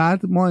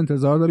 بعد ما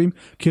انتظار داریم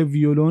که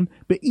ویولون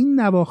به این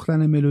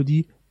نواختن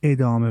ملودی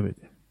ادامه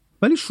بده.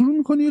 ولی شروع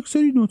میکنه یک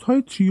سری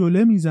نوت‌های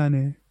تریوله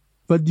میزنه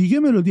و دیگه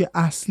ملودی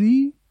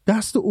اصلی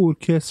دست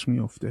ارکستر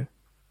میفته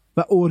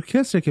و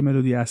ارکستر که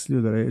ملودی اصلی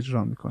رو داره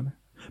اجرا میکنه.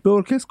 به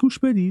ارکستر گوش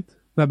بدید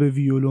و به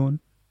ویولون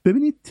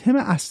ببینید تم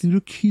اصلی رو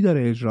کی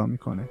داره اجرا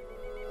میکنه.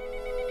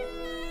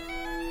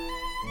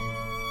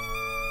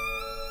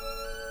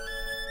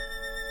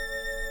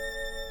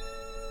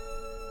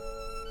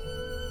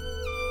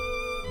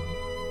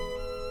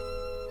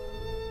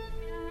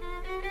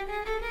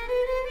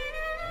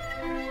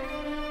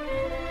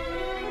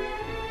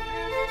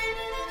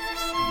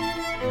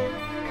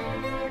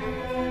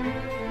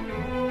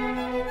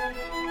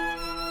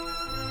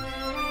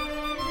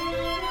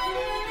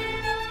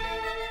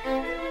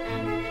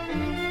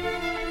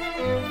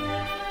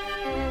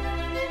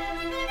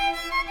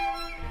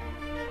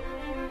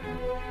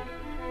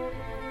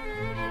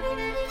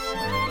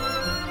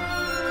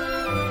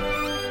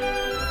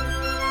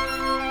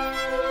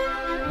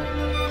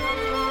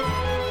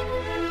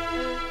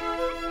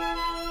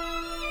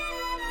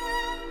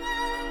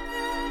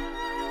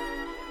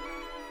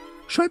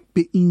 شاید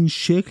به این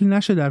شکل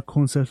نشه در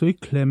کنسرتوی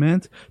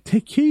کلمنت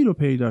تکه‌ای رو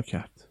پیدا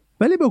کرد،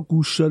 ولی با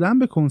گوش دادن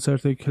به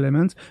کنسرتوی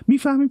کلمنت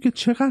میفهمیم که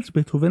چقدر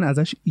بتهوون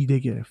ازش ایده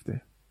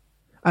گرفته.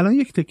 الان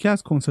یک تکه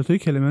از کنسرتوی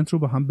کلمنت رو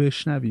با هم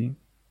بشنویم.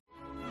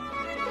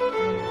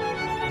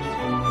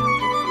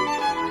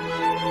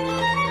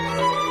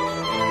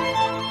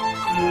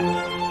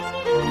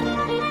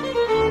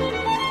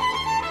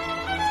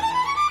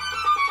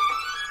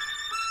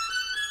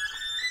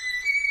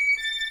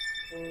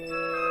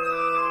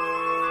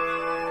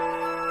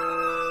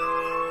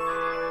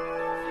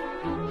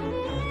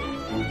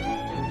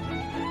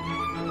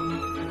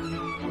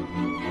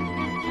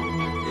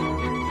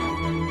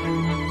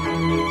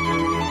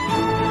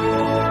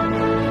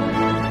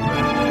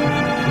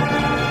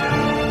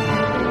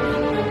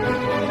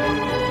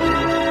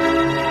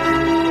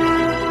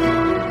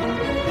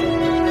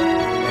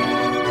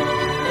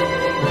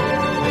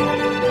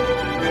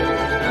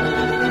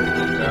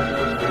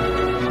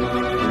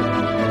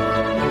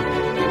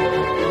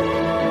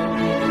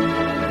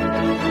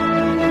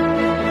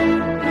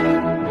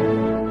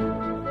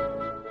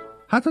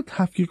 حتی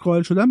تفکیک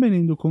قائل شدن بین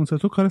این دو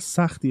کنسرتو کار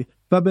سختیه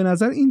و به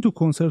نظر این دو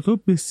کنسرتو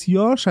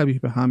بسیار شبیه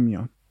به هم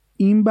میان.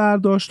 این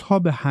برداشت ها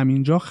به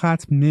همینجا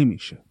ختم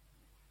نمیشه.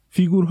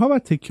 فیگورها و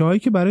تکه هایی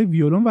که برای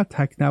ویولون و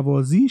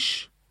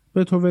تکنوازیش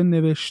بتهوون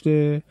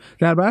نوشته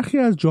در برخی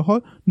از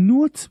جاها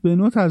نوت به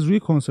نوت از روی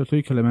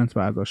کنسرتوی کلمنت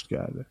برداشت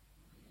کرده.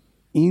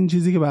 این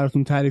چیزی که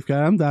براتون تعریف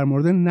کردم در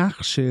مورد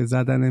نقش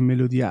زدن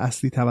ملودی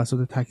اصلی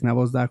توسط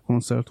تکنواز در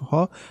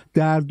کنسرتوها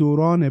در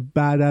دوران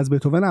بعد از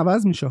بتهوون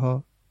عوض میشه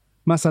ها.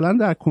 مثلا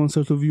در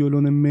کنسرتو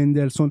ویولون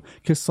مندلسون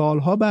که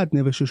سالها بعد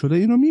نوشته شده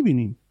این رو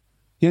میبینیم.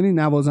 یعنی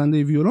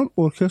نوازنده ویولون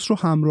ارکستر رو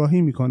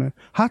همراهی میکنه،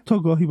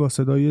 حتی گاهی با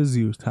صدای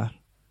زیرتر.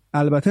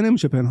 البته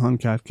نمیشه پنهان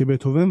کرد که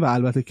بتهوون و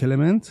البته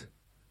کلمنت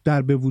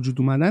در به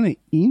وجود اومدن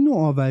این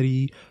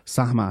نوآوری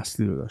سهم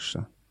اصلی رو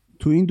داشتن.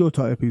 تو این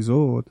دوتا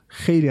اپیزود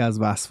خیلی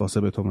از وسواس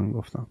بتهوون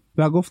گفتم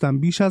و گفتم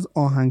بیش از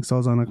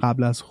آهنگسازان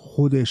قبل از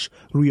خودش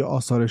روی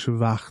آثارش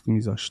وقت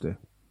میذاشته.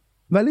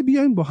 ولی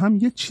بیاین با هم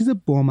یه چیز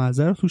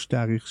بامزه رو توش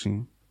دقیق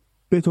شیم.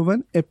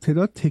 بتهوون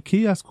ابتدا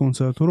تکه‌ای از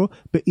کنسرتو رو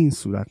به این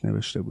صورت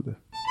نوشته بوده.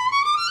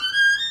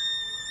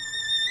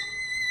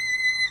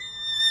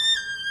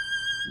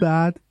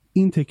 بعد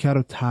این تکه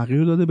رو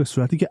تغییر داده به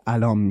صورتی که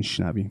الان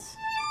میشنویم.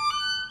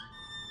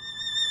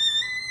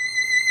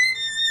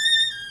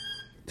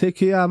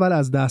 تکه اول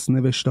از دست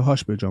نوشته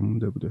هاش به جا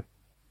مونده بوده.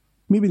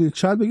 میبینید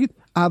شاید بگید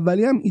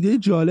اولی هم ایده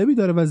جالبی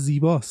داره و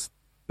زیباست.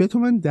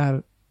 بتهوون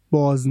در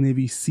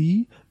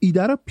بازنویسی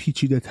ایده را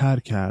پیچیده تر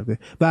کرده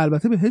و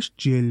البته بهش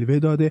جلوه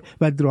داده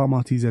و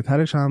دراماتیزه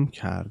ترش هم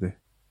کرده.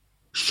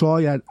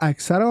 شاید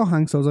اکثر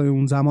آهنگسازای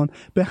اون زمان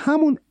به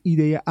همون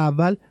ایده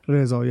اول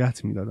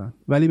رضایت میدادن،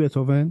 ولی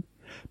بتهوون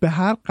به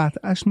هر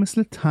قطعش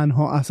مثل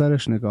تنها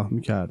اثرش نگاه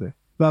میکرده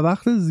و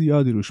وقت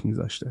زیادی روش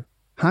میذاشته.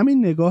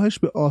 همین نگاهش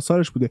به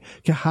آثارش بوده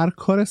که هر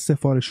کار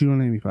سفارشی رو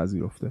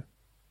نمیپذیرفته.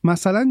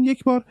 مثلا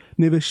یک بار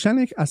نوشتن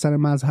یک اثر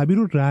مذهبی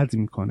رو رد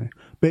میکنه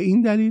به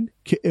این دلیل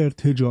که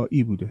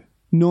ارتجاعی بوده.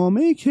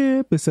 نامه‌ای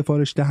که به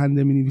سفارش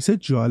دهنده مینویسه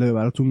جالبه،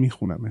 براتون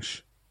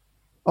میخونمش.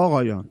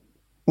 آقایان،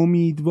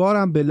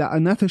 امیدوارم به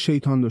لعنت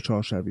شیطان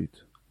دچار شوید.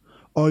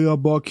 آیا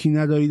باکی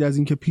ندارید از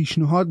اینکه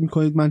پیشنهاد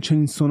میکنید من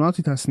چنین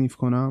سوناتی تصنیف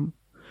کنم؟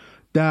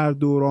 در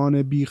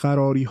دوران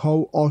بیقراری ها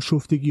و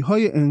آشفتگی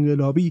های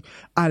انقلابی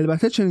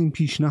البته چنین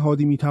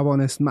پیشنهادی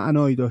میتوانست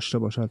معنایی داشته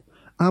باشد،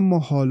 اما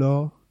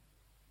حالا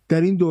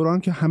در این دوران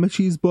که همه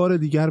چیز بار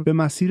دیگر به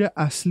مسیر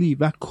اصلی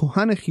و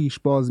کهن خیش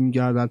باز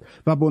می‌گردد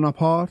و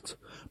بناپارت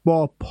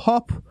با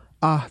پاپ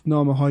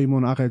عهدنامه‌های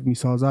منعقد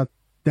می‌سازد،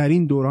 در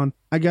این دوران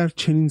اگر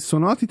چنین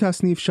سوناتی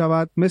تصنیف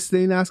شود مثل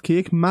این است که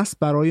یک مس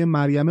برای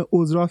مریم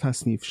عذرا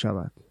تصنیف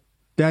شود.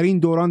 در این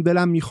دوران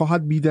دلم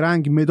می‌خواهد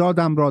بیدرنگ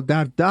مدادم را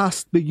در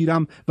دست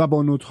بگیرم و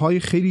با نوت‌های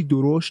خیلی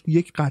درشت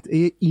یک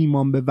قطعه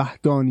ایمان به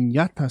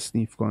وحدانیت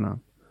تصنیف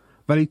کنم.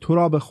 ولی تو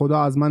را به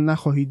خدا از من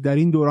نخواهید در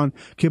این دوران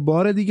که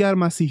بار دیگر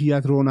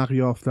مسیحیت رونق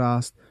یافته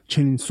است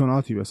چنین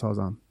سوناتی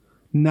بسازم.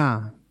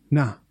 نه،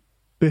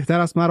 بهتر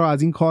است مرا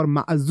از این کار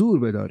معذور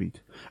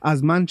بدارید.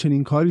 از من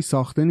چنین کاری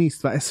ساخته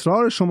نیست و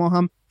اصرار شما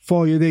هم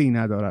فایده ای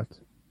ندارد.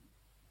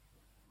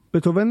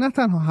 بتهوون نه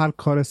تنها هر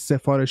کار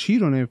سفارشی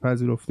رو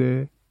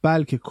نمیپذیرفته،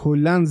 بلکه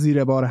کلن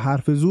زیر بار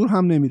حرف زور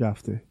هم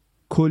نمیرفته.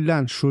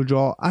 کلن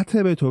شجاعت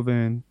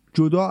بتهوون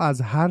جدا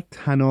از هر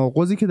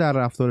تناقضی که در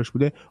رفتارش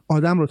بوده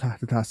آدم رو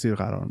تحت تاثیر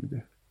قرار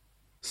میده.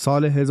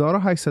 سال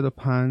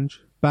 1805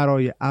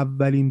 برای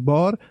اولین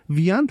بار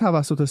وین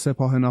توسط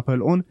سپاه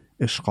ناپلئون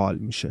اشغال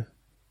میشه.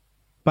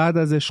 بعد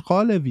از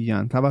اشغال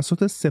وین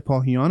توسط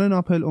سپاهیان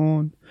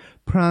ناپلئون،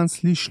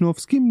 پرنس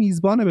لیشنوفسکی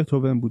میزبان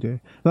بتهوون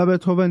بوده و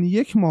بتهوون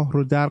 1 ماه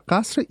رو در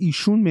قصر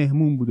ایشون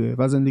مهمون بوده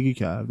و زندگی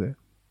کرده.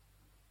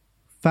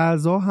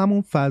 فضا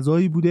همون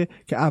فضایی بوده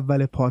که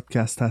اول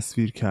پادکست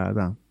تصویر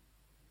کردم.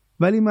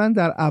 ولی من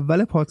در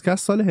اول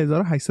پادکست سال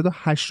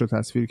 1808 رو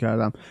تصویر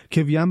کردم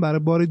که وین برای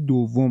بار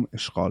دوم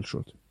اشغال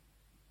شد.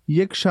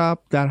 یک شب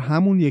در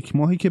همون 1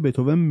 ماهی که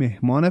بتهوون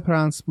مهمان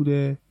پرنس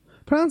بوده،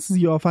 پرنس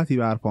ضیافتی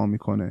برپا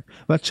میکنه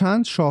و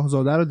چند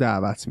شاهزاده رو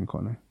دعوت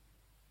میکنه.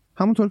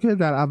 همونطور که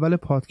در اول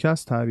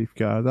پادکست تعریف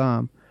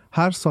کردم،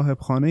 هر صاحب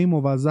خانه‌ای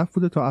موظف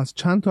بوده تا از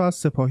چند تا از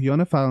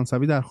سپاهیان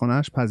فرانسوی در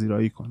خانه‌اش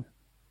پذیرایی کنه.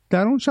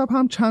 در اون شب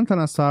هم چند تن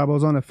از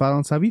سربازان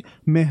فرانسوی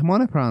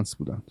مهمان پرنس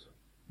بودند.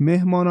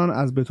 مهمانان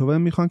از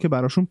بتهوون میخوان که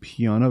براشون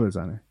پیانو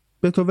بزنه.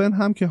 بتهوون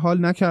هم که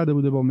حال نکرده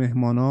بوده با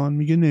مهمانان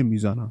میگه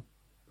نمیزنم.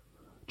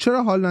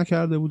 چرا حال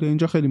نکرده بوده؟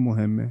 اینجا خیلی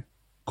مهمه.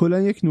 کلا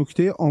یک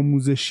نکته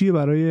آموزشی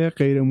برای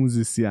غیر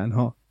موزیسین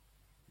ها.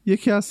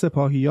 یکی از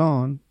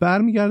سپاهیان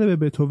برمیگرده به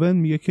بتهوون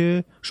میگه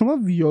که شما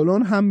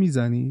ویولون هم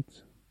میزنید؟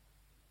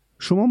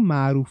 شما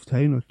معروف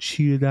ترین و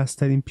چیره دست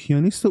ترین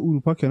پیانیست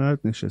اروپا کنارت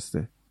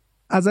نشسته.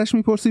 ازش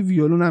میپرسی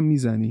ویولون هم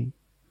میزنی؟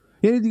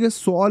 یعنی دیگه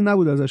سوال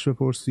نبود ازش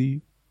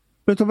بپرسی؟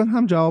 بتهوون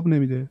هم جواب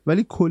نمیده،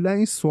 ولی کلا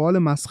این سوال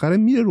مسخره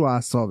میره رو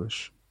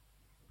اعصابش.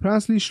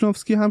 پرنس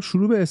لیشنوفسکی هم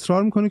شروع به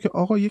اصرار میکنه که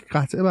آقا یک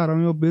قطعه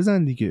برای ما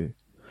بزن دیگه.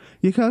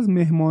 یکی از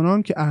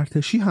مهمانان که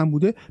ارتشی هم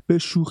بوده به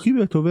شوخی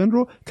بتهوون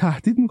رو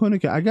تهدید میکنه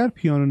که اگر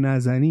پیانو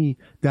نزنی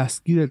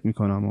دستگیرت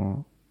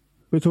میکنم.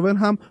 بتهوون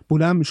هم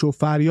بلند میشه و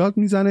فریاد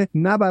میزنه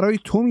نه برای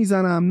تو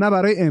میزنم نه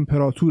برای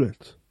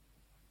امپراتورت.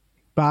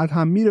 بعد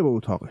هم میره به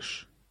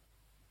اتاقش.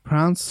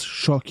 پرنس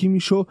شاکی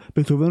میشه و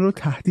بتهوون رو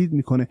تهدید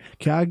میکنه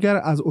که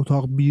اگر از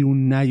اتاق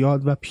بیرون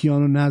نیاد و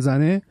پیانو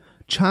نزنه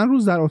چند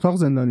روز در اتاق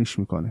زندانیش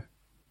میکنه.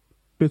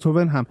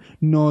 بتهوون هم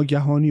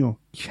ناگهانی و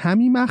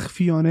کمی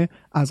مخفیانه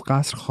از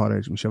قصر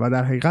خارج میشه و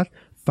در حقیقت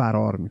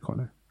فرار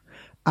میکنه.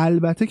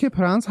 البته که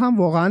پرنس هم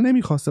واقعا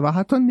نمیخواسته و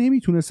حتی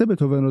نمیتونسته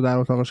بتهوون رو در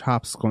اتاقش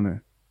حبس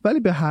کنه، ولی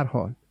به هر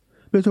حال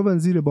بتهوون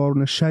زیر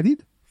بارون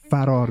شدید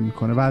فرار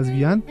میکنه و از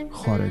وین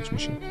خارج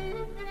میشه.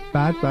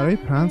 بعد برای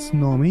پرنس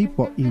نامه‌ای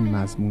با این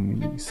مضمون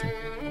می‌نویسه: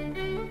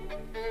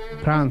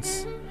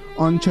 پرنس،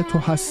 آنچه تو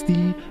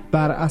هستی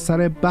بر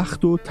اثر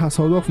بخت و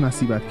تصادف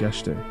نصیبت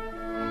گشته،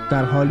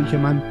 در حالی که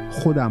من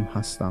خودم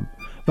هستم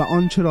و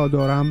آنچه را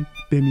دارم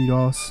به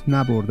میراث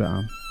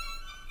نبرده‌ام.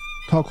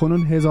 تا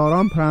کنون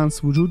هزاران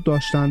پرنس وجود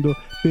داشتند و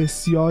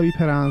بسیاری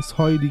پرنس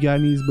های دیگر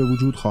نیز به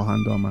وجود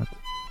خواهند آمد،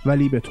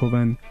 ولی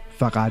بتهوون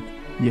فقط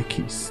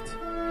یکیست.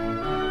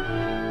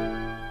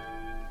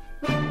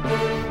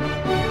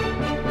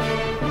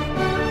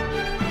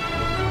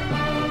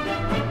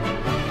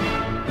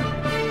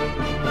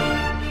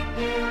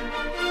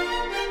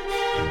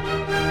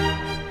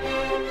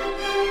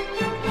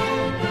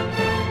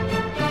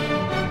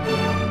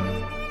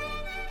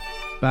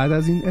 بعد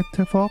از این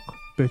اتفاق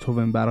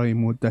بتهوون برای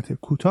مدت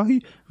کوتاهی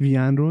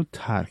وین رو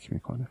ترک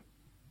میکنه.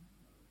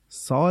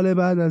 سال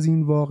بعد از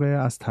این واقعه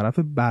از طرف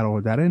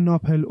برادر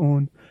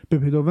ناپلئون به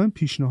بتهوون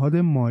پیشنهاد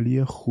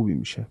مالی خوبی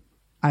میشه،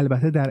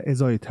 البته در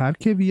ازای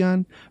ترک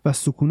وین و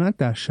سکونت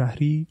در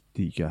شهری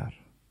دیگر.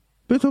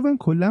 بتهوون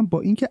کلا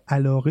با اینکه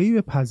علاقه‌ای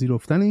به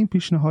پذیرفتن این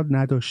پیشنهاد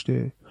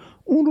نداشته،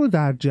 اون رو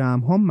در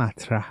جمع‌ها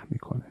مطرح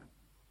میکنه.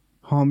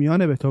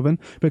 حامیان بتهوون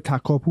به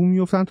تکاپو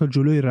میافتن تا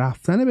جلوی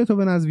رفتن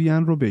بتهوون از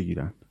وین رو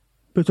بگیرن.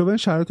 بتهوون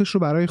شرایطش رو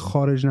برای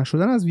خارج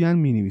نشدن از وین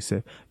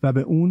مینویسه و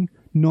به اون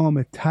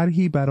نام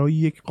طرحی برای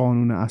یک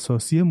قانون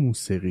اساسی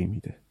موسیقی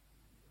میده.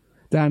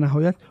 در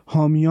نهایت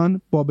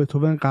حامیان با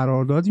بتهوون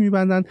قراردادی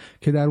میبندن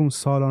که در اون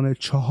سالانه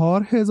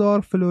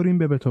 4000 فلورین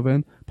به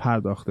بتهوون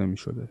پرداخته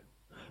میشده.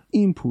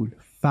 این پول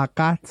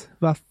فقط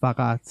و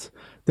فقط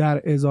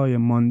در ازای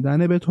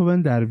ماندن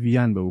بتهوون در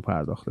وین به او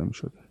پرداخته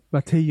میشده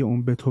و طی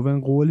اون بتهوون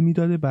قول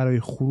میداده برای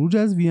خروج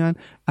از وین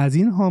از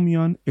این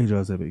حامیان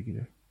اجازه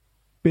بگیره.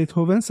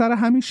 بتهوون سر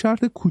همین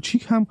شرط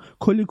کوچیک هم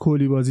کلی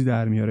کولی بازی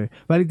در میاره،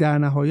 ولی در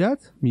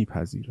نهایت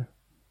میپذیره.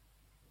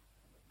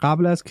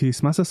 قبل از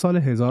کریسمس سال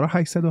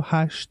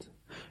 1808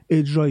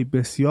 اجرایی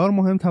بسیار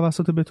مهم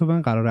توسط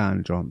بتهوون قرار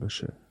انجام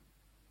بشه.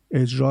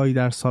 اجرایی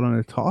در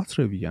سالن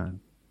تئاتر وین،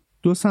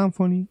 2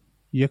 سمفونی،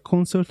 1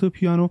 کنسرتو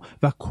پیانو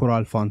و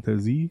کورال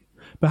فانتزی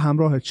به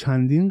همراه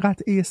چندین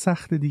قطعه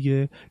سخت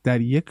دیگه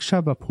در یک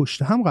شب و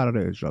پشت هم قرار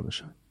اجرا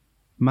بشن.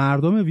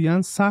 مردم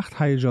وین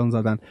سخت هیجان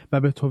زدن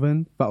و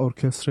بتهوون و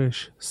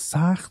ارکسترش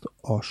سخت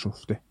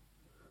آشفته.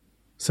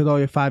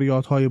 صدای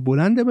فریادهای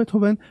بلند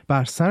بتهوون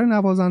بر سر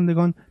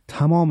نوازندگان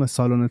تمام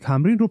سالن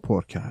تمرین رو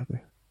پر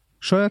کرده.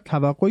 شاید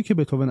توقعی که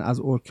بتهوون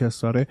از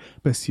ارکستر داره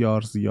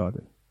بسیار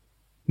زیاده.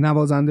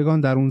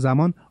 نوازندگان در اون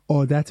زمان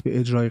عادت به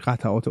اجرای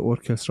قطعات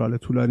ارکسترال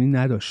طولانی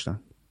نداشتن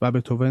و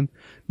بتهوون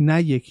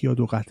نه 1 یا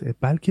 2 قطعه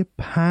بلکه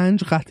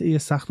 5 قطعه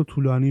سخت و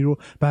طولانی رو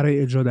برای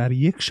اجرا در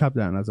یک شب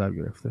در نظر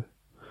گرفته.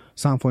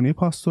 سمفونی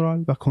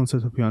پاستورال و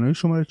کنسرتو پیانوی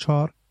شماره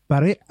 4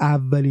 برای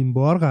اولین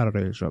بار قرار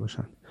اجرا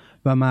بشن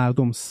و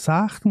مردم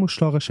سخت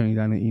مشتاق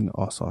شنیدن این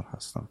آثار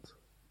هستند.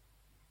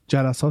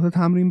 جلسات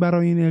تمرین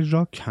برای این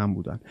اجرا کم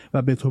بودن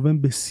و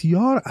بتهوون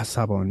بسیار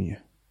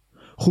عصبانیه.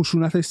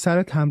 خشونتش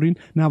سر تمرین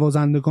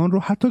نوازندگان رو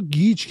حتی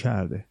گیج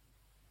کرده.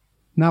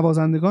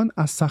 نوازندگان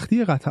از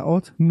سختی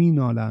قطعات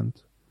مینالند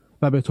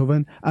و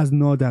بتهوون از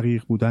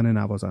نادقیق بودن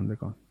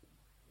نوازندگان.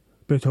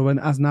 بتهوون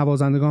از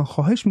نوازندگان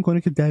خواهش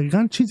میکنه که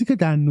دقیقاً چیزی که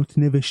در نوت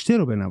نوشته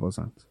رو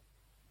بنوازند.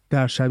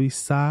 در شبی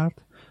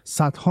سرد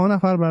صدها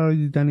نفر برای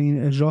دیدن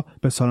این اجرا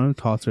به سالن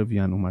تئاتر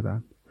وین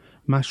اومدند.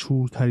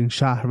 مشهورترین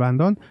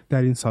شهروندان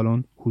در این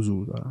سالن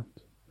حضور دارند.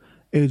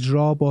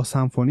 اجرا با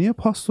سمفونی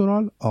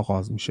پاستورال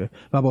آغاز میشه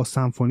و با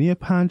سمفونی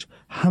 5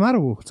 همه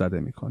رو بهت زده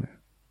میکنه.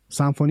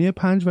 سمفونی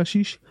 5 و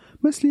 6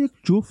 مثل یک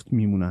جفت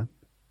میمونن.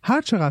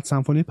 هر چقدر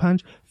سمفونی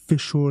 5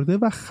 فشرده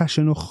و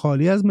خشن و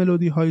خالی از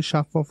ملودی‌های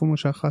شفاف و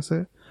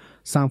مشخصه،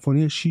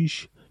 سمفونی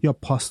 6 یا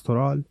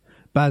پاستورال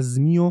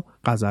بزمی و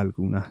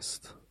غزلگونه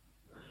است.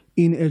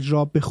 این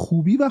اجرا به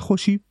خوبی و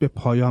خوشی به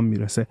پایان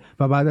میرسه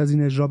و بعد از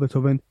این اجرا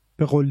بتهوون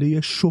به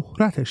قله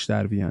شهرتش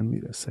در وین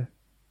میرسه.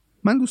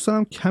 من دوست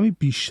دارم کمی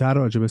بیشتر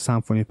راجع به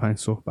سمفونی 5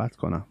 صحبت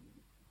کنم.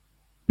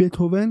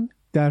 بتهوون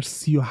در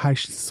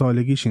 38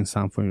 سالگیش این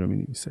سمفونی رو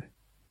می‌نویسه.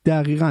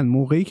 دقیقاً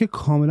موقعی که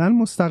کاملاً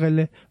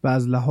مستقله و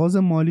از لحاظ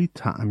مالی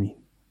تأمین.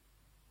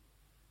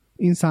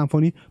 این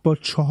سمفونی با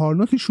 4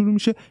 نوتی شروع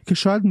میشه که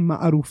شاید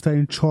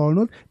معروف‌ترین 4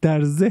 نوت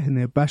در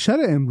ذهن بشر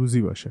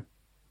امروزی باشه.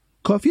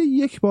 کافیه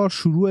یک بار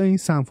شروع این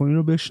سمفونی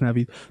رو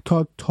بشنوید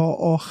تا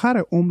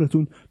آخر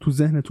عمرتون تو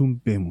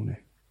ذهنتون بمونه.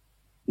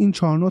 این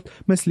 4 نوت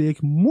مثل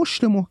یک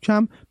مشت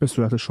محکم به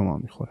صورت شما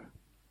میخوره.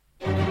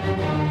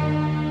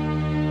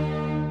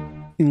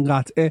 این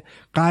قطعه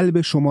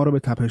قلب شما رو به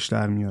تپش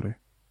در میاره.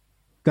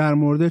 در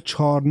مورد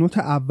 4 نوت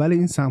اول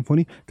این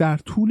سمفونی در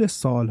طول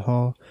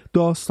سالها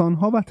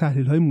داستانها و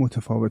تحلیل‌های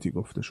متفاوتی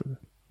گفته شده.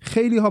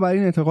 خیلی ها بر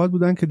این اعتقاد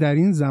بودن که در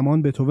این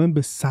زمان بتهوون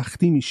به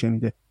سختی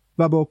میشنیده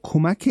و با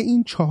کمک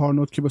این 4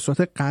 نوت که به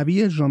صورت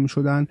قوی اجرا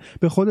می‌شدن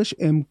به خودش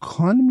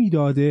امکان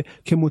میداده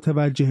که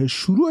متوجه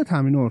شروع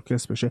تمرین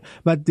ارکستر بشه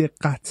و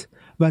دقت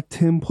و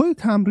تمپوی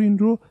تمرین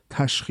رو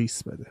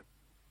تشخیص بده،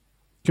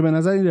 که به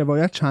نظر این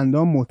روایت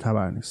چندان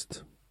معتبر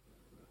نیست.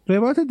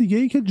 روایت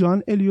دیگه‌ای که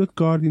جان الیوت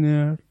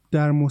گاردینر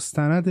در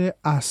مستند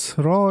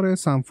اسرار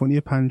سمفونی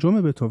 5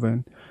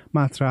 بتهوون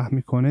مطرح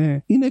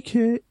میکنه اینه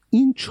که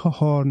این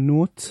 4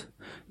 نوت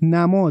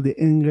نماد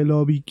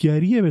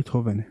انقلابیگری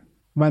بتهوونه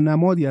و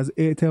نمادی از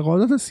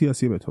اعتقادات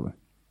سیاسی بتهوون.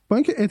 با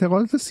اینکه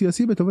اعتقادات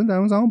سیاسی بتهوون در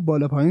اون زمان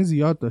بالا پایین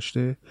زیاد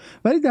داشته،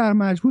 ولی در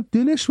مجموع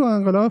دلش با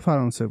انقلاب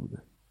فرانسه بوده.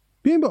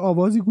 بیایم به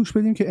آوازی گوش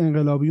بدیم که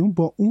انقلابیون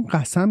با اون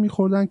قسم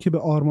میخوردن که به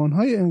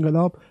آرمانهای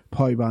انقلاب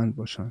پایبند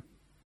باشن.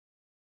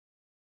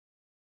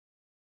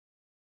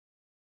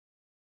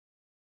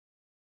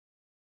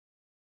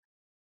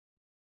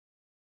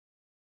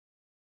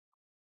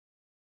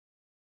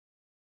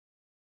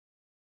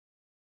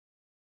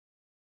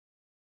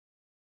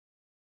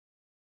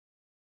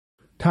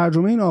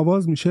 ترجمه این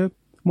آواز میشه: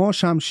 ما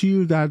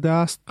شمشیر در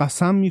دست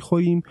قسم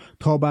میخوریم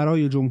تا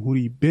برای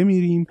جمهوری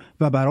بمیریم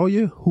و برای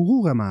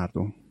حقوق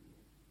مردم.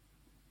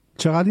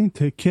 چقدر این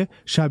تکه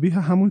شبیه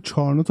همون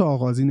 4 نوت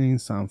آغازین این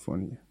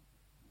سمفونیه.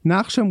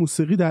 نقش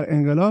موسیقی در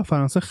انقلاب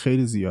فرانسه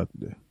خیلی زیاد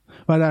بوده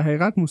و در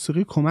حقیقت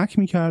موسیقی کمک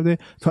میکرده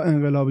تا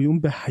انقلابیون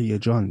به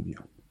هیجان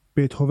بیان.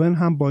 بتهوون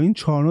هم با این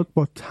 4 نوت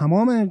با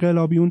تمام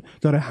انقلابیون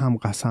داره هم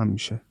قسم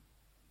میشه.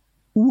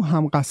 او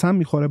هم قسم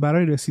میخوره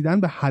برای رسیدن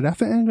به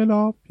هدف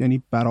انقلاب،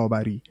 یعنی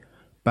برابری،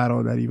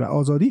 برادری و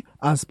آزادی،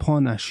 از پا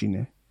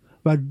نشینه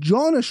و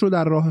جانش رو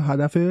در راه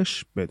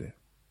هدفش بده.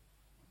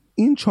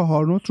 این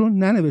 4 نوت رو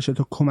ننوشته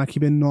تا کمکی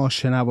به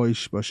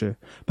ناشنواییش باشه،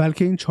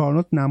 بلکه این 4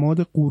 نوت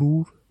نماد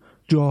غرور،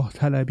 جاه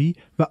طلبی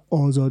و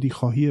آزادی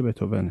خواهی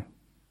بتهوونه.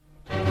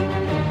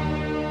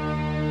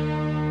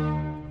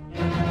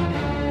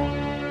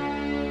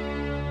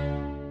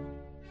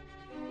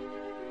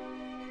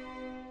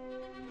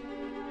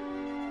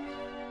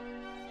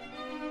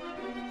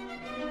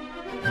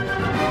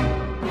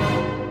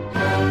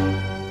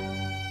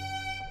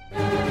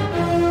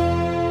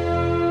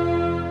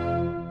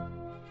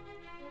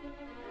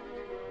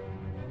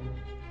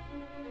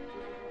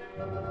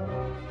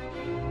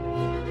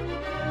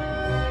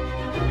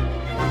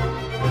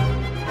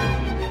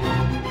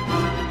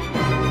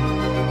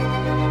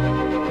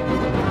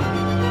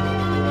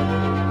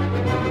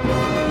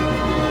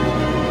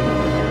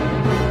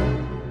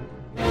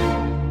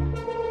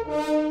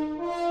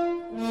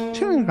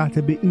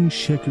 قطعه به این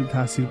شکل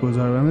تأثیر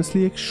گذاره و مثل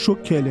یک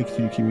شوک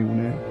الکتریکی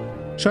میمونه؟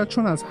 شاید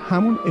چون از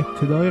همون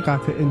ابتدای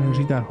قطعه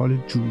انرژی در حال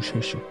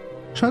جوششه.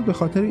 شاید به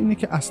خاطر اینه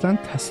که اصلاً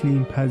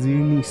تسلیم پذیر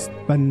نیست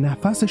و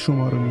نفس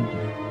شما رو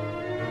میگیره.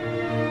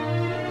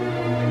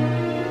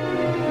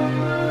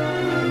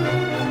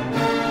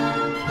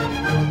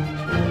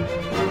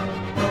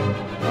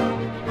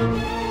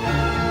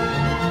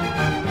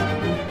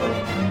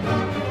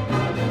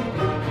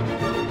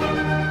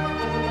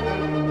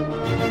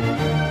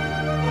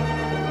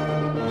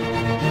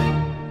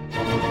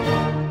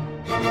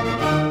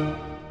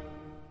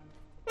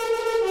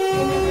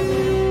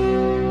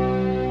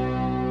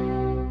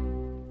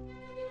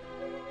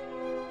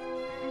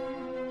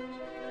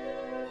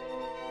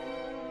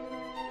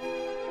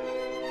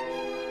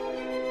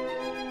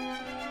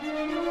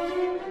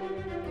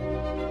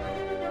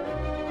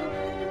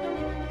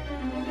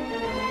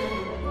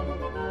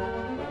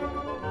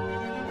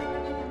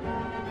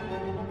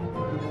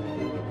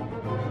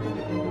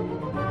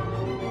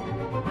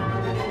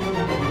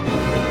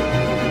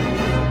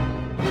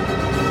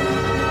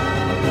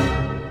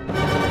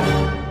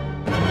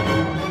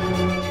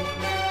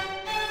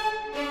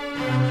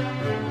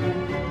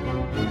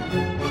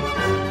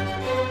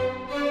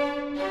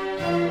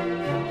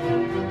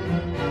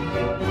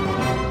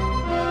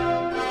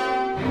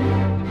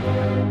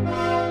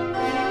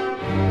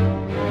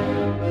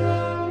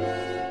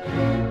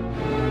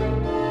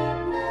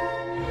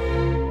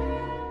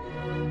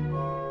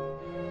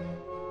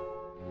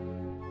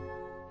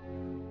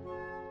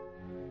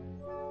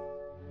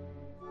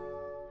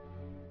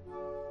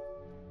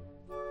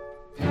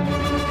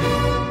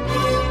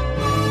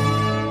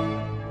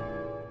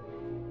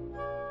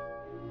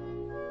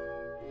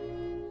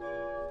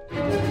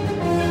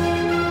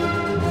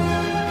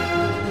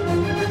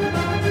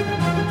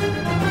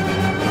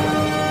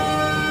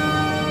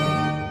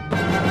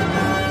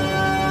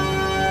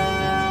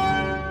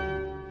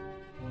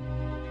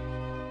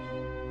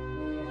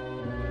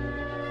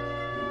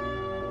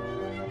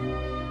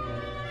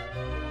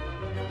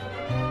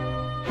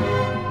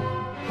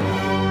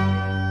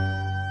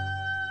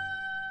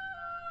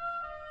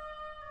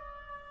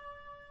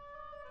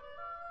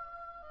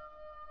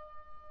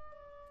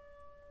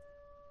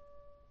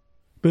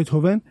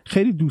 بتهوون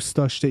خیلی دوست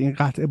داشته این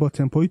قطعه با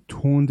تمپوی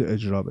تند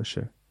اجرا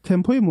بشه.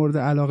 تمپوی مورد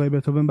علاقه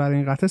بتهوون برای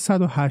این قطعه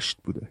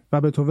 108 بوده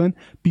و بتهوون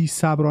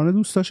بی‌صبرانه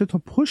دوست داشته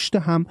تا پشت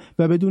هم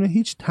و بدون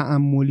هیچ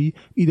تأملی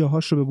ایده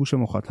هاش رو به گوش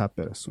مخاطب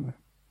برسونه.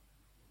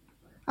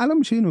 الان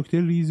میشه یه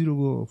نکته ریزی رو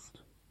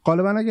گفت.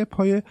 غالبا اگه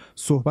پای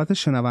صحبت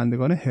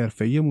شنوندگان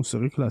حرفه‌ای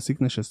موسیقی کلاسیک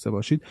نشسته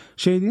باشید،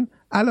 شنیدین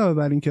علاوه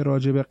بر این که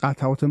راجع به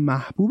قطعات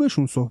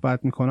محبوبشون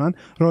صحبت میکنن،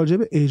 راجع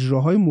به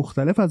اجراهای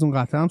مختلف از اون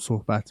قطعه هم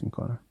صحبت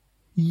میکنن.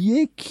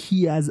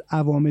 یکی از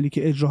عواملی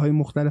که اجراهای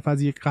مختلف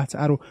از یک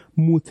قطعه رو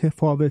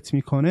متفاوت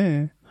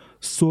میکنه،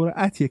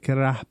 سرعتیه که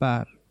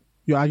رهبر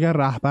یا اگر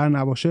رهبر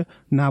نباشه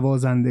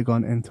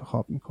نوازندگان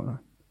انتخاب میکنن.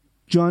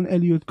 جان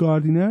الیوت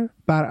گاردینر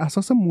بر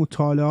اساس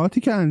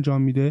مطالعاتی که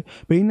انجام میده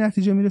به این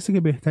نتیجه میرسه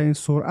که بهترین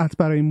سرعت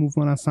برای این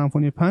موومان از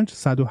سمفونی 5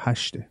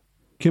 108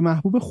 که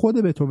محبوب خود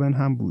بتهوون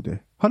هم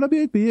بوده. حالا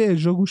بیایید به یه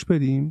اجرا گوش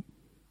بدیم.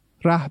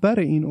 رهبر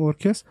این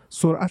ارکستر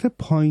سرعت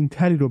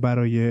پایینتری رو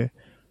برای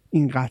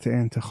این قطعه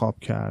انتخاب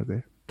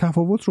کرده.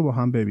 تفاوت رو با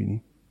هم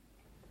ببینیم.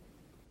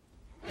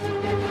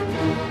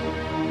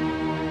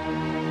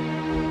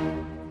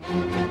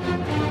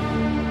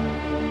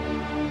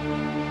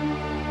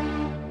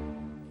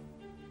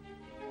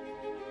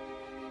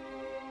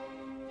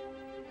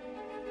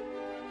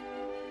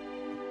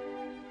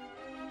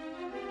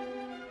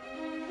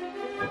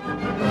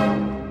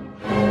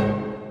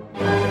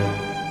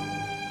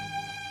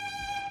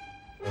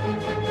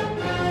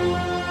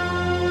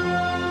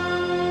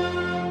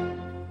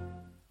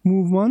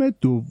 موومان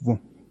دوم.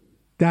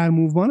 در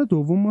موومان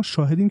دوم ما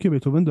شاهدیم که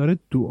بتهوون داره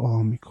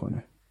دعا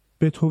میکنه.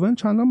 بتهوون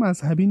چندان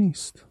مذهبی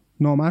نیست.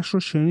 نامش رو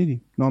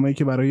شنیدیم. نامه‌ای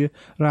که برای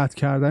رد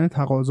کردن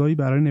تقاضایی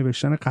برای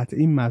نوشتن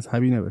قطعه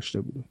مذهبی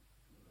نوشته بوده.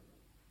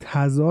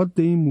 تضاد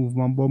این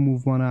موومان با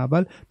موومان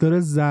اول داره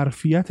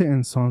ظرفیت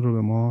انسان رو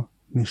به ما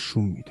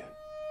نشون میده.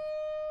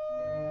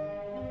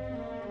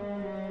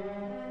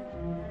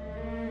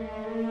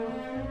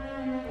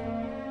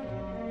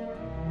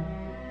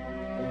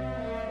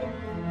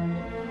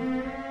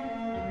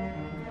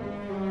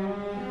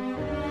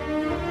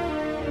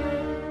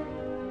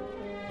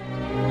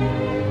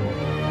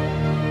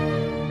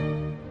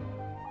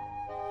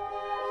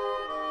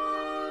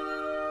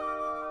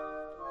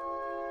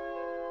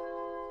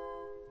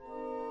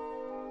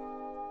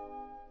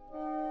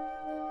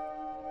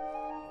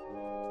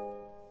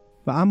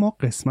 و اما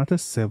قسمت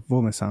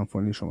سوم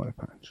سمفونی شماره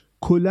 5.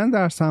 کلا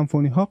در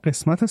سمفونی ها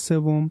قسمت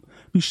سوم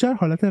بیشتر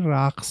حالت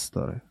رقص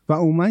داره و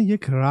عموما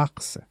یک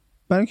رقصه.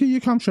 برای اینکه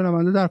یکم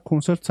شنونده در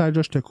کنسرت سر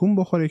جاش تکون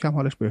بخوره، یکم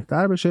حالش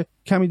بهتر بشه،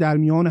 کمی در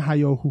میان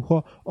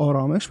هیاهوها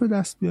آرامش به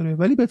دست بیاره.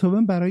 ولی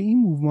بتهوون برای این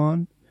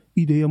موومان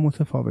ایده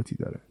متفاوتی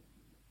داره.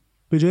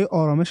 به جای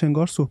آرامش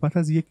انگار صحبت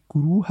از یک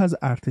گروه از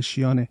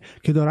ارتشیانه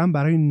که دارن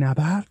برای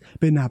نبرد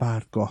به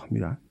نبردگاه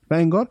میرن و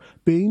انگار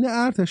بین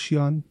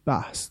ارتشیان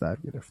بحث در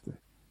گرفته.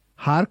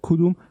 هر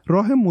کدوم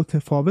راه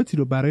متفاوتی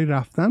رو برای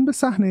رفتن به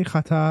صحنه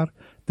خطر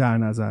در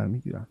نظر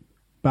میگیرن.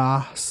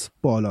 بحث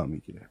بالا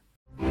میگیره.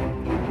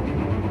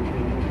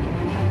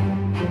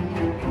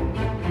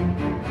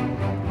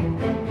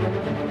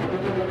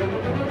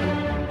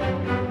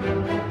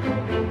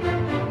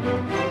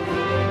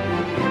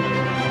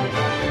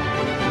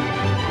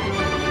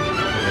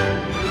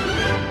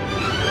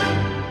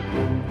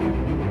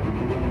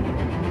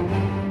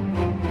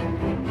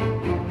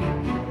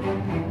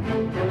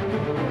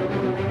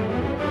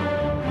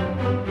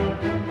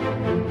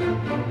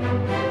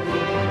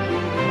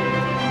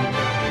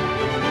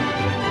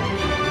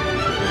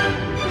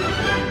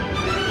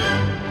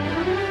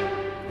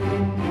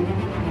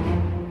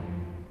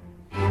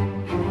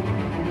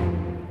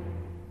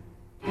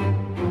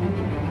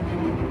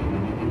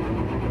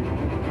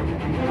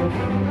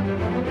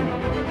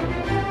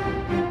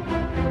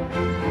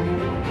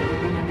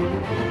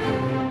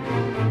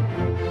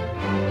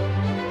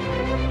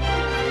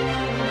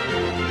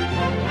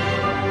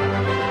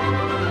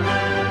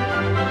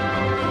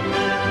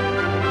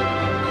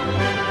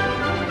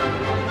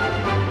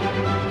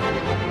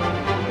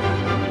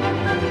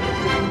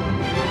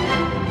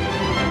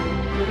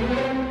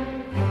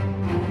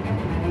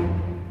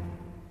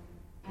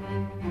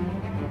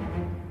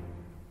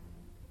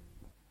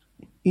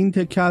 این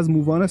تکه از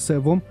مووان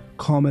سوم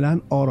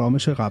کاملا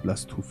آرامش قبل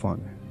از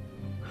طوفانه.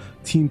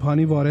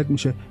 تیمپانی وارد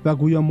میشه و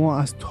گویا ما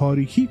از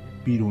تاریکی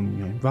بیرون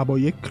میایم و با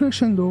یک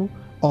کرشندو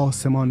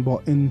آسمان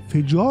با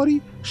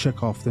انفجاری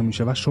شکافته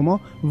میشه و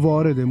شما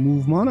وارد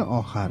موومان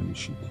آخر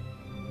میشید.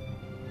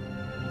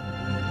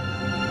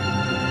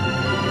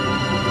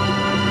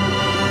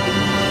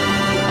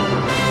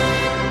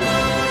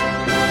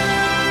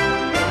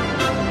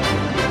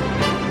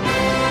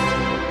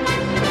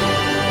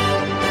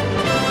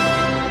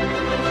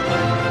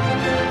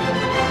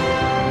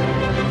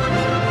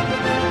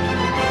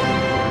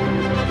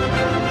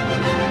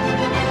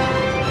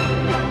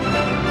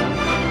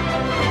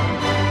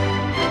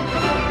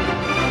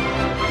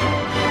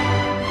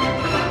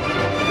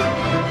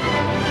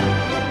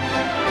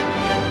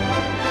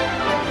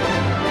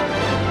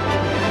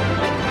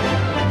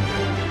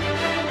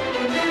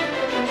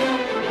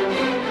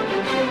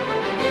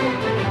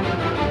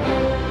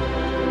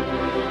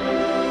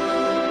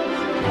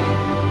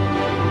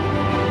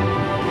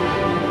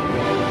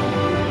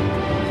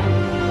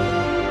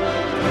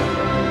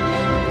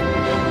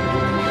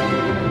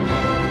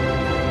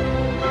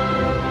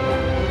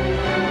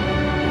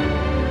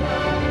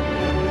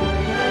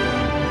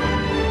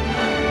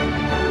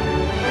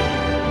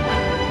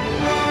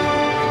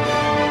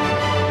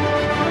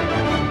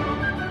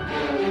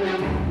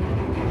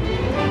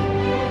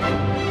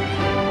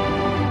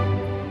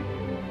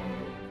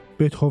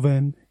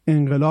 بتهوون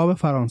انقلاب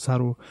فرانسه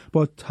رو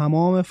با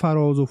تمام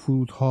فراز و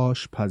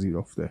فرودهاش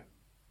پذیرفته.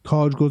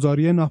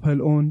 تاجگذاری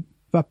ناپلئون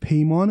و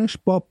پیمانش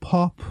با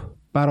پاپ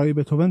برای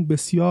بتهوون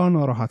بسیار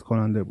ناراحت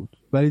کننده بود،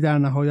 ولی در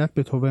نهایت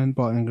بتهوون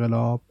با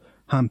انقلاب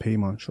هم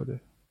پیمان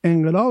شده.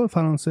 انقلاب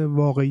فرانسه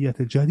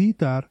واقعیت جدید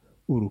در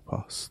اروپا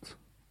است.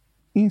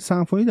 این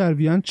سمفونی در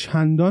وین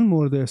چندان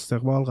مورد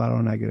استقبال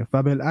قرار نگرفت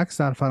و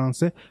بالعکس در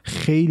فرانسه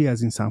خیلی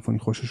از این سمفونی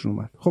خوششون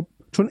اومد. خب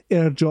چون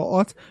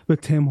ارجاعات به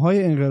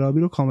تمهای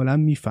انقلابی رو کاملا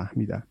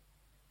میفهمیدن.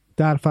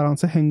 در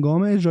فرانسه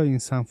هنگام اجرای این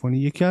سمفونی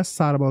یکی از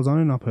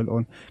سربازان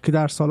ناپلئون که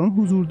در سالن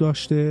حضور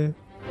داشته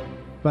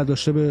و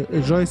داشته به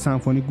اجرای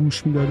سمفونی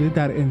گوش میداده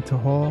در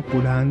انتها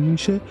بلند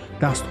میشه،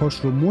 دستهاش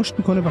رو مشت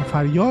میکنه و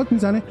فریاد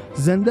میزنه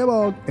زنده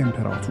باد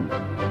امپراتور.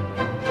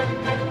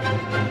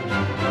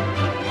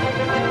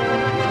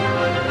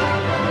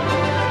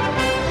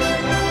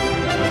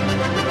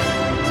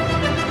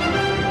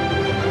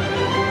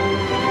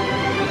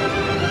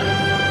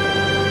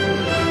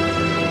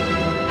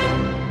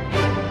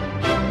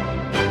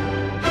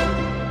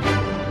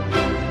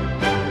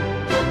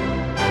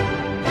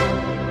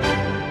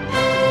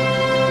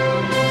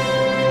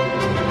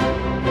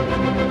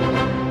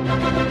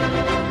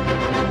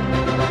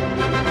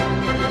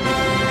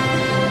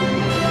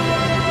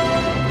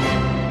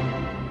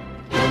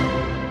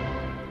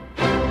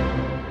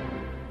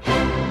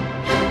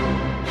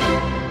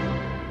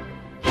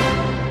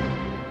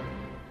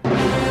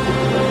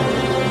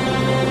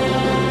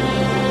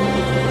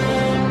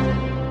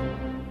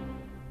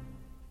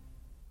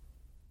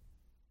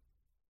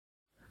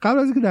 قبل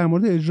از اینکه در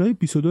مورد اجرای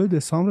 22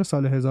 دسامبر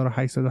سال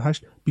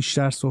 1808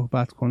 بیشتر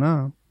صحبت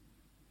کنم،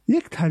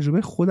 یک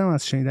تجربه خودم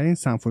از شنیدن این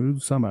سمفونی رو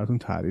دوستان براتون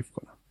تعریف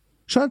کنم.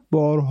 شاید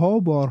بارها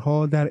و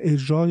بارها در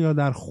اجرا یا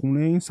در خونه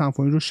این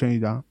سمفونی رو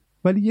شنیدم،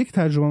 ولی یک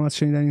تجربه از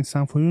شنیدن این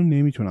سمفونی رو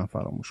نمیتونم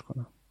فراموش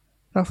کنم.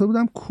 رفته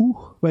بودم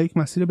کوه و یک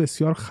مسیر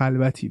بسیار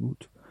خلوتی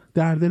بود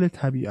در دل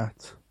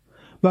طبیعت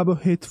و با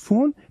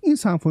هدفون این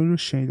سمفونی رو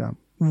شنیدم.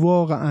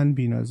 واقعاً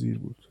بی‌نظیر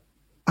بود.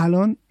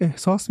 الان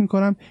احساس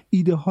میکنم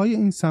ایده های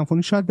این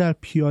سمفونی شاید در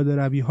پیاده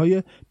روی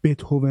های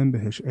بتهوون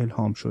بهش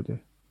الهام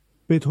شده.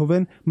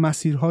 بتهوون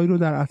مسیرهایی رو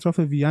در اطراف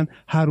وین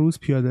هر روز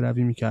پیاده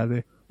روی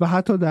میکرده و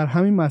حتی در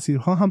همین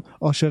مسیرها هم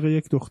عاشق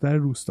یک دختر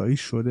روستایی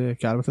شده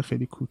که البته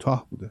خیلی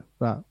کوتاه بوده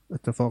و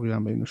اتفاقی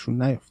هم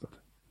بینشون نیفتاده.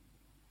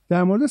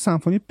 در مورد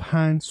سمفونی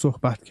 5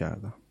 صحبت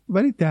کردم،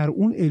 ولی در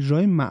اون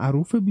اجرای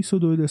معروف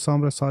 22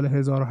 دسامبر سال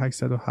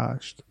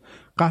 1808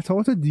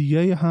 قطعات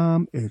دیگه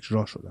هم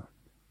اجرا شدن.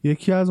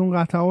 یکی از اون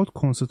قطعات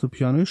کنسرتو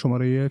پیانوی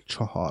شماره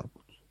 4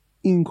 بود.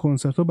 این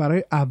کنسرتو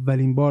برای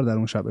اولین بار در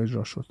اون شب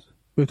اجرا شد.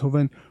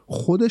 بتهوون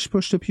خودش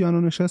پشت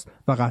پیانو نشست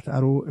و قطعه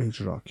رو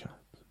اجرا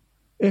کرد.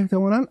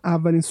 احتمالاً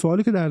اولین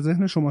سوالی که در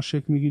ذهن شما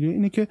شکل میگیره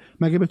اینه که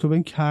مگه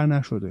بتهوون کر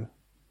نشده؟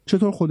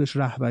 چطور خودش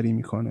رهبری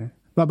میکنه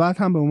و بعد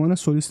هم به عنوان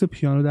سولیست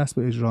پیانو دست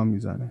به اجرا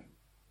میزنه؟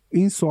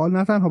 این سوال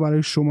نه تنها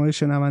برای شما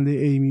شنونده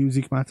ای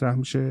میوزیک مطرح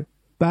میشه،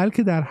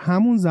 بلکه در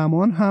همون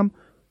زمان هم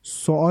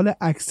سوال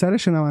اکثر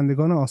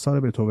شنوندگان آثار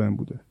بتهوون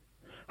بوده.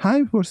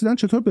 همین پرسیدن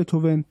چطور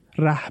بتهوون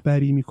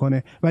رهبری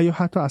میکنه و یا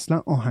حتی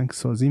اصلا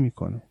آهنگسازی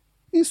میکنه.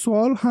 این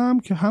سوال هم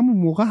که همون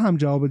موقع هم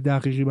جواب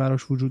دقیقی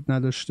براش وجود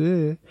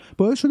نداشته،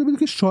 باعث شده بود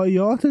که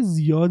شایعات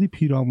زیادی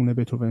پیرامون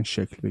بتهوون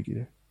شکل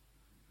بگیره.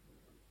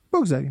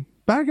 بگذاریم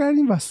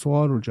برگردیم و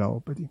سوال رو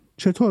جواب بدیم.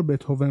 چطور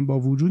بتهوون با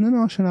وجود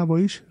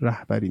ناشنواییش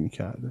رهبری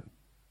میکرده؟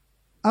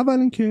 اول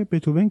اینکه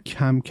بتهوون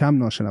کم کم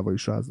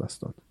ناشنواییش رو از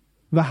دست داد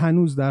و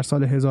هنوز در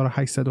سال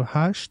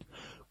 1808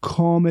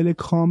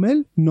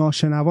 کامل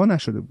ناشنوا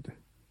نشده بوده.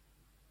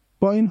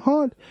 با این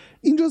حال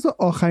این جزو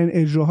آخرین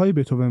اجراهای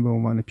بتهوون به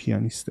عنوان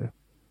پیانیسته.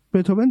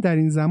 بتهوون در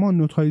این زمان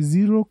نوت‌های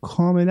زیر رو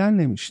کاملا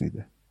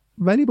نمیشنیده،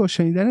 ولی با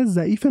شنیدن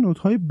ضعیف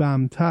نوت‌های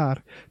بمتر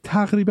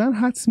تقریبا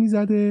حدس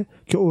میزده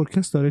که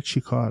ارکستر داره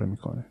چی کار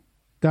میکنه.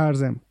 در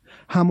ضمن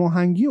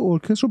هماهنگی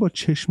ارکستر رو با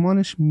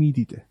چشمانش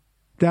میدیده.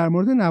 در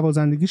مورد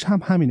نوازندگیش هم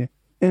همینه.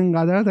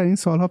 انقدر در این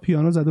سالها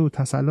پیانو زده و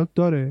تسلط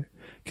داره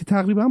که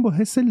تقریبا با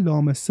حس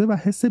لامسه و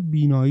حس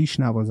بیناییش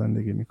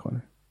نوازندگی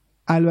میکنه.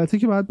 البته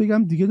که باید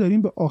بگم دیگه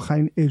داریم به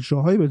آخرین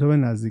اجراهای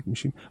بتهوون نزدیک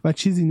میشیم و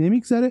چیزی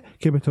نمیگذره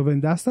که بتهوون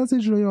دست از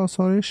اجرای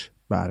آثارش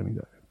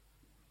برمیداره.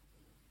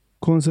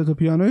 کنسرتو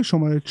پیانوی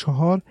شماره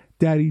 4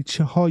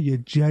 دریچه‌های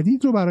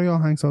جدید رو برای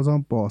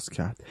آهنگسازان باز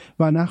کرد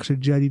و نقش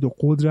جدید و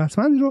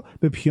قدرتمندی رو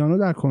به پیانو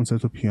در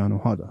کنسرتو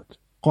پیانوها داد.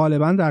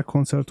 غالبا در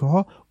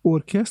کنسرتوها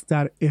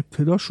ارکستر در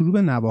ابتدا شروع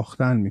به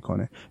نواختن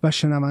میکنه و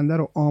شنونده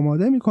رو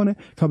آماده میکنه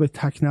تا به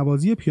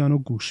تکنوازی پیانو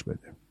گوش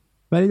بده.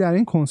 ولی در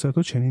این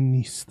کنسرتو چنین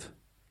نیست.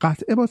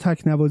 قطعه با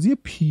تکنوازی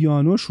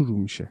پیانو شروع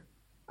میشه.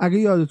 اگه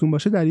یادتون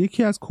باشه در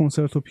یکی از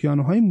کنسرتو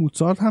پیانوهای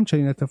موزارت هم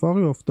چنین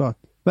اتفاقی افتاد،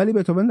 ولی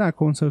بتهوون در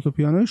کنسرتو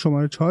پیانوی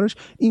شماره 4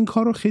 این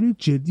کار رو خیلی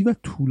جدی و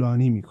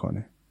طولانی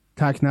میکنه.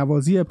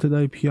 تکنوازی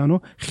ابتدای پیانو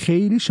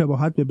خیلی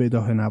شباهت به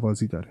بداهه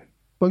نوازی داره.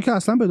 با اینکه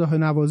اصلا بداهه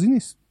نوازی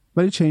نیست،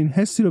 ولی چنین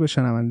حسی رو به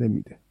شنونده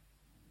میده.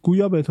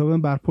 گویا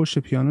بتهوون بر پشت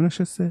پیانو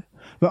نشسته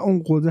و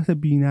اون قدرت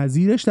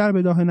بی‌نظیرش در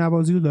بداهه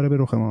نوازی رو داره به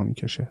رخ ما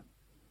میکشه.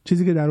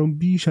 چیزی که در اون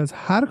بیش از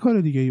هر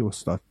کار دیگه ای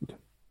استاد بوده.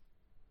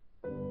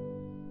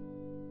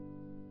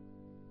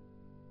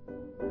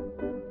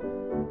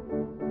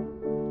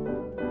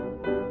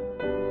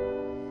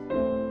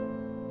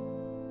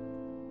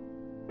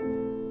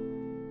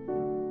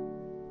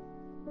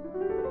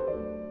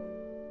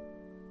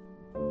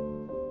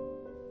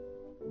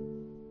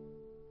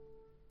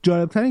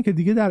 جالبتر این که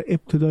دیگه در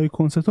ابتدای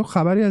کنسرتو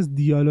خبری از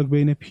دیالوگ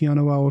بین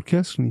پیانو و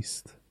ارکستر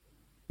نیست.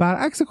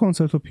 برعکس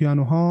کنسرتو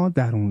پیانوها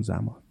در اون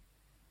زمان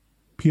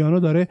پیانو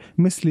داره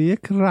مثل یک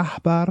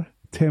رهبر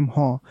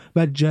تمها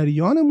و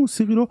جریان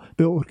موسیقی رو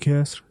به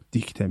ارکستر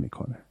دیکته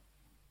میکنه.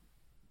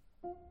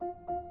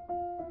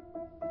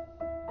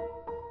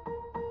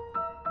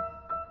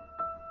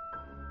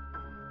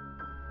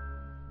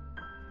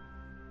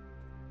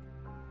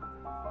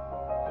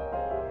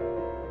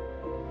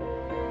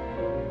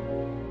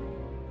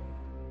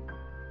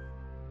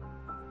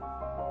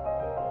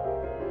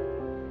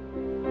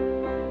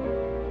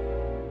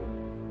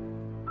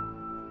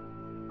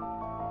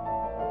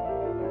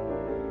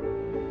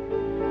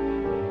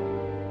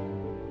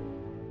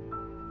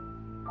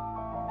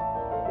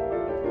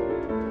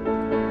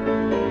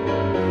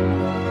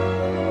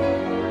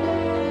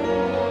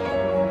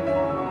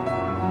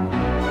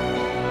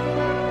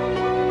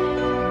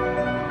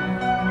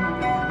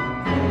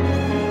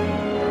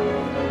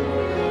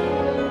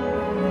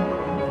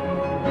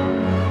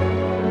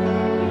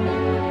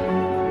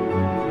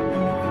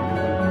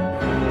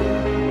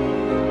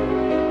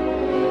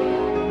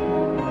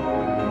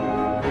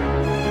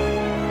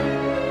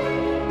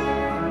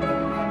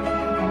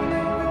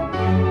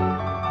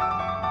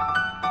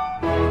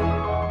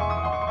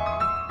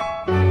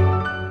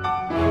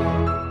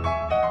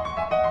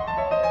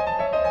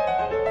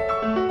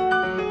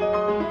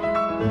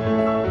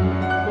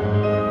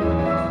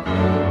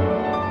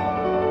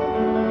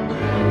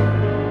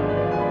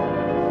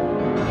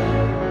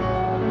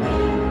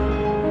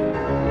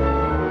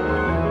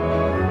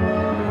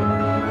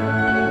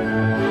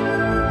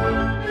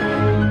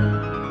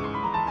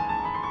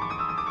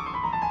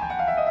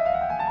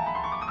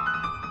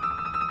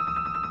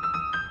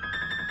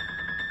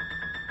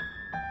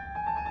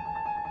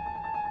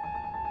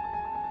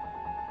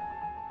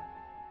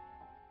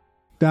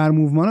 در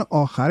موومان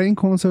آخر این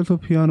کنسرتو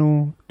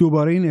پیانو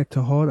دوباره این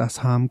اتحاد از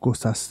هم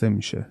گسسته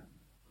میشه.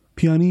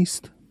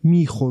 پیانیست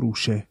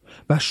میخروشه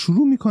و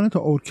شروع میکنه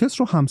تا ارکستر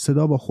رو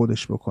همصدا با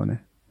خودش بکنه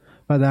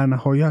و در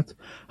نهایت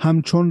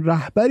همچون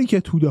رهبری که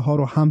توده ها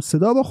رو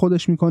همصدا با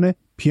خودش میکنه،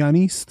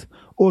 پیانیست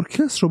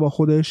ارکستر رو با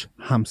خودش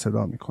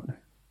همصدا میکنه.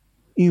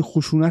 این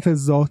خشونت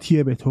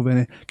ذاتی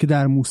بتهوونه که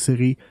در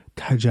موسیقی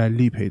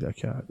تجلی پیدا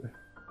کرده.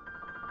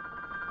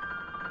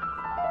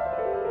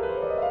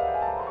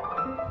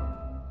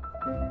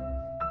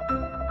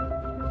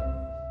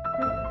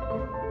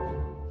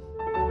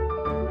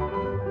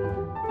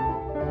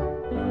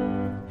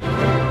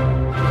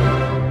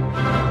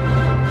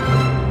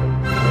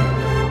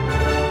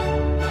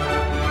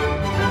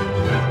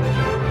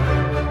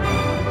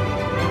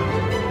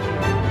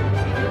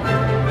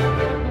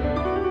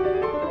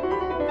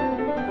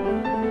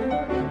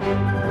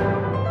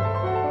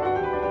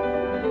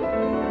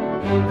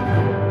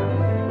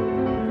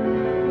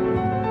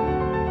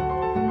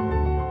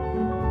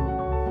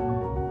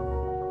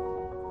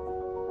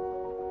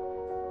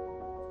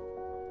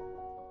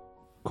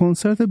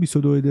 کنسرت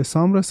 22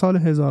 دسامبر سال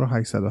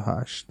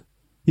 1808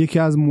 یکی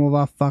از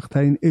موفق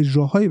ترین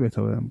اجراهای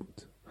بتهوون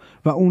بود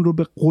و اون رو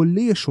به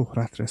قله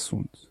شهرت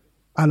رسوند.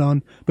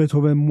 الان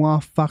بتهوون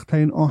موفق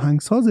ترین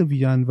آهنگساز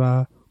وین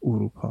و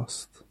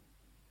اروپاست.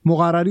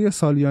 مقرری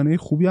سالیانه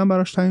خوبی هم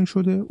براش تعیین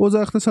شده.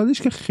 اوضاع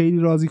اقتصادیش که خیلی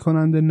راضی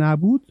کننده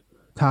نبود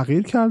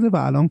تغییر کرده و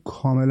الان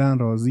کاملا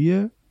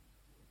راضیه.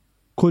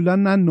 کلا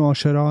نه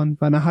ناشران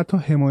و نه حتی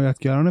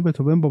حمایتگران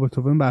بتهوون با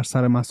بتهوون بر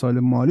سر مسائل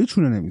مالی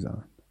چونه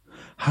نمیزنن.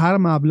 هر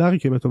مبلغی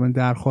که بتهوون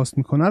درخواست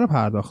میکنه رو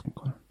پرداخت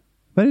میکنن.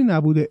 ولی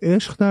نبود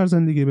عشق در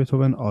زندگی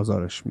بتهوون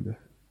آزارش میده.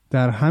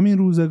 در همین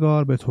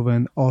روزگار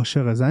بتهوون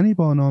عاشق زنی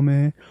با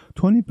نام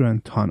تونی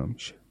برنتانو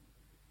میشه.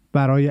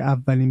 برای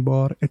اولین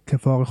بار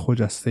اتفاق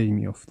خجسته‌ای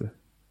میفته.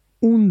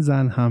 اون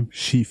زن هم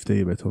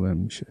شیفته بتهوون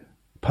میشه.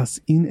 پس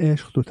این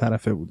عشق دو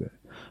طرفه بوده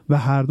و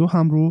هر دو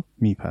هم رو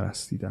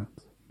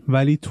میپرستیدند.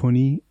 ولی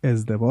تونی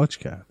ازدواج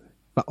کرده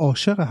و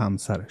عاشق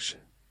همسرشه.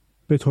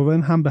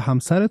 بتهوون هم به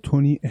همسر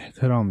تونی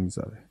احترام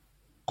میذاره.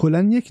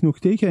 کلاً یک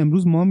نکته‌ای که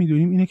امروز ما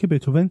میدونیم اینه که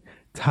بتهوون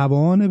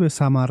توان به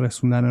ثمر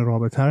رسوندن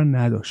رابطه رو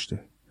نداشته.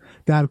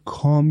 در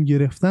کام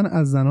گرفتن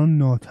از زنان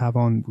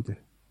ناتوان بوده.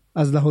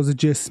 از لحاظ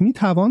جسمی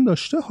توان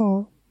داشته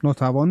ها،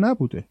 ناتوان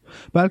نبوده،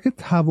 بلکه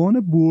توان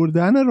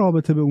بردن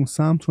رابطه به اون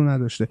سمت رو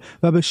نداشته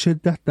و به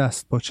شدت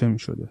دست پاچه می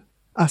شده.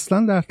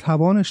 اصلا در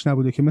توانش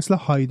نبوده که مثل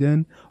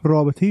هایدن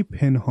رابطه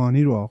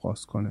پنهانی رو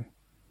آغاز کنه.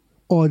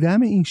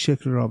 آدم این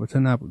شکل رابطه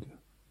نبوده.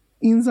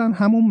 این زن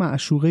همون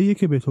معشوقه‌ایه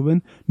که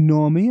بتهوون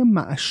نامه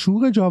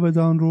معشوق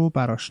جاودان رو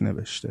براش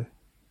نوشته.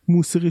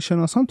 موسیقی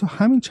شناسان تا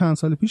همین چند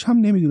سال پیش هم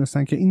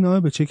نمیدونستن که این نامه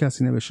به چه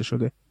کسی نوشته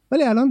شده،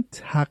 ولی الان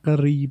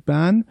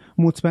تقریباً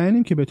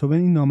مطمئنیم که بتهوون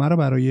این نامه رو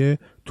برای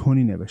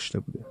تونی نوشته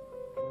بوده.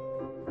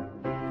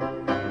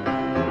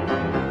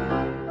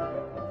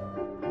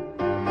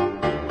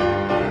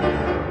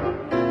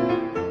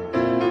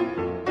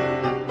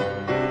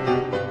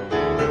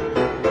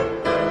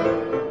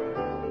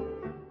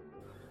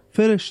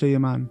 فرشته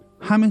من،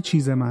 همه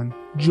چیز من،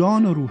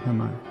 جان و روح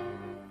من،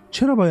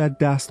 چرا باید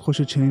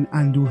دستخوش چنین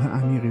اندوه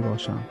عمیقی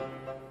باشم؟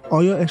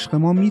 آیا عشق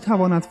ما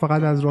میتواند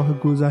فقط از راه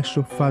گذشت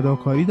و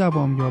فداکاری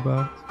دوام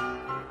یابد؟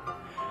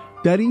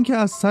 در این که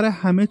از سر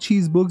همه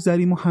چیز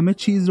بگذریم و همه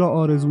چیز را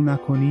آرزو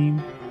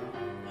نکنیم؟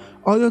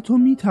 آیا تو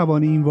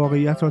میتوانی این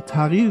واقعیت را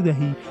تغییر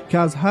دهی که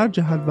از هر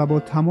جهت و با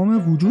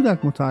تمام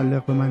وجودت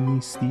متعلق به من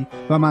نیستی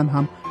و من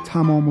هم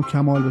تمام و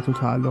کمال به تو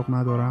تعلق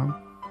ندارم؟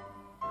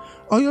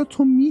 آیا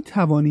تو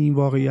میتوانی این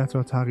واقعیت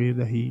را تغییر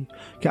دهی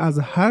که از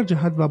هر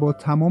جهت و با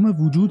تمام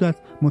وجودت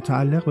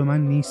متعلق به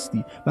من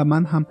نیستی و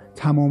من هم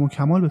تمام و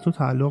کمال به تو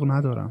تعلق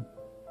ندارم؟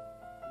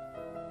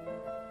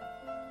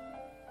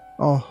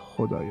 آه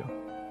خدایا،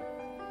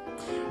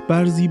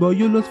 بر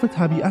زیبایی و لطف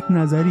طبیعت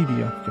نظری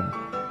بیفکن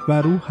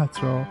و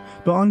روحت را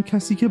به آن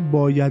کسی که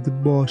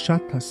باید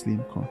باشد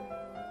تسلیم کن.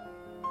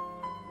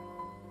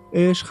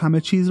 عشق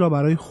همه چیز را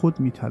برای خود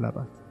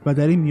می‌طلبد و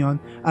در این میان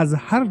از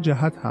هر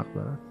جهت حق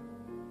دارد.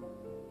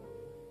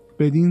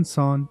 بدین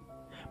سان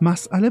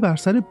مسئله بر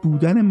سر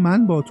بودن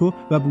من با تو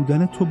و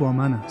بودن تو با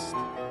من است.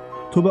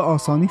 تو به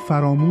آسانی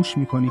فراموش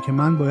می‌کنی که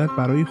من باید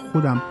برای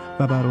خودم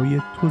و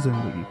برای تو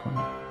زندگی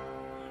کنم.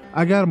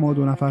 اگر ما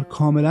دو نفر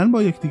کاملاً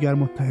با یکدیگر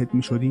متحد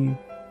می‌شدیم،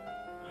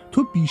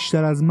 تو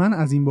بیشتر از من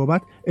از این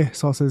بابت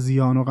احساس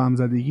زیان و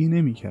غمزدگی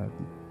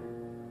نمی‌کردی.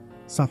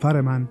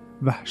 سفر من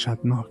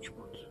وحشتناک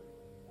بود.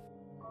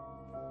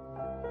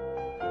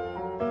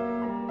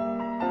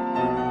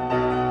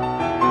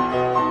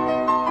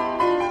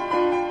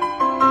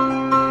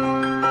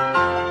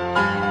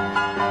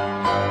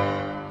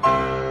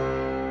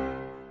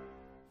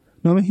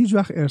 نامه هیچ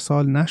وقت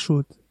ارسال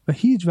نشد و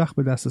هیچ وقت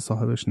به دست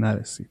صاحبش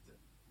نرسید.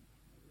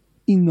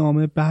 این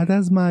نامه بعد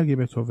از مرگ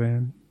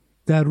بتهوون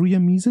در روی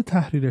میز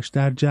تحریرش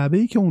در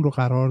جعبه‌ای که اون رو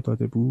قرار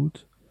داده بود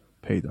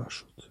پیدا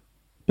شد،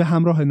 به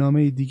همراه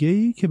نامه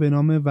دیگه‌ای که به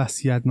نام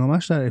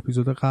وصیت‌نامه‌اش در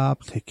اپیزود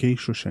قبل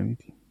تکه‌ایش رو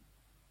شنیدیم.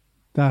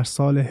 در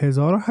سال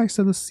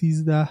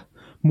 1813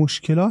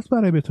 مشکلات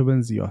برای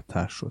بتهوون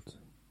زیادتر شد.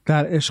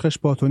 در عشقش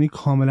باتونی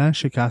کاملا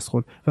شکست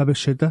خورد و به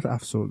شدت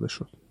افسرده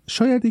شد.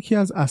 شاید یکی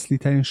از اصلی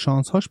ترین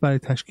شانس‌هاش برای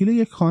تشکیل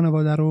یک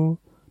خانواده رو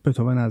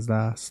بتهوون از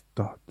دست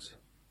داد.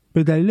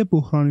 به دلیل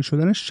بحرانی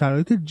شدن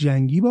شرایط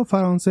جنگی با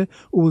فرانسه،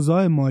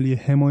 اوضاع مالی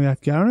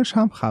حمایتگرانش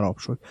هم خراب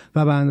شد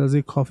و به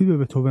اندازه کافی به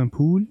بتهوون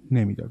پول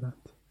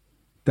نمیدادند.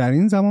 در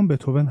این زمان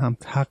بتهوون هم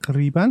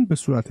تقریباً به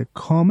صورت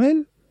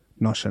کامل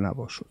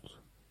ناشنوا شد.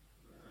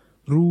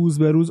 روز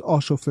به روز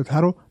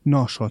آشفته‌تر و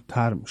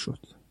ناشادتر می‌شد.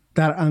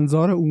 در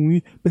انظار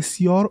عمومی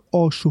بسیار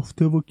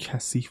آشفته و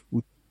کثیف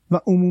بود و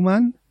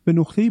عموماً به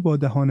نقطه‌ای با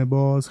دهان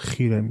باز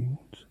خیره می‌موند.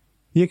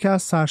 یکی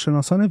از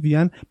سرشناسان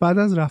وین بعد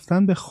از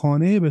رفتن به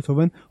خانه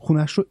بتهوون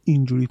خونش رو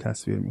اینجوری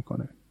تصویر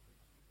میکنه: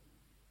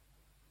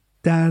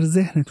 در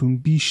ذهنتون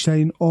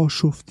بیشترین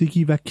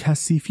آشفتگی و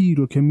کثیفی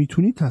رو که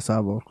میتونید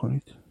تصور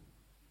کنید.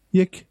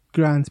 یک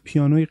گرند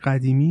پیانوی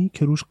قدیمی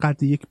که روش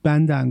قد یک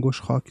بند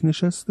انگشت خاک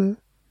نشسته،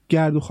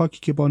 گرد و خاکی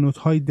که با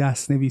نوت‌های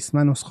دست‌نویس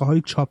و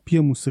نسخه‌های چاپی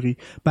موسیقی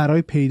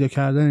برای پیدا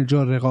کردن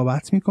جا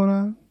رقابت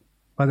میکنن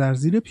و در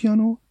زیر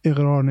پیانو،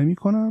 اقرار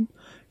نمی‌کنم،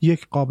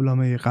 یک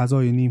قابلمه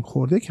غذای نیم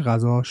خورده که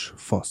غذاش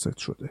فاسد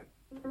شده.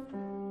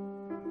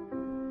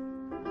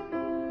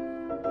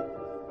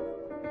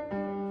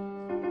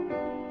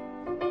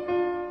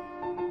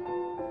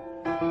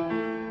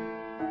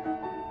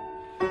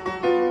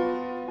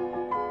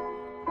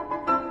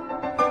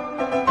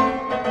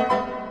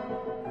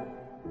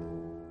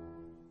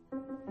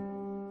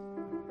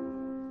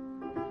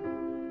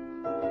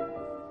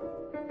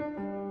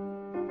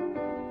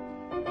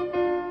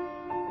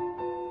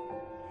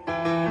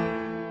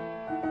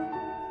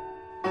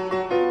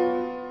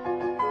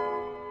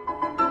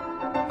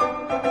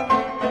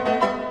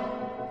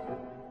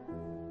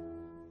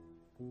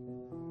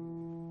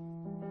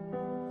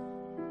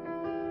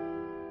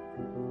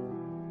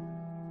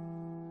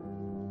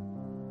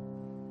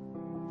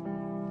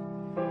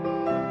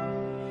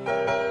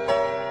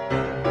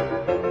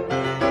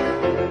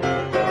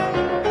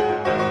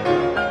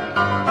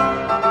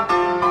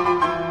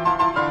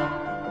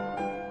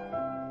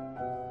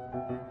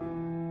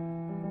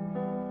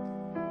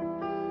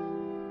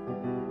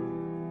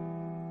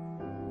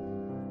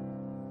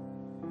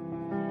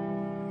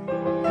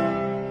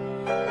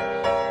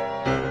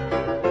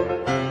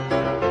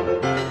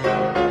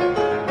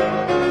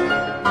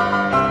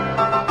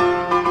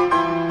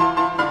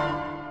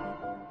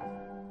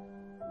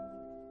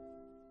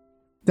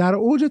 در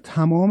اوج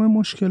تمام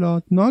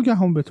مشکلات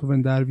ناگهان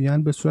بتهوون در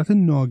وین به صورت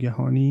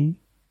ناگهانی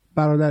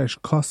برادرش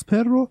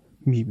کاسپر رو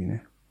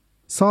میبینه.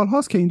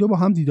 سالهاست که این دو با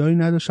هم دیداری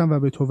نداشتن و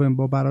بتهوون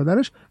با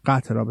برادرش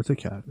قطع رابطه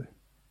کرده.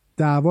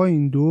 دعوای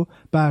این دو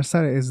بر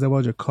سر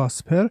ازدواج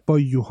کاسپر با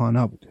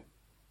یوهانا بوده.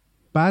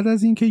 بعد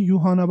از اینکه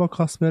یوهانا با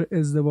کاسپر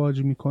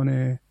ازدواج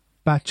میکنه،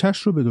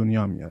 بچهش رو به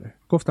دنیا میاره.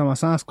 گفتم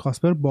اصلا از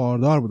کاسپر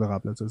باردار بوده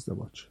قبل از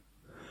ازدواج.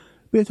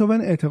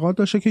 بتهوون اعتقاد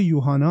داشته که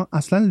یوهانا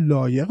اصلا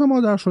لایق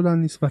مادر شدن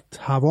نیست و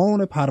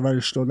توان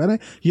پرورش دادن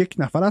یک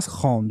نفر از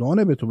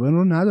خاندان بتهوون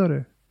رو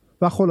نداره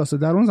و خلاصه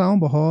در اون زمان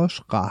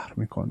باهاش قهر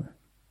میکنه.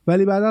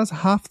 ولی بعد از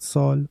 7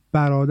 سال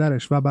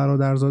برادرش و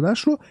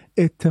برادرزادش رو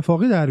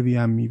اتفاقی در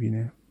وین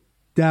میبینه.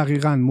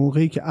 دقیقاً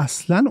موقعی که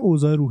اصلاً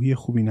اوضاع روحی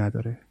خوبی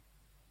نداره.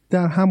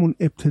 در همون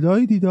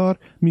ابتدای دیدار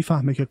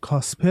میفهمه که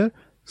کاسپر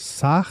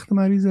سخت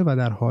مریضه و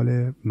در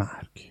حال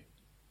مرگ.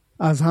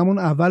 از همون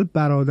اول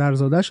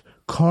برادرزادش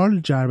کارل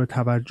جلب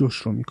توجهش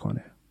رو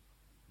میکنه.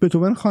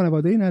 بتهوون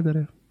خانواده‌ای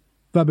نداره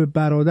و به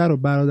برادر و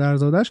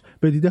برادرزادش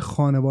به دید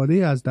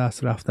خانواده‌ای از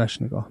دست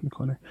رفتش نگاه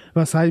میکنه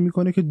و سعی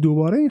میکنه که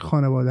دوباره این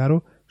خانواده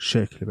رو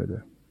شکل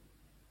بده.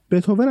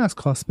 بتهوون از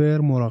کاسپر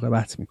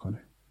مراقبت میکنه،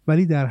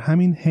 ولی در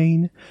همین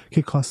حین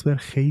که کاسپر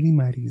خیلی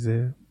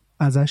مریضه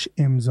ازش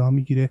امضا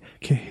میگیره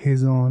که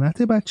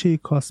حضانت بچه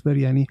کاسپر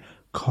یعنی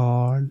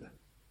کارل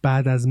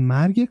بعد از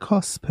مرگ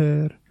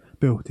کاسپر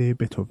به عهده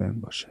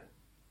بتهوون باشه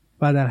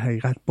و در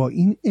حقیقت با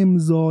این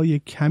امضای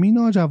کمی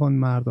ناجوان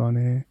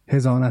مردانه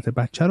حضانت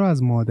بچه رو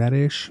از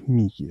مادرش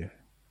میگیره.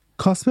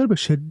 کاسپر به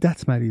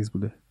شدت مریض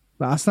بوده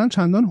و اصلا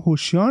چندان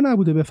هوشیار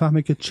نبوده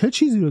بفهمه که چه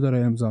چیزی رو داره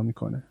امضا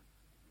میکنه.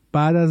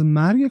 بعد از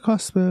مرگ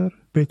کاسپر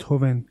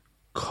بتهوون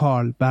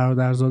کارل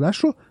برادرزادش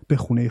رو به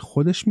خونه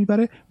خودش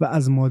میبره و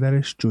از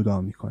مادرش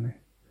جدا میکنه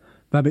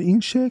و به این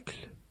شکل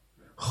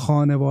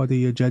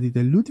خانواده جدید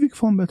لودویگ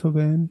فون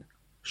بتهوون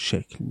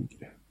شکل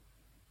میگیره.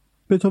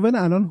 بتهوون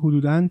الان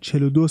حدوداً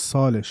 42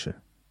 سالشه.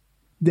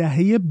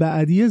 دهه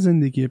بعدی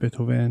زندگی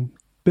بتهوون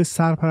به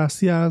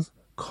سرپرستی از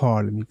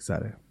کارل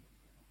میگذره.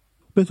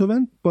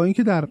 بتهوون با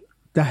اینکه در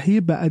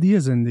دهه بعدی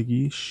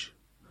زندگیش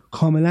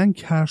کاملا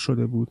کر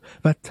شده بود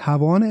و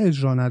توان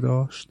اجرا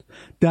نداشت،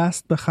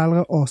 دست به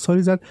خلق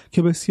آثاری زد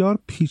که بسیار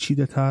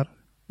پیچیده تر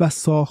و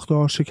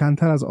ساختار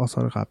شکنتر از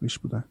آثار قبلیش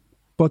بودن.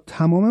 با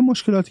تمام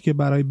مشکلاتی که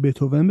برای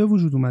بتهوون به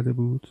وجود اومده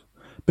بود،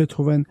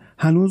 بتهوون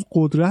هنوز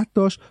قدرت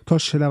داشت تا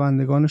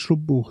شنوندگانش رو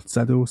بهت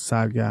زده و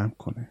سرگرم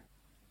کنه.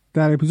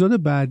 در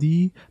اپیزود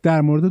بعدی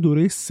در مورد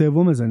دوره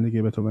سوم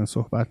زندگی بتهوون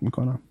صحبت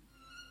میکنم.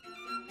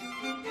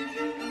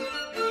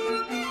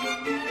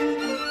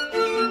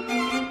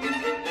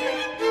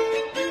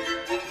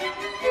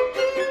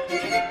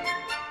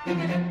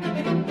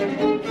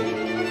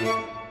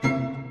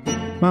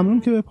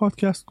 ممنون که به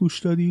پادکست گوش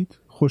دادید.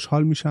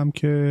 خوشحال میشم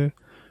که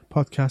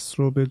پادکست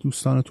رو به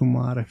دوستانتون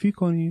معرفی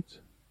کنید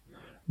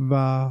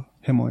و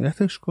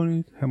حمایتش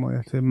کنید،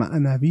 حمایت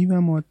معنوی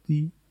و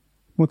مادی.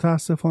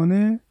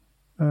 متاسفانه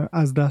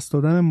از دست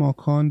دادن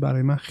ماکان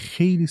برای من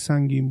خیلی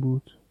سنگین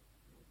بود،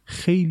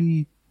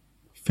 خیلی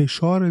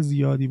فشار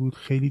زیادی بود،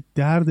 خیلی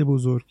درد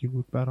بزرگی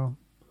بود برام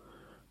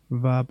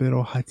و به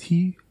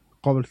راحتی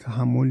قابل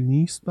تحمل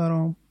نیست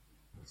برام.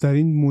 در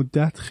این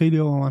مدت خیلی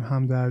با من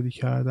همدردی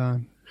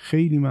کردن.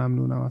 خیلی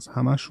ممنونم از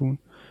همشون،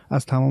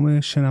 از تمام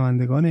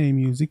شنوندگان ای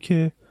میوزیک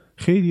که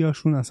خیلی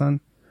هاشون اصلا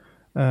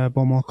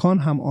با ماکان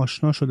هم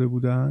آشنا شده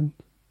بودن،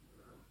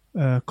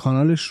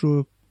 کانالش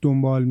رو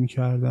دنبال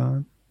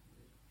میکردن.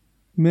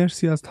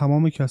 مرسی از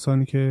تمام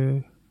کسانی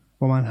که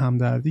با من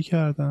همدردی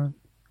کردن،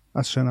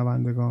 از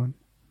شنوندگان.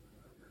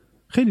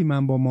 خیلی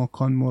من با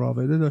ماکان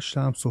مراوده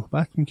داشتم،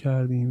 صحبت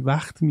میکردیم،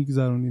 وقت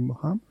میگذرونیم با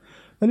هم.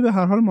 ولی به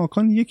هر حال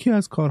ماکان یکی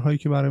از کارهایی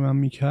که برای من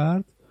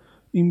میکرد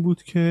این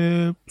بود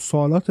که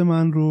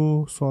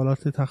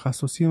سوالات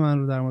تخصصی من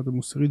رو در مورد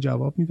موسیقی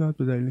جواب میداد،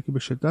 به دلیلی که به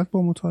شدت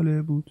با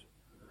مطالعه بود.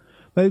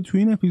 ولی تو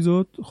این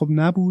اپیزود خب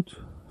نبود،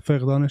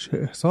 فقدانش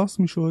احساس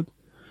میشد.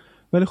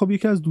 ولی خب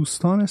یکی از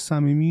دوستان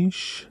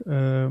صمیمیش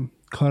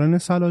کارن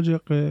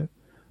سلاجقه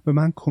به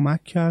من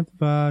کمک کرد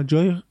و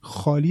جای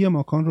خالی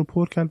ماکان رو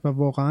پر کرد و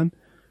واقعا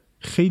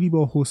خیلی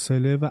با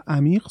حوصله و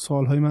عمیق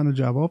سوالهای من رو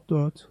جواب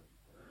داد.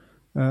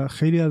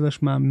 خیلی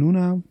ازش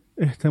ممنونم.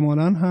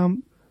 احتمالاً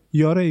هم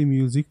یار ای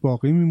میوزیک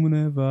باقی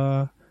میمونه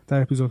و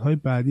در اپیزودهای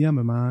بعدی هم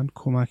به من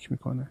کمک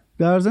میکنه.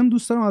 در ضمن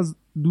از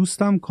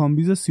دوستم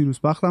کامبیز سیروس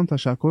بختم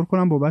تشکر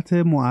کنم بابت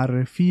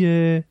معرفی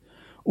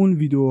اون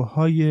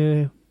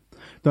ویدیوهای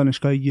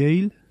دانشگاه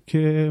ییل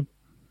که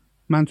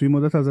من توی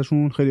مدت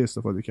ازشون خیلی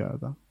استفاده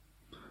کردم.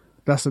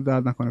 دست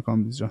درد نکنه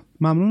کامبیز جان.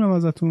 ممنونم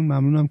ازتون،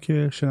 ممنونم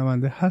که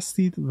شنونده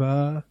هستید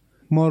و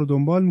ما رو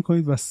دنبال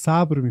میکنید و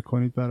صبر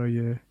میکنید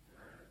برای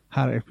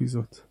هر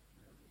اپیزود.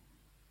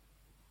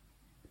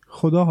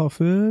 خدا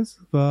حافظ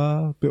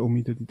و به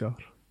امید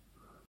دیدار.